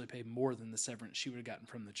severance, actually pay more than the severance she would have gotten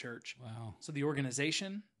from the church. Wow. So the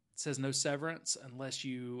organization says no severance unless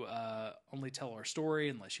you only tell our story,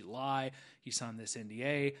 unless you lie, you sign this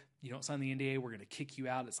NDA. You don't sign the NDA, we're going to kick you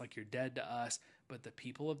out. It's like you're dead to us. But the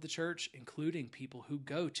people of the church, including people who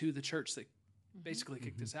go to the church that basically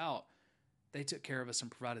kicked us out, they took care of us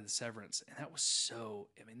and provided the severance. And that was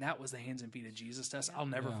that was the hands and feet of Jesus to us. I'll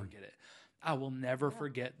never forget it. I will never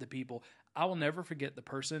forget the people. I will never forget the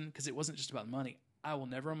person, because it wasn't just about the money. I will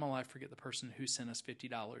never in my life forget the person who sent us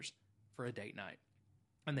 $50 for a date night.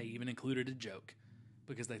 And they even included a joke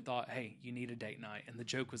because they thought, hey, you need a date night. And the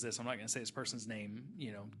joke was this. I'm not going to say this person's name,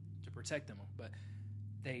 to protect them, but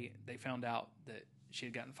they found out that she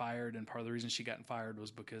had gotten fired, and part of the reason she gotten fired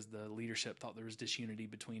was because the leadership thought there was disunity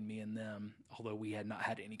between me and them, although we had not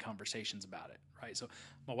had any conversations about it, right? So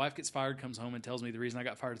my wife gets fired, comes home, and tells me the reason I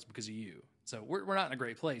got fired is because of you. So we're not in a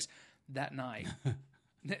great place. That night,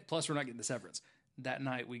 plus we're not getting the severance. That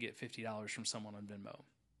night we get $50 from someone on Venmo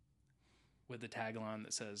with the tagline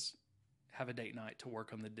that says, have a date night to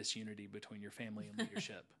work on the disunity between your family and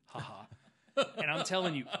leadership. Ha ha. And I'm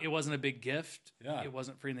telling you, it wasn't a big gift. Yeah. It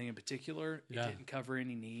wasn't for anything in particular. It Yeah. didn't cover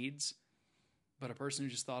any needs. But a person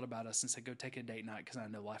who just thought about us and said, go take a date night because I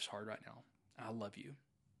know life's hard right now. I love you.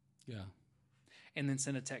 Yeah. And then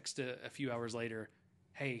sent a text a few hours later,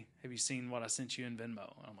 hey, have you seen what I sent you in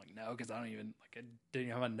Venmo? And I'm like, no, because I didn't even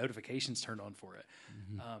have my notifications turned on for it.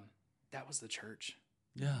 That was the church.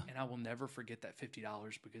 Yeah. And I will never forget that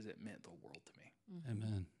 $50 because it meant the world to me.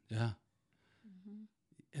 Amen. Yeah.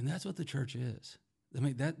 And that's what the church is. I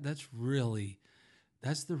mean, that's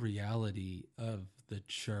the reality of the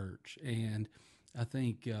church. And I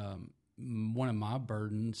think one of my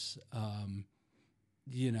burdens,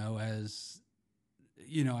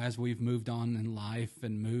 as we've moved on in life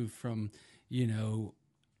and moved from,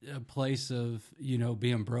 a place of,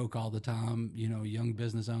 being broke all the time, young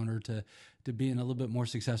business owner to being a little bit more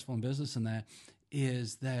successful in business, and that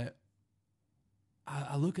is that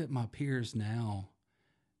I look at my peers now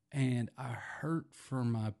and I hurt for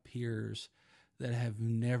my peers that have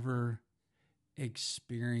never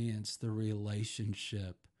experienced the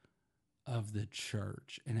relationship of the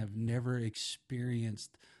church and have never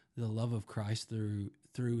experienced the love of Christ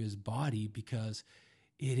through his body, because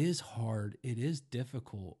it is hard, it is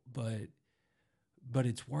difficult, but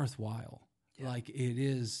it's worthwhile. Yeah. Like, it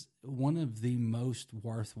is one of the most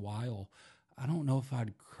worthwhile. I don't know if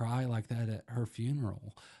I'd cry like that at her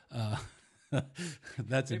funeral.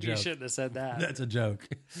 That's Maybe a joke. You shouldn't have said that. That's a joke.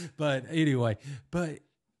 But anyway, but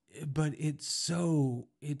it's so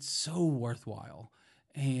worthwhile.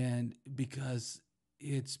 And because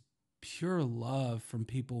it's pure love from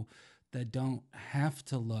people that don't have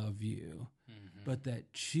to love you, but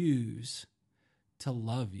that choose to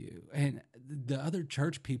love you. And the other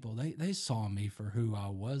church people, they saw me for who I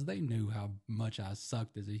was. They knew how much I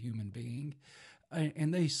sucked as a human being.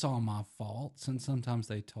 And they saw my faults, and sometimes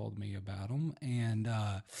they told me about them. And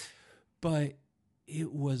but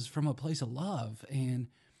it was from a place of love. And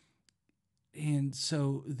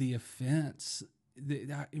so the offense,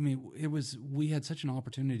 we had such an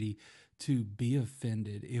opportunity to be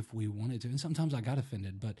offended if we wanted to. And sometimes I got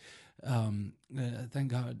offended, but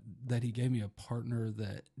thank God that he gave me a partner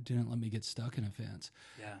that didn't let me get stuck in offense.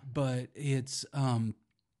 Yeah. But it's,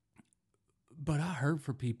 but I heard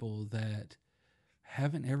for people that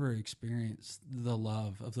haven't ever experienced the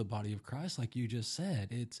love of the body of Christ, like you just said.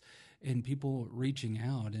 It's, and people reaching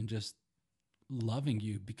out and just loving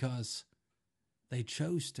you because they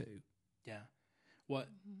chose to. Yeah. What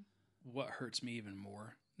hurts me even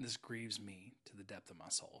more, this grieves me to the depth of my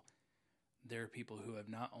soul. There are people who have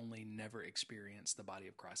not only never experienced the body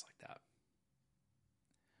of Christ like that,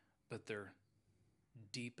 but their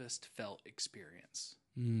deepest felt experience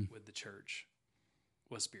with the church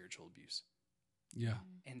was spiritual abuse. Yeah.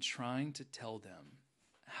 And trying to tell them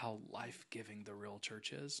how life-giving the real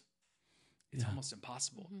church is, it's almost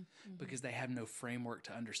impossible because they have no framework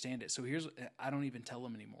to understand it. So I don't even tell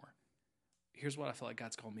them anymore. Here's what I feel like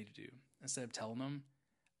God's called me to do. Instead of telling them,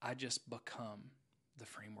 I just become the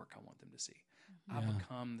framework I want them to see. I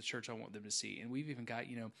become the church I want them to see. And we've even got,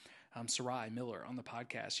 Sarai Miller on the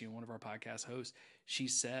podcast, one of our podcast hosts. She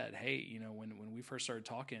said, hey, when we first started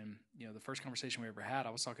talking, the first conversation we ever had, I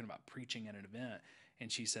was talking about preaching at an event.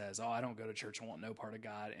 And she says, oh, I don't go to church. I want no part of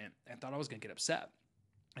God. And I thought I was going to get upset.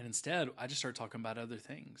 And instead, I just started talking about other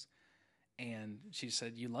things. And she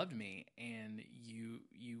said, you loved me, and you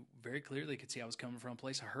very clearly could see I was coming from a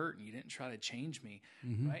place of hurt, and you didn't try to change me,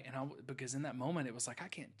 right? And because in that moment, it was like, I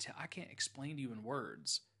can't explain to you in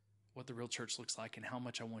words what the real church looks like and how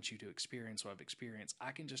much I want you to experience what I've experienced.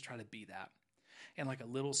 I can just try to be that in like a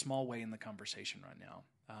little small way in the conversation right now.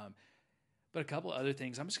 But a couple of other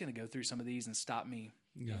things, I'm just going to go through some of these and stop me.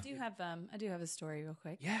 Yeah. I do have a story real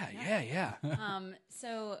quick. Yeah.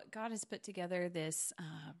 So God has put together this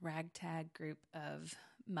ragtag group of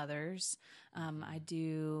mothers. I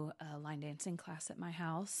do a line dancing class at my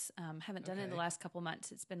house. Haven't done it the last couple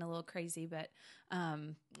months. It's been a little crazy, but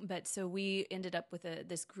so we ended up with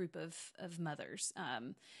this group of mothers,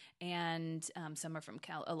 and some are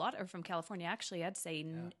a lot are from California. Actually, I'd say.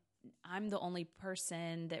 I'm the only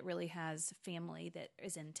person that really has family that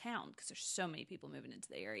is in town because there's so many people moving into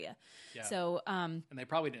the area. Yeah. So, and they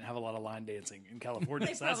probably didn't have a lot of line dancing in California.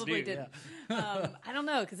 They probably didn't. Yeah. I don't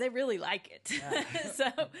know because they really like it.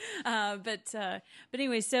 Yeah. But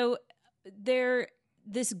anyway, so they're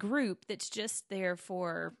this group that's just there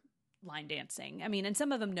for line dancing. I mean, and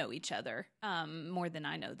some of them know each other more than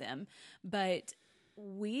I know them, but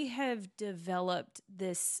we have developed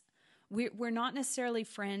this. We're not necessarily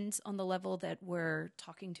friends on the level that we're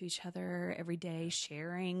talking to each other every day,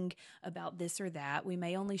 sharing about this or that. We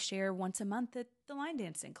may only share once a month at the line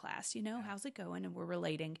dancing class, how's it going? And we're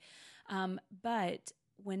relating. But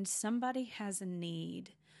when somebody has a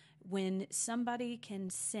need, when somebody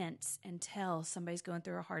can sense and tell somebody's going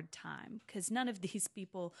through a hard time, because none of these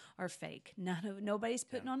people are fake. Nobody's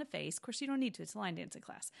putting on a face. Of course, you don't need to. It's a line dancing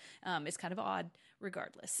class. It's kind of odd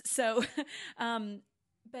regardless. So,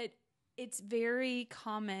 but it's very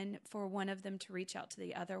common for one of them to reach out to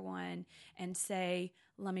the other one and say,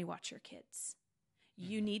 let me watch your kids.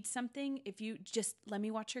 You need something, if you just let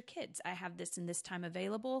me watch your kids. I have this and this time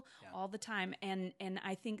available all the time. And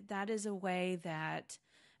I think that is a way that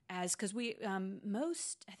because we, I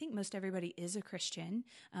think most everybody is a Christian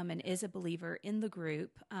and is a believer in the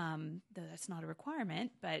group, though that's not a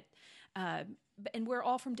requirement, and we're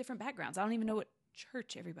all from different backgrounds. I don't even know what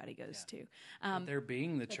church everybody goes to. They're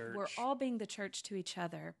being the church. We're all being the church to each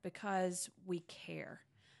other because we care.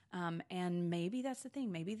 And maybe that's the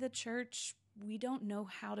thing. Maybe the church, we don't know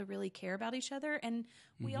how to really care about each other, and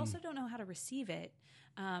we also don't know how to receive it.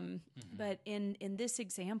 But in this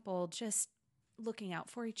example, just looking out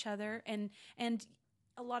for each other, and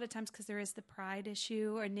a lot of times because there is the pride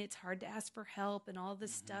issue, and it's hard to ask for help and all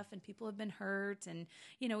this stuff, and people have been hurt, and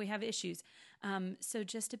we have issues. So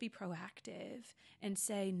just to be proactive and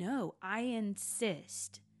say, no, I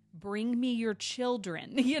insist. Bring me your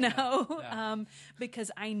children,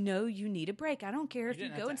 because I know you need a break. I don't care if you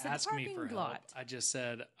go and sit in the parking lot. I just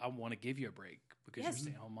said, I want to give you a break because you're a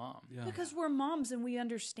stay-at-home mom. Yeah. Because we're moms and we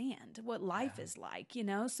understand what life is like,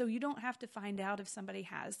 so you don't have to find out if somebody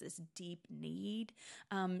has this deep need.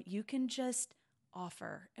 You can just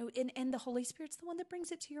offer. And the Holy Spirit's the one that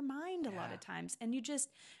brings it to your mind a lot of times. And you just,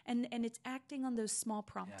 and it's acting on those small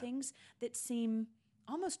promptings that seem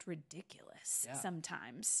almost ridiculous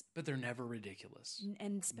sometimes. But they're never ridiculous.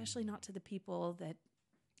 And especially not to the people that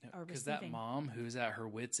are receiving. Because that mom who's at her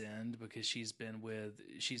wit's end because she's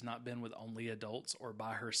not been with only adults or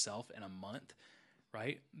by herself in a month,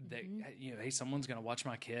 right? That, hey, someone's going to watch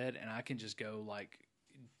my kid and I can just go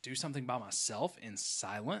do something by myself in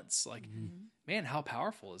silence. Man, how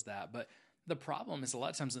powerful is that? But the problem is a lot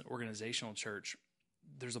of times in organizational church,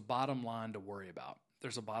 there's a bottom line to worry about.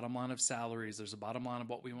 There's a bottom line of salaries. There's a bottom line of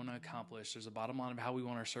what we want to accomplish. There's a bottom line of how we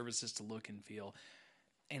want our services to look and feel.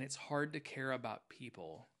 And it's hard to care about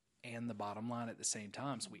people and the bottom line at the same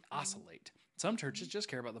time. So we oscillate. Some churches just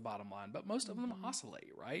care about the bottom line, but most of them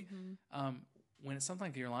oscillate, right? When it's something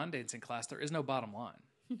like your line dancing class, there is no bottom line.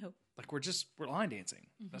 Nope. We're line dancing.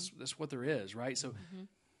 That's what there is, right? So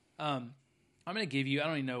I'm going to give you, I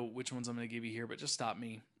don't even know which ones I'm going to give you here, but just stop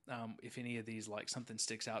me if any of these, something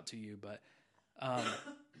sticks out to you. But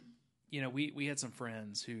we had some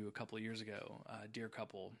friends who a couple of years ago, a dear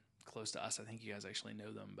couple close to us, I think you guys actually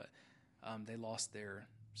know them, but they lost their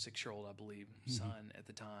 6-year-old, I believe, son at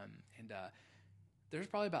the time. And there's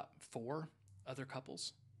probably about 4 other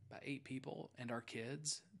couples, about 8 people, and our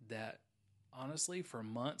kids that honestly for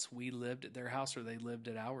months we lived at their house or they lived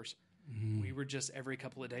at ours. We were just every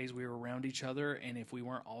couple of days we were around each other, and if we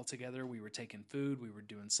weren't all together, we were taking food, we were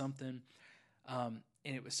doing something. And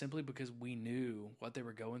it was simply because we knew what they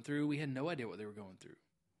were going through. We had no idea what they were going through,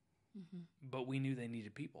 but we knew they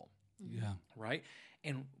needed people. Yeah. Right.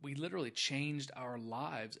 And we literally changed our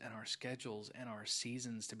lives and our schedules and our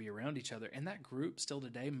seasons to be around each other. And that group still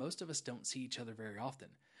today, most of us don't see each other very often.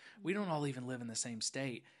 We don't all even live in the same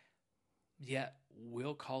state, yet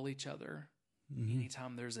we'll call each other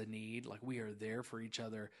anytime there's a need. We are there for each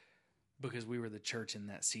other because we were the church in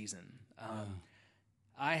that season.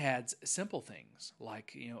 I had simple things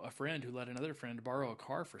like, a friend who let another friend borrow a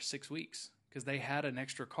car for 6 weeks because they had an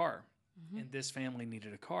extra car and this family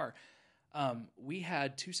needed a car. We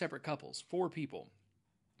had 2 separate couples, 4 people,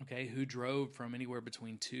 who drove from anywhere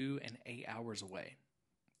between 2 and 8 hours away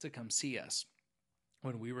to come see us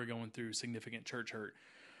when we were going through significant church hurt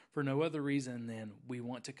for no other reason than we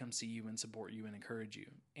want to come see you and support you and encourage you.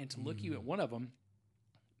 And to look you at one of them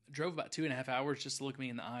drove about 2.5 hours just to look me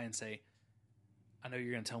in the eye and say, I know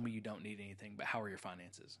you're going to tell me you don't need anything, but how are your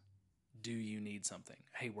finances? Do you need something?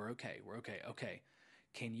 Hey, we're okay. We're okay. Okay.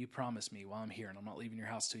 Can you promise me while I'm here and I'm not leaving your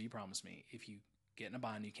house till you promise me if you get in a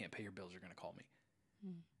bind and you can't pay your bills, you're going to call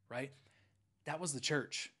me. Right? That was the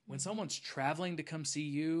church. When someone's traveling to come see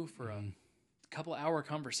you for a couple hour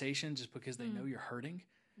conversation just because they know you're hurting,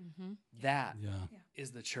 that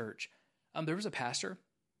is the church. There was a pastor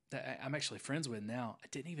that I'm actually friends with now. I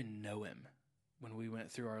didn't even know him when we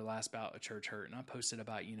went through our last bout of church hurt, and I posted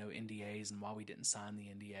about, NDAs and why we didn't sign the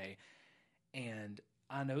NDA. And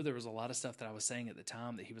I know there was a lot of stuff that I was saying at the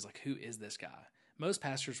time that he was like, who is this guy? Most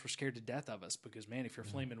pastors were scared to death of us because, man, if you're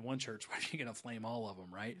flaming one church, why are you going to flame all of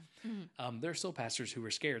them, right? There are still pastors who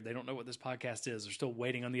are scared. They don't know what this podcast is. They're still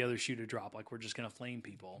waiting on the other shoe to drop. We're just going to flame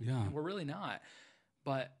people. Yeah. And we're really not.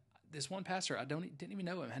 But this one pastor, didn't even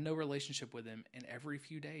know him, had no relationship with him. And every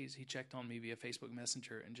few days he checked on me via Facebook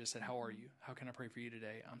Messenger and just said, "How are you? How can I pray for you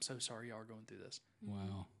today? I'm so sorry y'all are going through this."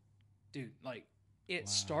 Wow. Dude, like it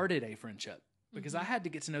started a friendship because I had to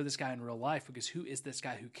get to know this guy in real life, because who is this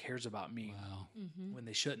guy who cares about me Wow. when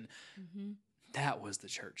they shouldn't? That was the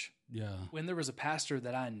church. Yeah. When there was a pastor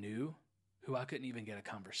that I knew who I couldn't even get a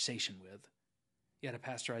conversation with, yet a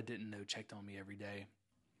pastor I didn't know checked on me every day.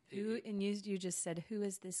 And you just said, who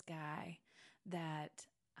is this guy that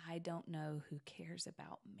I don't know who cares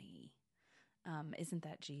about me? Isn't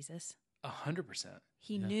that Jesus? 100%.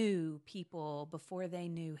 He knew people before they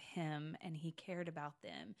knew him, and he cared about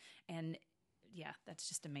them. And yeah, that's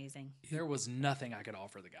just amazing. There was nothing I could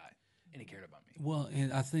offer the guy, and he cared about me. Well,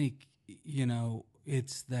 and I think,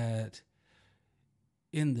 it's that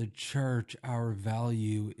in the church, our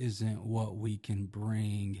value isn't what we can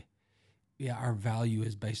bring. Yeah, our value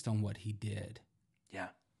is based on what he did. Yeah.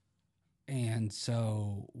 And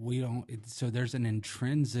so so there's an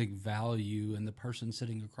intrinsic value in the person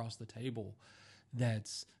sitting across the table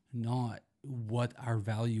that's not what our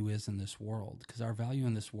value is in this world. Because our value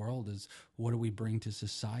in this world is, what do we bring to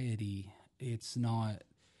society? It's not,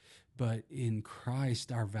 but in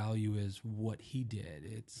Christ, our value is what he did.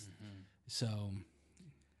 It's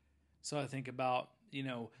so I think about,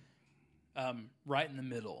 right in the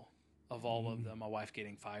middle of all of them, my wife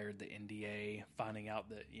getting fired, the NDA, finding out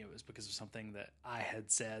that, it was because of something that I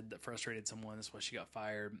had said that frustrated someone. That's why she got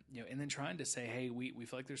fired, and then trying to say, hey, we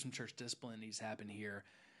feel like there's some church discipline that needs to happen here,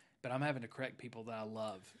 but I'm having to correct people that I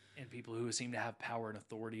love and people who seem to have power and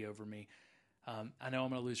authority over me. I know I'm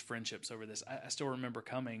going to lose friendships over this. I still remember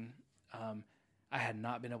coming. I had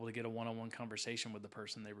not been able to get a one-on-one conversation with the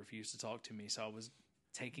person. They refused to talk to me. So I was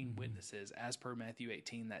taking witnesses as per Matthew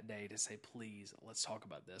 18 that day to say, please, let's talk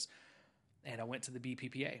about this. And I went to the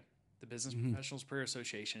BPPA, the Business Professionals Prayer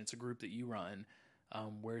Association. It's a group that you run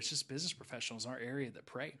where it's just business professionals in our area that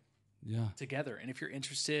pray together. And if you're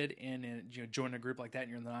interested in joining a group like that and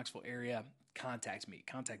you're in the Knoxville area, contact me,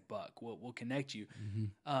 contact Buck. We'll connect you.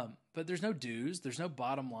 But there's no dues. There's no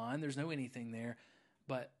bottom line. There's no anything there.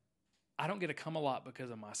 But I don't get to come a lot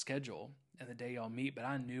because of my schedule and the day y'all meet, but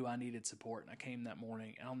I knew I needed support. And I came that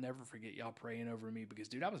morning, and I'll never forget y'all praying over me because,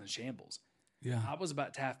 dude, I was in shambles. Yeah. I was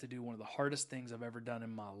about to have to do one of the hardest things I've ever done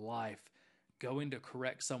in my life, going to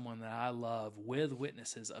correct someone that I love with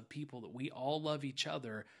witnesses of people that we all love each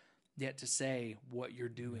other, yet to say what you're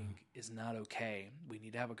doing is not okay. We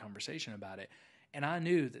need to have a conversation about it. And I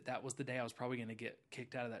knew that was the day I was probably going to get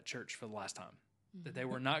kicked out of that church for the last time, that they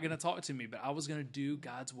were not going to talk to me, but I was going to do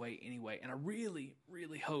God's way anyway. And I really,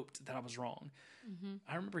 really hoped that I was wrong.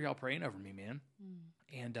 I remember y'all praying over me, man.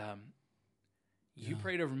 And, you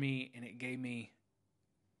prayed over me, and it gave me,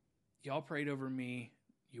 y'all prayed over me.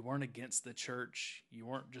 You weren't against the church. You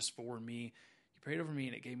weren't just for me. You prayed over me,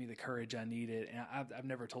 and it gave me the courage I needed. And I've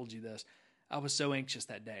never told you this. I was so anxious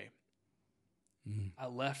that day. I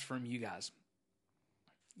left from you guys.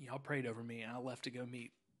 Y'all prayed over me, and I left to go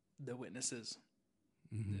meet the witnesses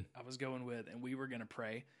that I was going with, and we were going to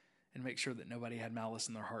pray and make sure that nobody had malice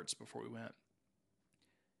in their hearts before we went.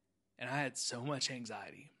 And I had so much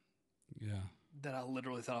anxiety. Yeah. That I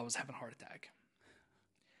literally thought I was having a heart attack.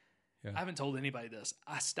 Yeah. I haven't told anybody this.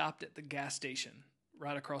 I stopped at the gas station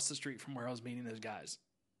right across the street from where I was meeting those guys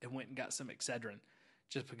and went and got some Excedrin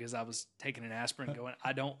just because I was taking an aspirin going,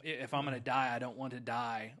 if I'm going to die, I don't want to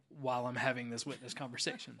die while I'm having this witness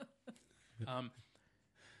conversation.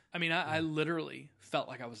 I literally felt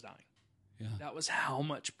like I was dying. Yeah. That was how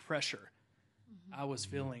much pressure I was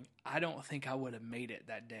feeling. I don't think I would have made it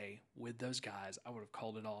that day with those guys. I would have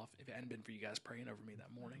called it off if it hadn't been for you guys praying over me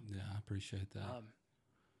that morning. Yeah, I appreciate that.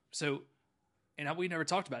 We never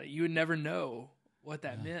talked about it. You would never know what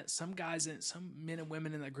that meant. Some men and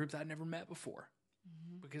women in that group that I'd never met before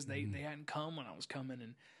because they hadn't come when I was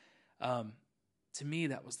coming. And to me,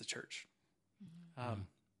 that was the church.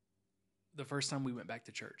 The first time we went back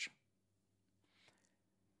to church,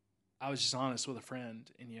 I was just honest with a friend,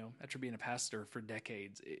 and after being a pastor for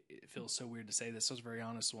decades, it feels so weird to say this. I was very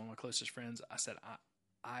honest with one of my closest friends. I said,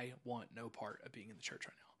 I want no part of being in the church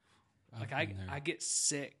right now. I get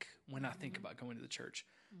sick when I think about going to the church.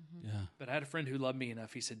 Yeah. But I had a friend who loved me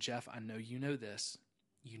enough. He said, Jeff, I know you know this.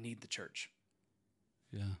 You need the church.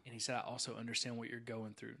 Yeah. And he said, I also understand what you're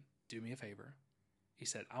going through. Do me a favor. He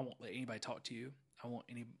said, I won't let anybody talk to you. I won't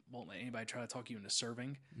let anybody try to talk you into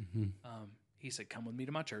serving. He said, come with me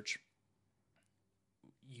to my church.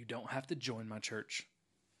 You don't have to join my church,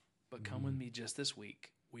 but come with me just this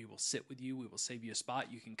week. We will sit with you. We will save you a spot.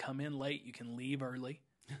 You can come in late. You can leave early.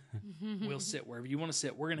 We'll sit wherever you want to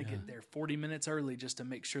sit. We're going to get there 40 minutes early just to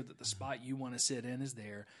make sure that the spot you want to sit in is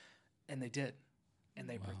there. And they did. And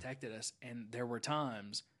they protected us. And there were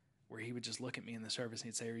times where he would just look at me in the service and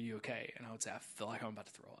he'd say, "Are you okay?" And I would say, "I feel like I'm about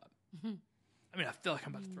to throw up." I mean, I feel like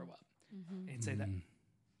I'm about to throw up. And he'd say that.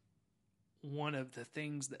 One of the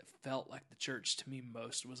things that felt like the church to me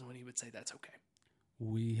most was when he would say, "That's okay."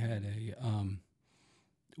 We had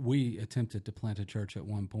we attempted to plant a church at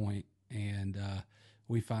one point, and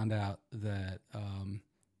we found out that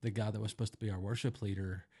the guy that was supposed to be our worship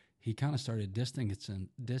leader, he kind of started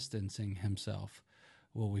distancing himself.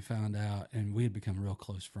 Well, we found out, and we had become real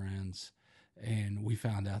close friends, and we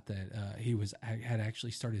found out that he had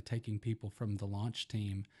actually started taking people from the launch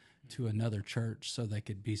team to another church so they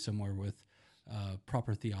could be somewhere with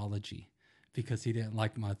proper theology, because he didn't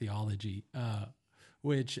like my theology.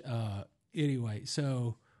 Anyway,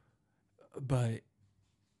 so, but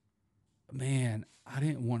man, I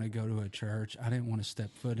didn't want to go to a church. I didn't want to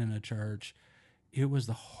step foot in a church. It was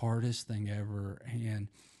the hardest thing ever. And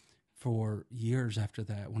for years after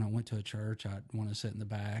that, when I went to a church, I'd want to sit in the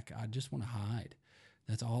back. I just want to hide.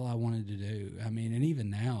 That's all I wanted to do. I mean, and even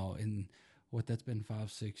now, in what that's been 5,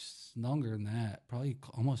 6, longer than that, probably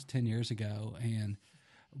almost 10 years ago.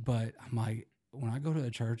 But I'm like, when I go to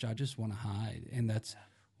a church, I just want to hide. And that's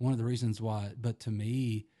one of the reasons why. But to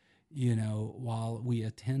me, while we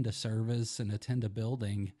attend a service and attend a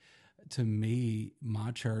building, to me,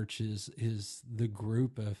 my church is the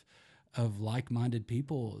group of like-minded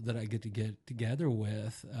people that I get to get together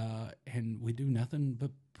with, and we do nothing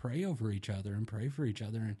but pray over each other and pray for each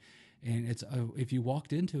other, and it's if you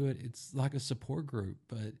walked into it, it's like a support group,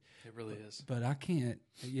 but it really is. But I can't,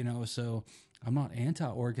 so I'm not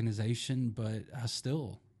anti-organization, but I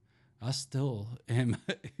still am.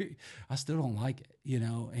 I still don't like it,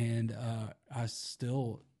 and I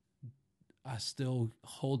still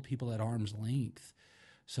hold people at arm's length.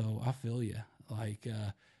 So I feel you,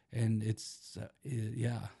 and it's,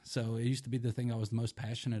 so it used to be the thing I was most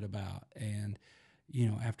passionate about. And,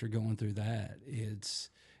 after going through that, it's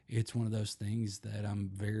one of those things that I'm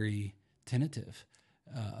very tentative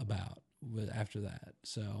about after that.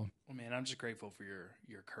 So, well, man, I'm just grateful for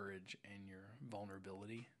your courage and your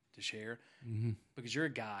vulnerability to share, because you're a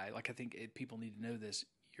guy, I think people need to know this.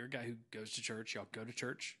 You're a guy who goes to church. Y'all go to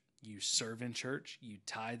church. You serve in church. You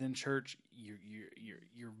tithe in church.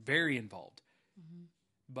 You're very involved.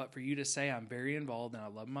 But for you to say, "I'm very involved and I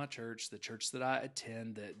love my church, the church that I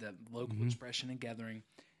attend, the local expression and gathering,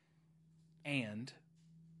 and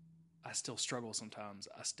I still struggle sometimes.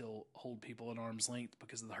 I still hold people at arm's length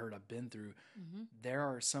because of the hurt I've been through." There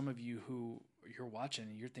are some of you who you're watching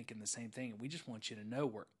and you're thinking the same thing. And we just want you to know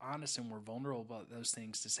we're honest and we're vulnerable about those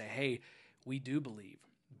things, to say, hey, we do believe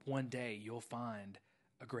one day you'll find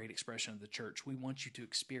a great expression of the church. We want you to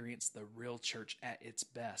experience the real church at its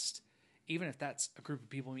best, even if that's a group of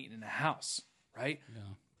people meeting in a house, right?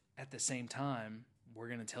 Yeah. At the same time, we're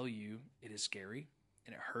going to tell you it is scary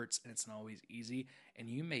and it hurts and it's not always easy. And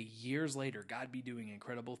you may years later, God be doing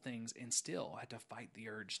incredible things and still have to fight the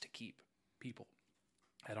urge to keep people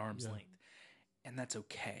at arm's length. And that's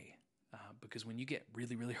okay, because when you get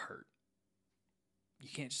really, really hurt, you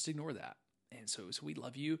can't just ignore that. And so we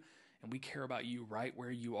love you and we care about you right where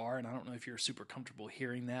you are. And I don't know if you're super comfortable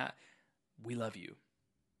hearing that. We love you.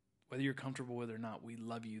 Whether you're comfortable with it or not, we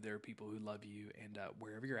love you. There are people who love you. And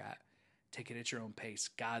wherever you're at, take it at your own pace.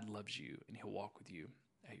 God loves you and he'll walk with you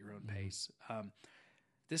at your own pace.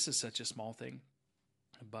 This is such a small thing,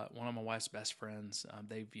 but one of my wife's best friends,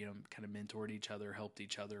 they've, kind of mentored each other, helped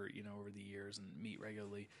each other, over the years and meet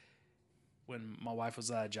regularly. When my wife was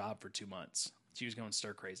at a job for 2 months, she was going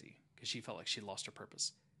stir crazy because she felt like she lost her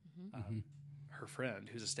purpose. Her friend,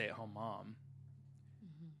 who's a stay-at-home mom,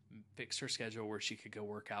 fixed her schedule where she could go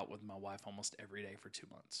work out with my wife almost every day for 2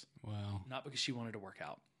 months. Wow. Not because she wanted to work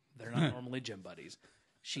out. They're not normally gym buddies.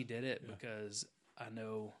 She did it because I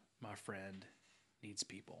know my friend needs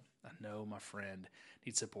people. I know my friend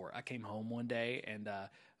needs support. I came home one day and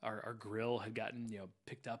our grill had gotten,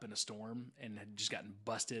 picked up in a storm and had just gotten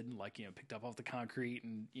busted, picked up off the concrete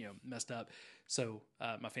and, messed up. So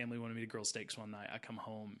my family wanted me to grill steaks one night. I come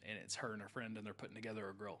home and it's her and her friend and they're putting together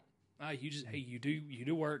a grill. You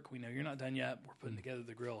do work. We know you're not done yet. We're putting together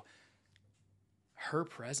the grill. Her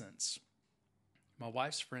presence, my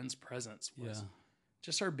wife's friend's presence, was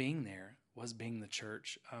just her being there, was being the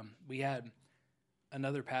church. We had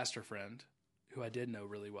another pastor friend who I did know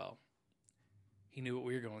really well. He knew what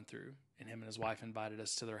we were going through, and him and his wife invited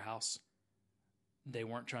us to their house. They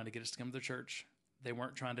weren't trying to get us to come to their church. They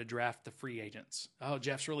weren't trying to draft the free agents. Oh,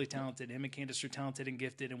 Jeff's really talented. Him and Candace are talented and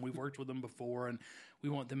gifted, and we've worked with them before, and we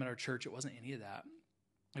want them at our church. It wasn't any of that.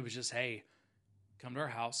 It was just, hey, come to our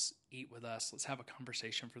house, eat with us. Let's have a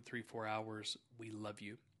conversation for 3-4 hours. We love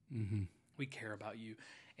you. Mm-hmm. We care about you.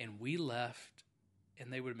 And we left,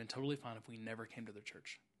 and they would have been totally fine if we never came to their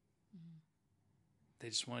church. Mm-hmm. They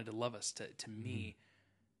just wanted to love us. To me,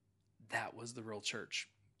 that was the real church.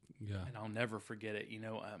 Yeah. And I'll never forget it,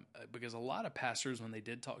 because a lot of pastors, when they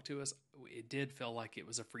did talk to us, it did feel like it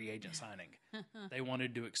was a free agent signing. They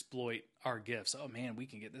wanted to exploit our gifts. Oh, man, we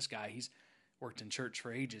can get this guy. He's worked in church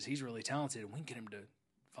for ages. He's really talented, and we can get him to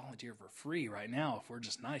volunteer for free right now if we're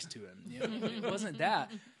just nice to him. It wasn't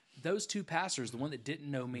that. Those two pastors, the one that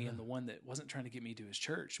didn't know me and the one that wasn't trying to get me to his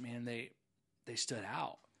church, man, they stood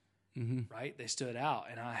out. Mm-hmm. Right? They stood out,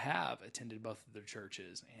 and I have attended both of their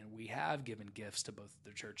churches, and we have given gifts to both of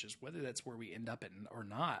their churches, whether that's where we end up in or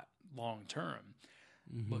not long term,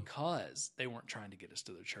 because they weren't trying to get us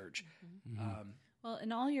to their church. Well,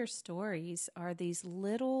 and all your stories are these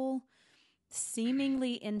little,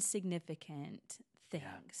 seemingly insignificant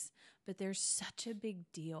things, but they're such a big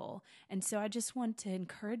deal. And so I just want to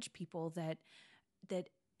encourage people that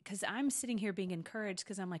because I'm sitting here being encouraged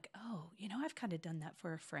because I'm like, oh, I've kind of done that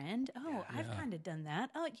for a friend. Oh, I've kind of done that.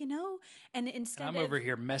 Oh, and instead I'm over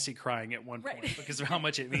here messy crying at one point because of how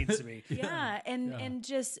much it means to me. And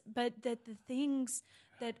just, but that the things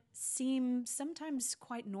that seem sometimes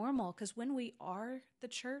quite normal, because when we are the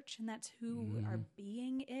church and that's who our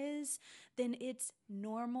being is, then it's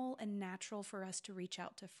normal and natural for us to reach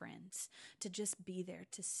out to friends, to just be there,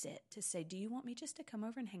 to sit, to say, do you want me just to come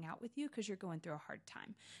over and hang out with you because you're going through a hard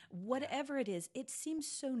time? Whatever it is, it seems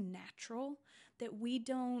so natural that we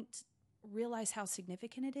don't realize how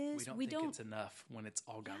significant it is. We don't think it's enough when it's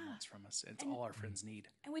all God wants from us. It's all our friends need.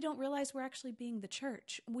 And we don't realize we're actually being the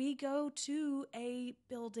church. We go to a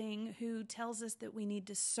building who tells us that we need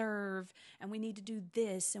to serve and we need to do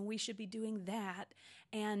this and we should be doing that.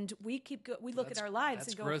 And we look at our lives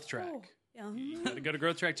and go, Growth Track. Oh, You got to go to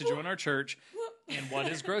Growth Track to join our church. And what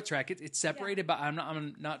is Growth Track? It's separated by,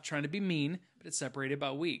 I'm not trying to be mean, but it's separated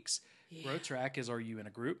by weeks. Growth Track is, are you in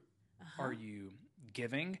a group? Are you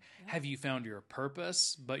giving? Have you found your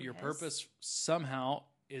purpose? But your purpose somehow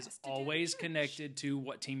is always connected to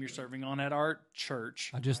what team you're serving on at our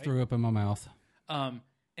church. I just threw up in my mouth. And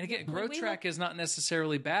again, Growth Track is not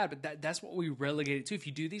necessarily bad, but that's what we relegate it to. If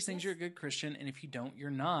you do these things, you're a good Christian, and if you don't, you're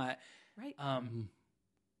not. Right.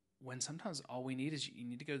 When sometimes all we need is you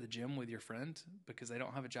need to go to the gym with your friend because they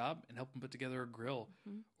don't have a job and help them put together a grill.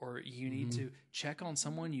 Or you need to check on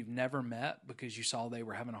someone you've never met because you saw they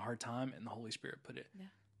were having a hard time and the Holy Spirit put it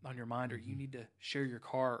on your mind. Or you need to share your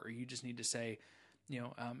car, or you just need to say,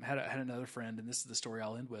 had another friend, and this is the story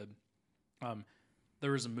I'll end with.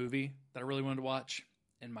 There was a movie that I really wanted to watch,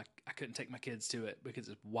 and I couldn't take my kids to it because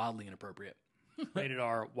it's wildly inappropriate. Rated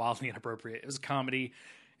R, wildly inappropriate. It was a comedy.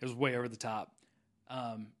 It was way over the top.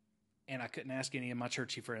 And I couldn't ask any of my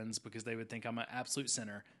churchy friends because they would think I'm an absolute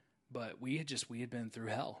sinner. But we had been through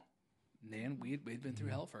hell. Man, we'd been through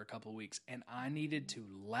hell for a couple of weeks. And I needed to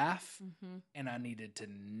laugh, and I needed to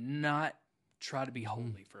not try to be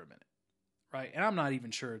holy for a minute. Right? And I'm not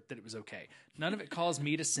even sure that it was okay. None of it caused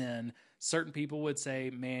me to sin. Certain people would say,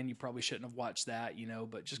 man, you probably shouldn't have watched that,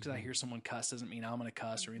 but just because I hear someone cuss doesn't mean I'm going to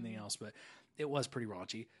cuss or anything else. But it was pretty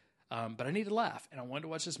raunchy. But I needed to laugh, and I wanted to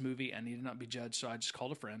watch this movie. I needed to not be judged, so I just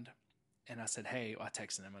called a friend. And I said, hey, I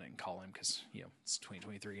texted him. I didn't call him because, it's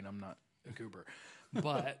 2023 and I'm not a goober.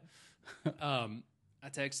 But I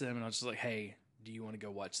texted him and I was just like, hey, do you want to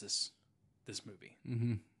go watch this movie?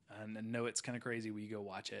 And I know it's kind of crazy. Will you go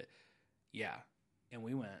watch it? Yeah. And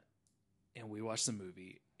we went and we watched the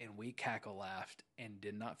movie and we cackle laughed and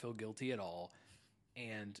did not feel guilty at all.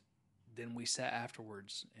 And then we sat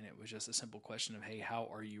afterwards and it was just a simple question of, hey, how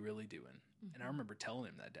are you really doing? And I remember telling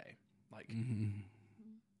him that day, like,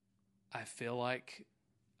 I feel like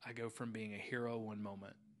I go from being a hero one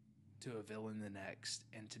moment to a villain the next.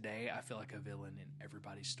 And today I feel like a villain in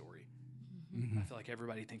everybody's story. I feel like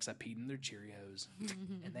everybody thinks I peed in their Cheerios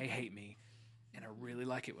and they hate me. And I really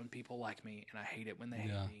like it when people like me, and I hate it when they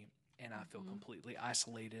hate me. And I feel completely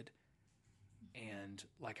isolated and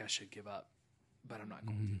like I should give up, but I'm not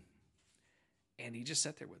going to. And he just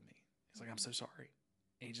sat there with me. He's like, I'm so sorry.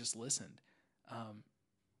 And he just listened.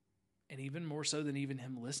 And even more so than even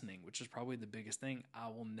him listening, which is probably the biggest thing, I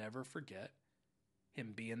will never forget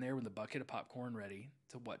him being there with a bucket of popcorn ready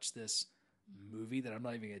to watch this movie that I'm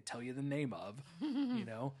not even going to tell you the name of,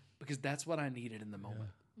 because that's what I needed in the moment,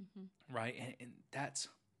 right? And that's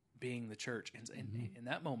being the church. And in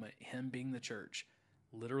that moment, him being the church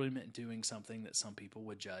literally meant doing something that some people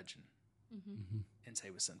would judge and say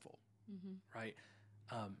was sinful, right?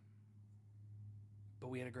 But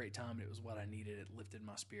we had a great time, and it was what I needed. It lifted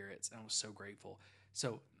my spirits, and I was so grateful.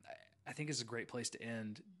 So I think it's a great place to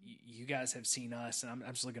end. You guys have seen us, and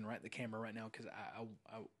I'm just looking right at the camera right now because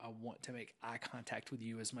I want to make eye contact with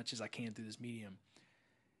you as much as I can through this medium.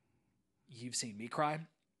 You've seen me cry.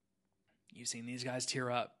 You've seen these guys tear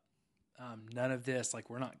up. None of this, like,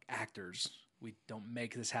 we're not actors. We don't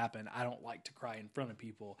make this happen. I don't like to cry in front of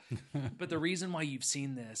people. But the reason why you've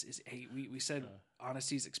seen this is, hey, we said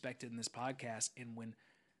honesty is expected in this podcast. And when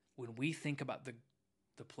we think about the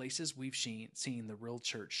places we've seen the real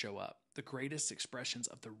church show up, the greatest expressions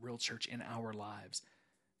of the real church in our lives,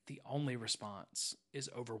 the only response is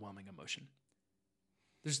overwhelming emotion.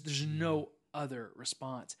 There's no other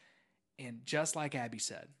response. And just like Abby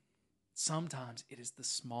said, sometimes it is the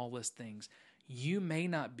smallest things. You may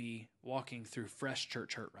not be walking through fresh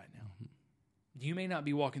church hurt right now. Mm-hmm. You may not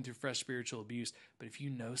be walking through fresh spiritual abuse, but if you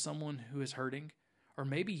know someone who is hurting, or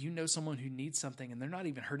maybe you know someone who needs something and they're not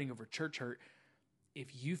even hurting over church hurt,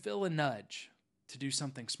 if you feel a nudge to do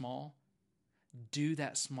something small, do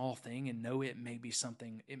that small thing and know it may be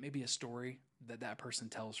something, it may be a story that person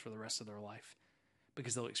tells for the rest of their life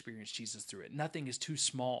because they'll experience Jesus through it. Nothing is too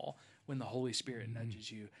small when the Holy Spirit nudges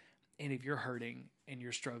you. And if you're hurting and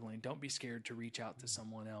you're struggling, don't be scared to reach out to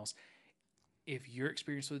someone else. If your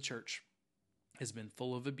experience with the church has been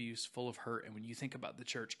full of abuse, full of hurt, and when you think about the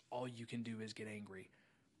church, all you can do is get angry,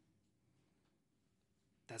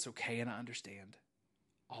 that's okay, and I understand.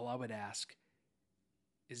 All I would ask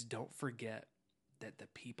is don't forget that the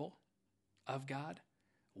people of God,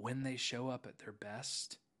 when they show up at their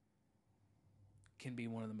best, can be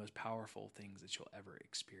one of the most powerful things that you'll ever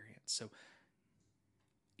experience. So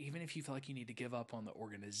even if you feel like you need to give up on the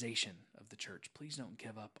organization of the church, please don't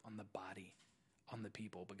give up on the body, on the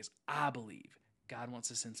people, because I believe God wants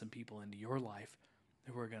to send some people into your life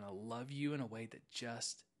who are going to love you in a way that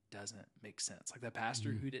just doesn't make sense. Like that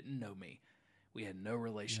pastor who didn't know me. We had no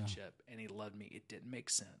relationship, and he loved me. It didn't make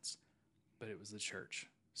sense, but it was the church.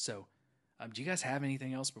 So do you guys have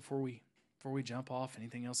anything else before we jump off?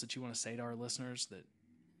 Anything else that you want to say to our listeners that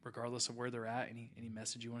regardless of where they're at, any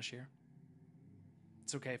message you want to share?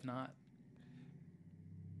 It's okay if not.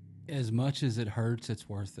 As much as it hurts, it's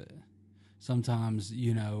worth it. Sometimes,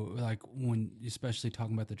 like when, especially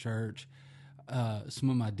talking about the church, some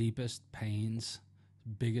of my deepest pains,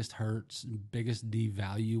 biggest hurts, biggest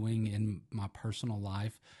devaluing in my personal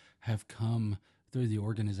life have come through the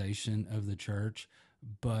organization of the church.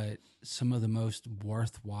 But some of the most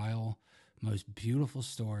worthwhile, most beautiful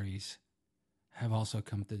stories have also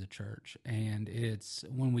come through the church. And it's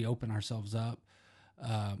when we open ourselves up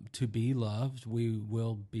to be loved, we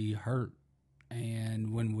will be hurt.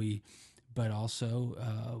 And when we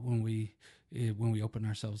open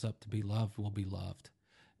ourselves up to be loved, we'll be loved.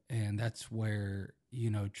 And that's where,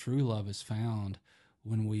 true love is found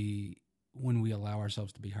when we allow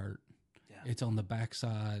ourselves to be hurt. Yeah. It's on the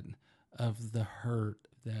backside of the hurt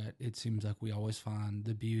that it seems like we always find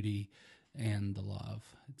the beauty and the love.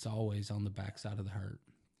 It's always on the backside of the hurt.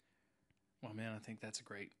 Well, man, I think that's a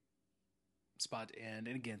great spot to end.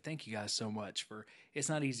 And again, thank you guys so much it's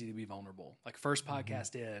not easy to be vulnerable. Like first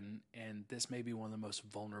podcast in, and this may be one of the most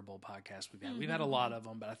vulnerable podcasts we've had. We've had a lot of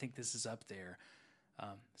them, but I think this is up there.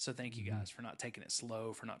 So thank you guys for not taking it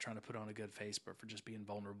slow, for not trying to put on a good face, but for just being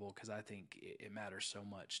vulnerable, because I think it matters so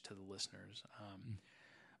much to the listeners.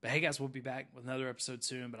 But hey, guys, we'll be back with another episode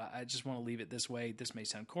soon, but I just want to leave it this way. This may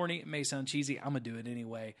sound corny. It may sound cheesy. I'm going to do it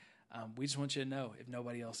anyway. We just want you to know, if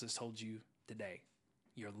nobody else has told you today,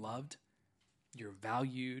 you're loved, you're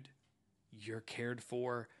valued, you're cared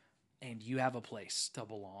for, and you have a place to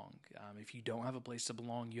belong. If you don't have a place to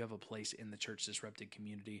belong, you have a place in the Church Disrupted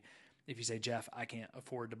community. If you say, Jeff, I can't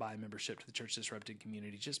afford to buy a membership to the Church Disrupted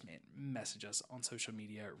community, just message us on social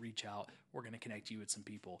media, reach out. We're going to connect you with some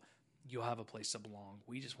people. You'll have a place to belong.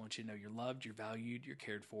 We just want you to know you're loved, you're valued, you're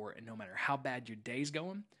cared for, and no matter how bad your day's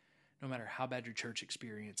going, no matter how bad your church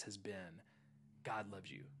experience has been, God loves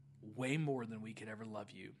you way more than we could ever love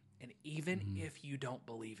you. And even if you don't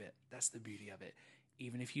believe it, that's the beauty of it.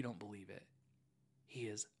 Even if you don't believe it, He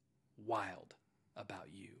is wild about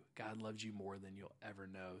you. God loves you more than you'll ever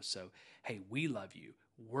know. So, hey, we love you.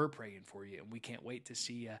 We're praying for you, and we can't wait to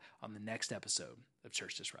see you on the next episode of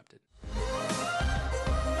Church Disrupted.